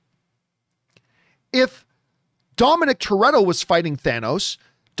 right? If Dominic Toretto was fighting Thanos,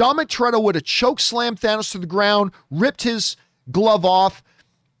 Dominic Toretto would have chokeslammed Thanos to the ground, ripped his glove off,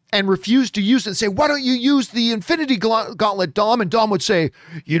 and refused to use it and say, "Why don't you use the Infinity Gauntlet, Dom?" And Dom would say,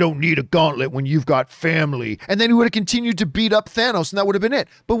 "You don't need a gauntlet when you've got family." And then he would have continued to beat up Thanos, and that would have been it.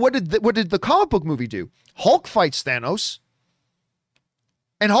 But what did the comic book movie do? Hulk fights Thanos,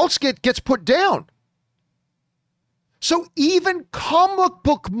 and Hulk gets put down. So even comic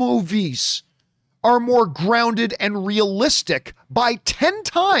book movies are more grounded and realistic by 10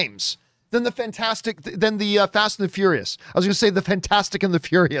 times than the Fast and the Furious. I was going to say the Fantastic and the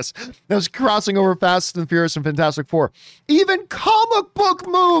Furious. That was crossing over Fast and the Furious and Fantastic Four. Even comic book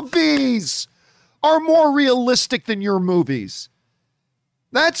movies are more realistic than your movies.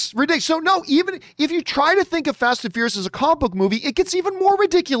 That's ridiculous. So no, even if you try to think of Fast and Furious as a comic book movie, it gets even more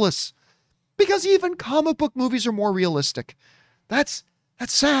ridiculous because even comic book movies are more realistic. That's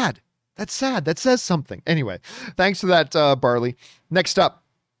sad. That's sad. That says something. Anyway, thanks for that, Barley. Next up.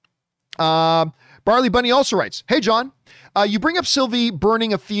 Barley Bunny also writes, "Hey, John, you bring up Sylvie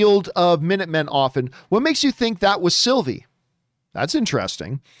burning a field of Minutemen often. What makes you think that was Sylvie?" That's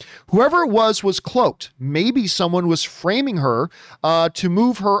interesting. "Whoever it was cloaked. Maybe someone was framing her to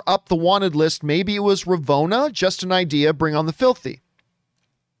move her up the wanted list. Maybe it was Ravonna. Just an idea. Bring on the filthy."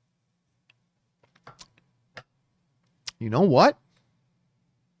 You know what?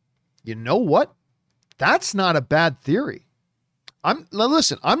 That's not a bad theory.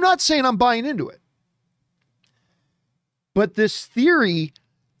 Listen, I'm not saying I'm buying into it. But this theory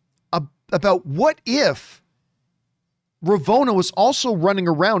about what if Ravonna was also running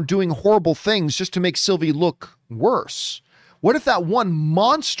around doing horrible things just to make Sylvie look worse? What if that one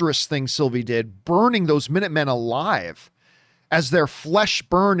monstrous thing Sylvie did, burning those Minutemen alive as their flesh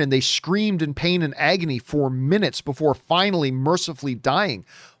burned and they screamed in pain and agony for minutes before finally mercifully dying?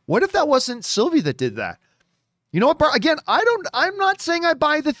 What if that wasn't Sylvie that did that? You know what, again, I'm not saying I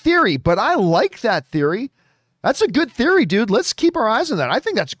buy the theory, but I like that theory. That's a good theory, dude. Let's keep our eyes on that. I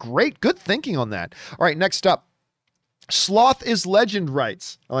think that's great. Good thinking on that. All right, next up. Sloth is Legend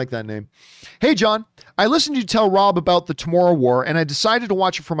writes, I like that name. "Hey, John, I listened to you tell Rob about the Tomorrow War, and I decided to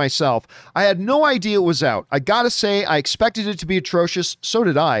watch it for myself. I had no idea it was out. I gotta say, I expected it to be atrocious. So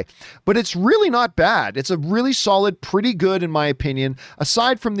did I. But it's really not bad. It's a really solid, pretty good, in my opinion,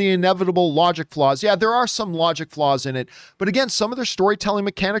 aside from the inevitable logic flaws. Yeah, there are some logic flaws in it. But again, some of their storytelling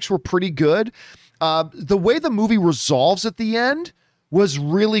mechanics were pretty good. The way the movie resolves at the end was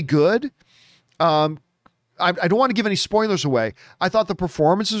really good. I don't want to give any spoilers away. I thought the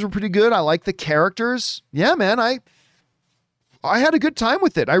performances were pretty good. I like the characters. Yeah, man, I had a good time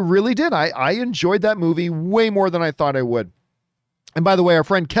with it. I really did. I enjoyed that movie way more than I thought I would. And by the way, our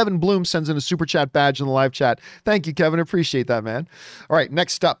friend Kevin Bloom sends in a super chat badge in the live chat. Thank you, Kevin. Appreciate that, man. All right,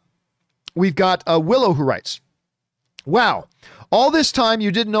 next up, we've got Willow who writes, "Wow, all this time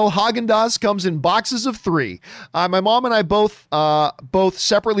you didn't know Haagen-Dazs comes in boxes of 3. My mom and I both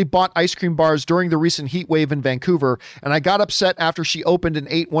separately bought ice cream bars during the recent heat wave in Vancouver, and I got upset after she opened and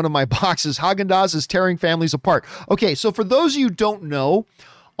ate one of my boxes. Haagen-Dazs is tearing families apart." Okay, so for those of you who don't know,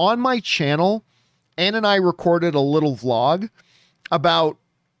 on my channel, Ann and I recorded a little vlog about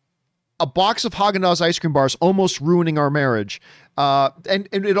a box of Haagen-Dazs ice cream bars almost ruining our marriage. And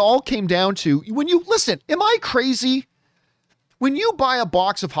it all came down to, listen, am I crazy? When you buy a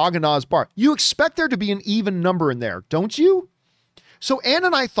box of Haagen-Dazs bar, you expect there to be an even number in there, don't you? So Ann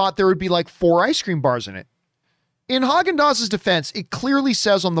and I thought there would be like 4 ice cream bars in it. In Haagen-Dazs' defense, it clearly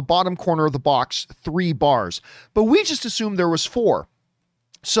says on the bottom corner of the box 3 bars, but we just assumed there was 4.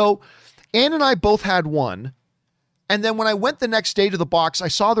 So Ann and I both had one. And then when I went the next day to the box, I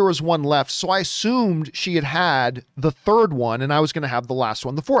saw there was one left. So I assumed she had the third one and I was going to have the last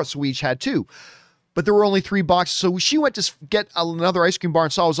one, the fourth. So we each had two. But there were only 3 boxes. So she went to get another ice cream bar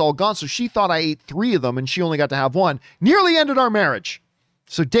and saw it was all gone. So she thought I ate 3 of them and she only got to have one. Nearly ended our marriage.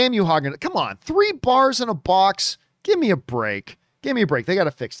 So damn you, Hagen. Come on, 3 bars in a box. Give me a break. Give me a break. They got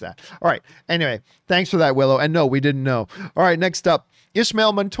to fix that. All right. Anyway, thanks for that, Willow. And no, we didn't know. All right, next up,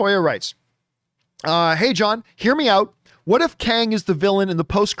 Ismail Montoya writes, hey, John, hear me out. What if Kang is the villain in the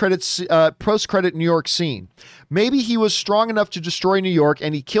post-credit New York scene? Maybe he was strong enough to destroy New York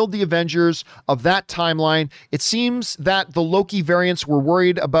and he killed the Avengers of that timeline. It seems that the Loki variants were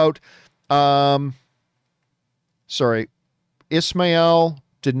worried about... Ismail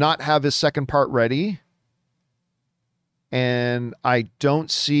did not have his second part ready. And I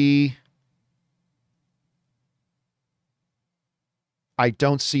don't see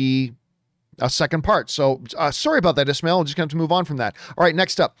a second part. So sorry about that, Ismail. I'm just going to have to move on from that. All right,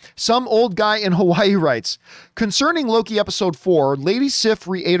 next up. Some old guy in Hawaii writes, concerning Loki episode 4, Lady Sif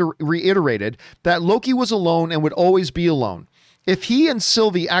reiterated that Loki was alone and would always be alone. If he and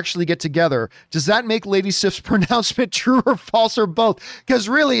Sylvie actually get together, does that make Lady Sif's pronouncement true or false or both? Because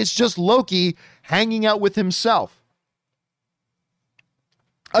really, it's just Loki hanging out with himself.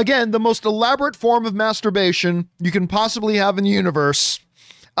 Again, the most elaborate form of masturbation you can possibly have in the universe.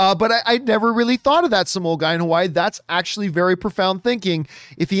 But I never really thought of that, some old guy in Hawaii. That's actually very profound thinking.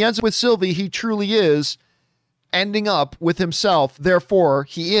 If he ends up with Sylvie, he truly is ending up with himself. Therefore,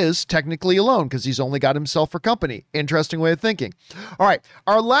 he is technically alone because he's only got himself for company. Interesting way of thinking. All right.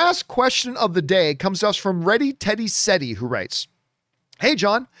 Our last question of the day comes to us from Ready Teddy Seti, who writes, hey,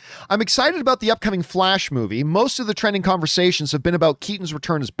 John, I'm excited about the upcoming Flash movie. Most of the trending conversations have been about Keaton's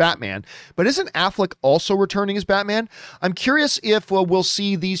return as Batman, but isn't Affleck also returning as Batman? I'm curious if we'll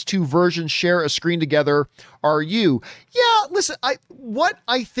see these two versions share a screen together. Are you? Yeah, listen, what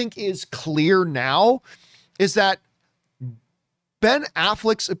I think is clear now is that Ben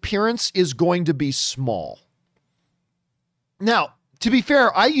Affleck's appearance is going to be small. Now, to be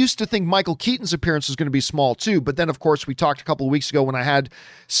fair, I used to think Michael Keaton's appearance was going to be small too, but then of course we talked a couple of weeks ago when I had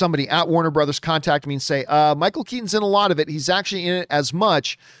somebody at Warner Brothers contact me and say, Michael Keaton's in a lot of it. He's actually in it as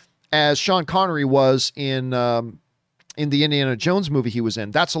much as Sean Connery was in the Indiana Jones movie he was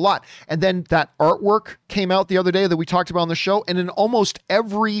in. That's a lot. And then that artwork came out the other day that we talked about on the show, and in almost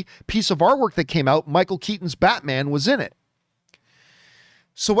every piece of artwork that came out, Michael Keaton's Batman was in it.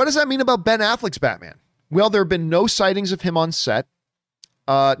 So what does that mean about Ben Affleck's Batman? Well, there have been no sightings of him on set.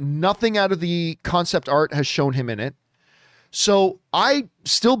 Nothing out of the concept art has shown him in it. So I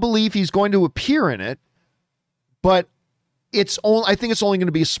still believe he's going to appear in it, but I think it's only going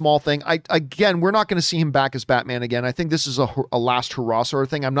to be a small thing. Again, we're not going to see him back as Batman again. I think this is a last hurrah sort of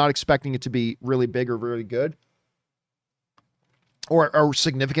thing. I'm not expecting it to be really big or really good or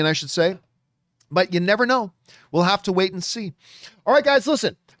significant, I should say, but you never know. We'll have to wait and see. All right, guys,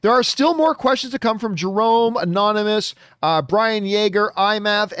 listen. There are still more questions to come from Jerome, Anonymous, Brian Yeager,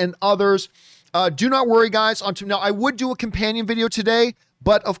 iMath, and others. Do not worry, guys. Now, I would do a companion video today,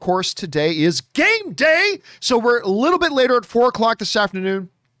 but of course, today is game day. So we're a little bit later at 4 o'clock this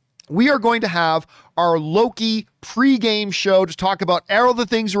afternoon. We are going to have our Loki pregame show to talk about all the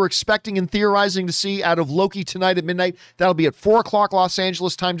things we're expecting and theorizing to see out of Loki tonight at midnight. That'll be at 4 o'clock Los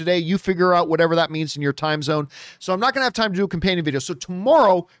Angeles time today. You figure out whatever that means in your time zone. So I'm not going to have time to do a companion video. So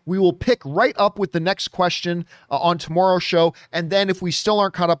tomorrow we will pick right up with the next question on tomorrow's show. And then if we still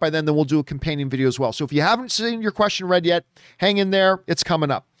aren't caught up by then we'll do a companion video as well. So if you haven't seen your question read yet, hang in there. It's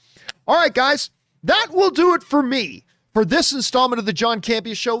coming up. All right, guys, that will do it for me. For this installment of the John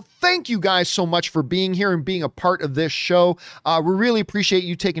Campea Show, thank you guys so much for being here and being a part of this show. We really appreciate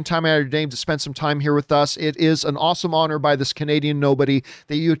you taking time out of your day to spend some time here with us. It is an awesome honor by this Canadian nobody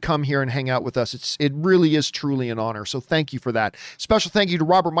that you would come here and hang out with us. It really is truly an honor. So thank you for that. Special thank you to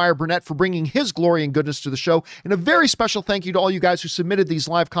Robert Meyer Burnett for bringing his glory and goodness to the show. And a very special thank you to all you guys who submitted these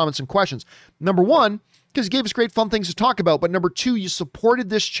live comments and questions. Number one, because you gave us great fun things to talk about. But number two, you supported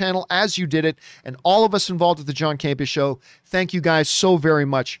this channel as you did it. And all of us involved with the John Campea Show, thank you guys so very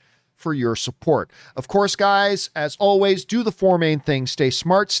much for your support. Of course, guys, as always, do the 4 main things. Stay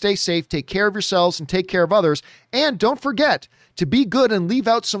smart, stay safe, take care of yourselves, and take care of others. And don't forget to be good and leave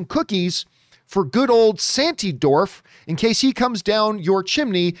out some cookies for good old Santydorf in case he comes down your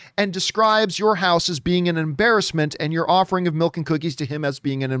chimney and describes your house as being an embarrassment and your offering of milk and cookies to him as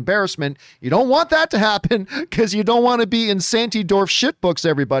being an embarrassment. You don't want that to happen because you don't want to be in Santydorf shit books,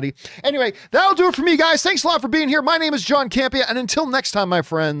 everybody. Anyway, that'll do it for me, guys. Thanks a lot for being here. My name is John Campea, and until next time, my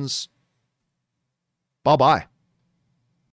friends, bye-bye.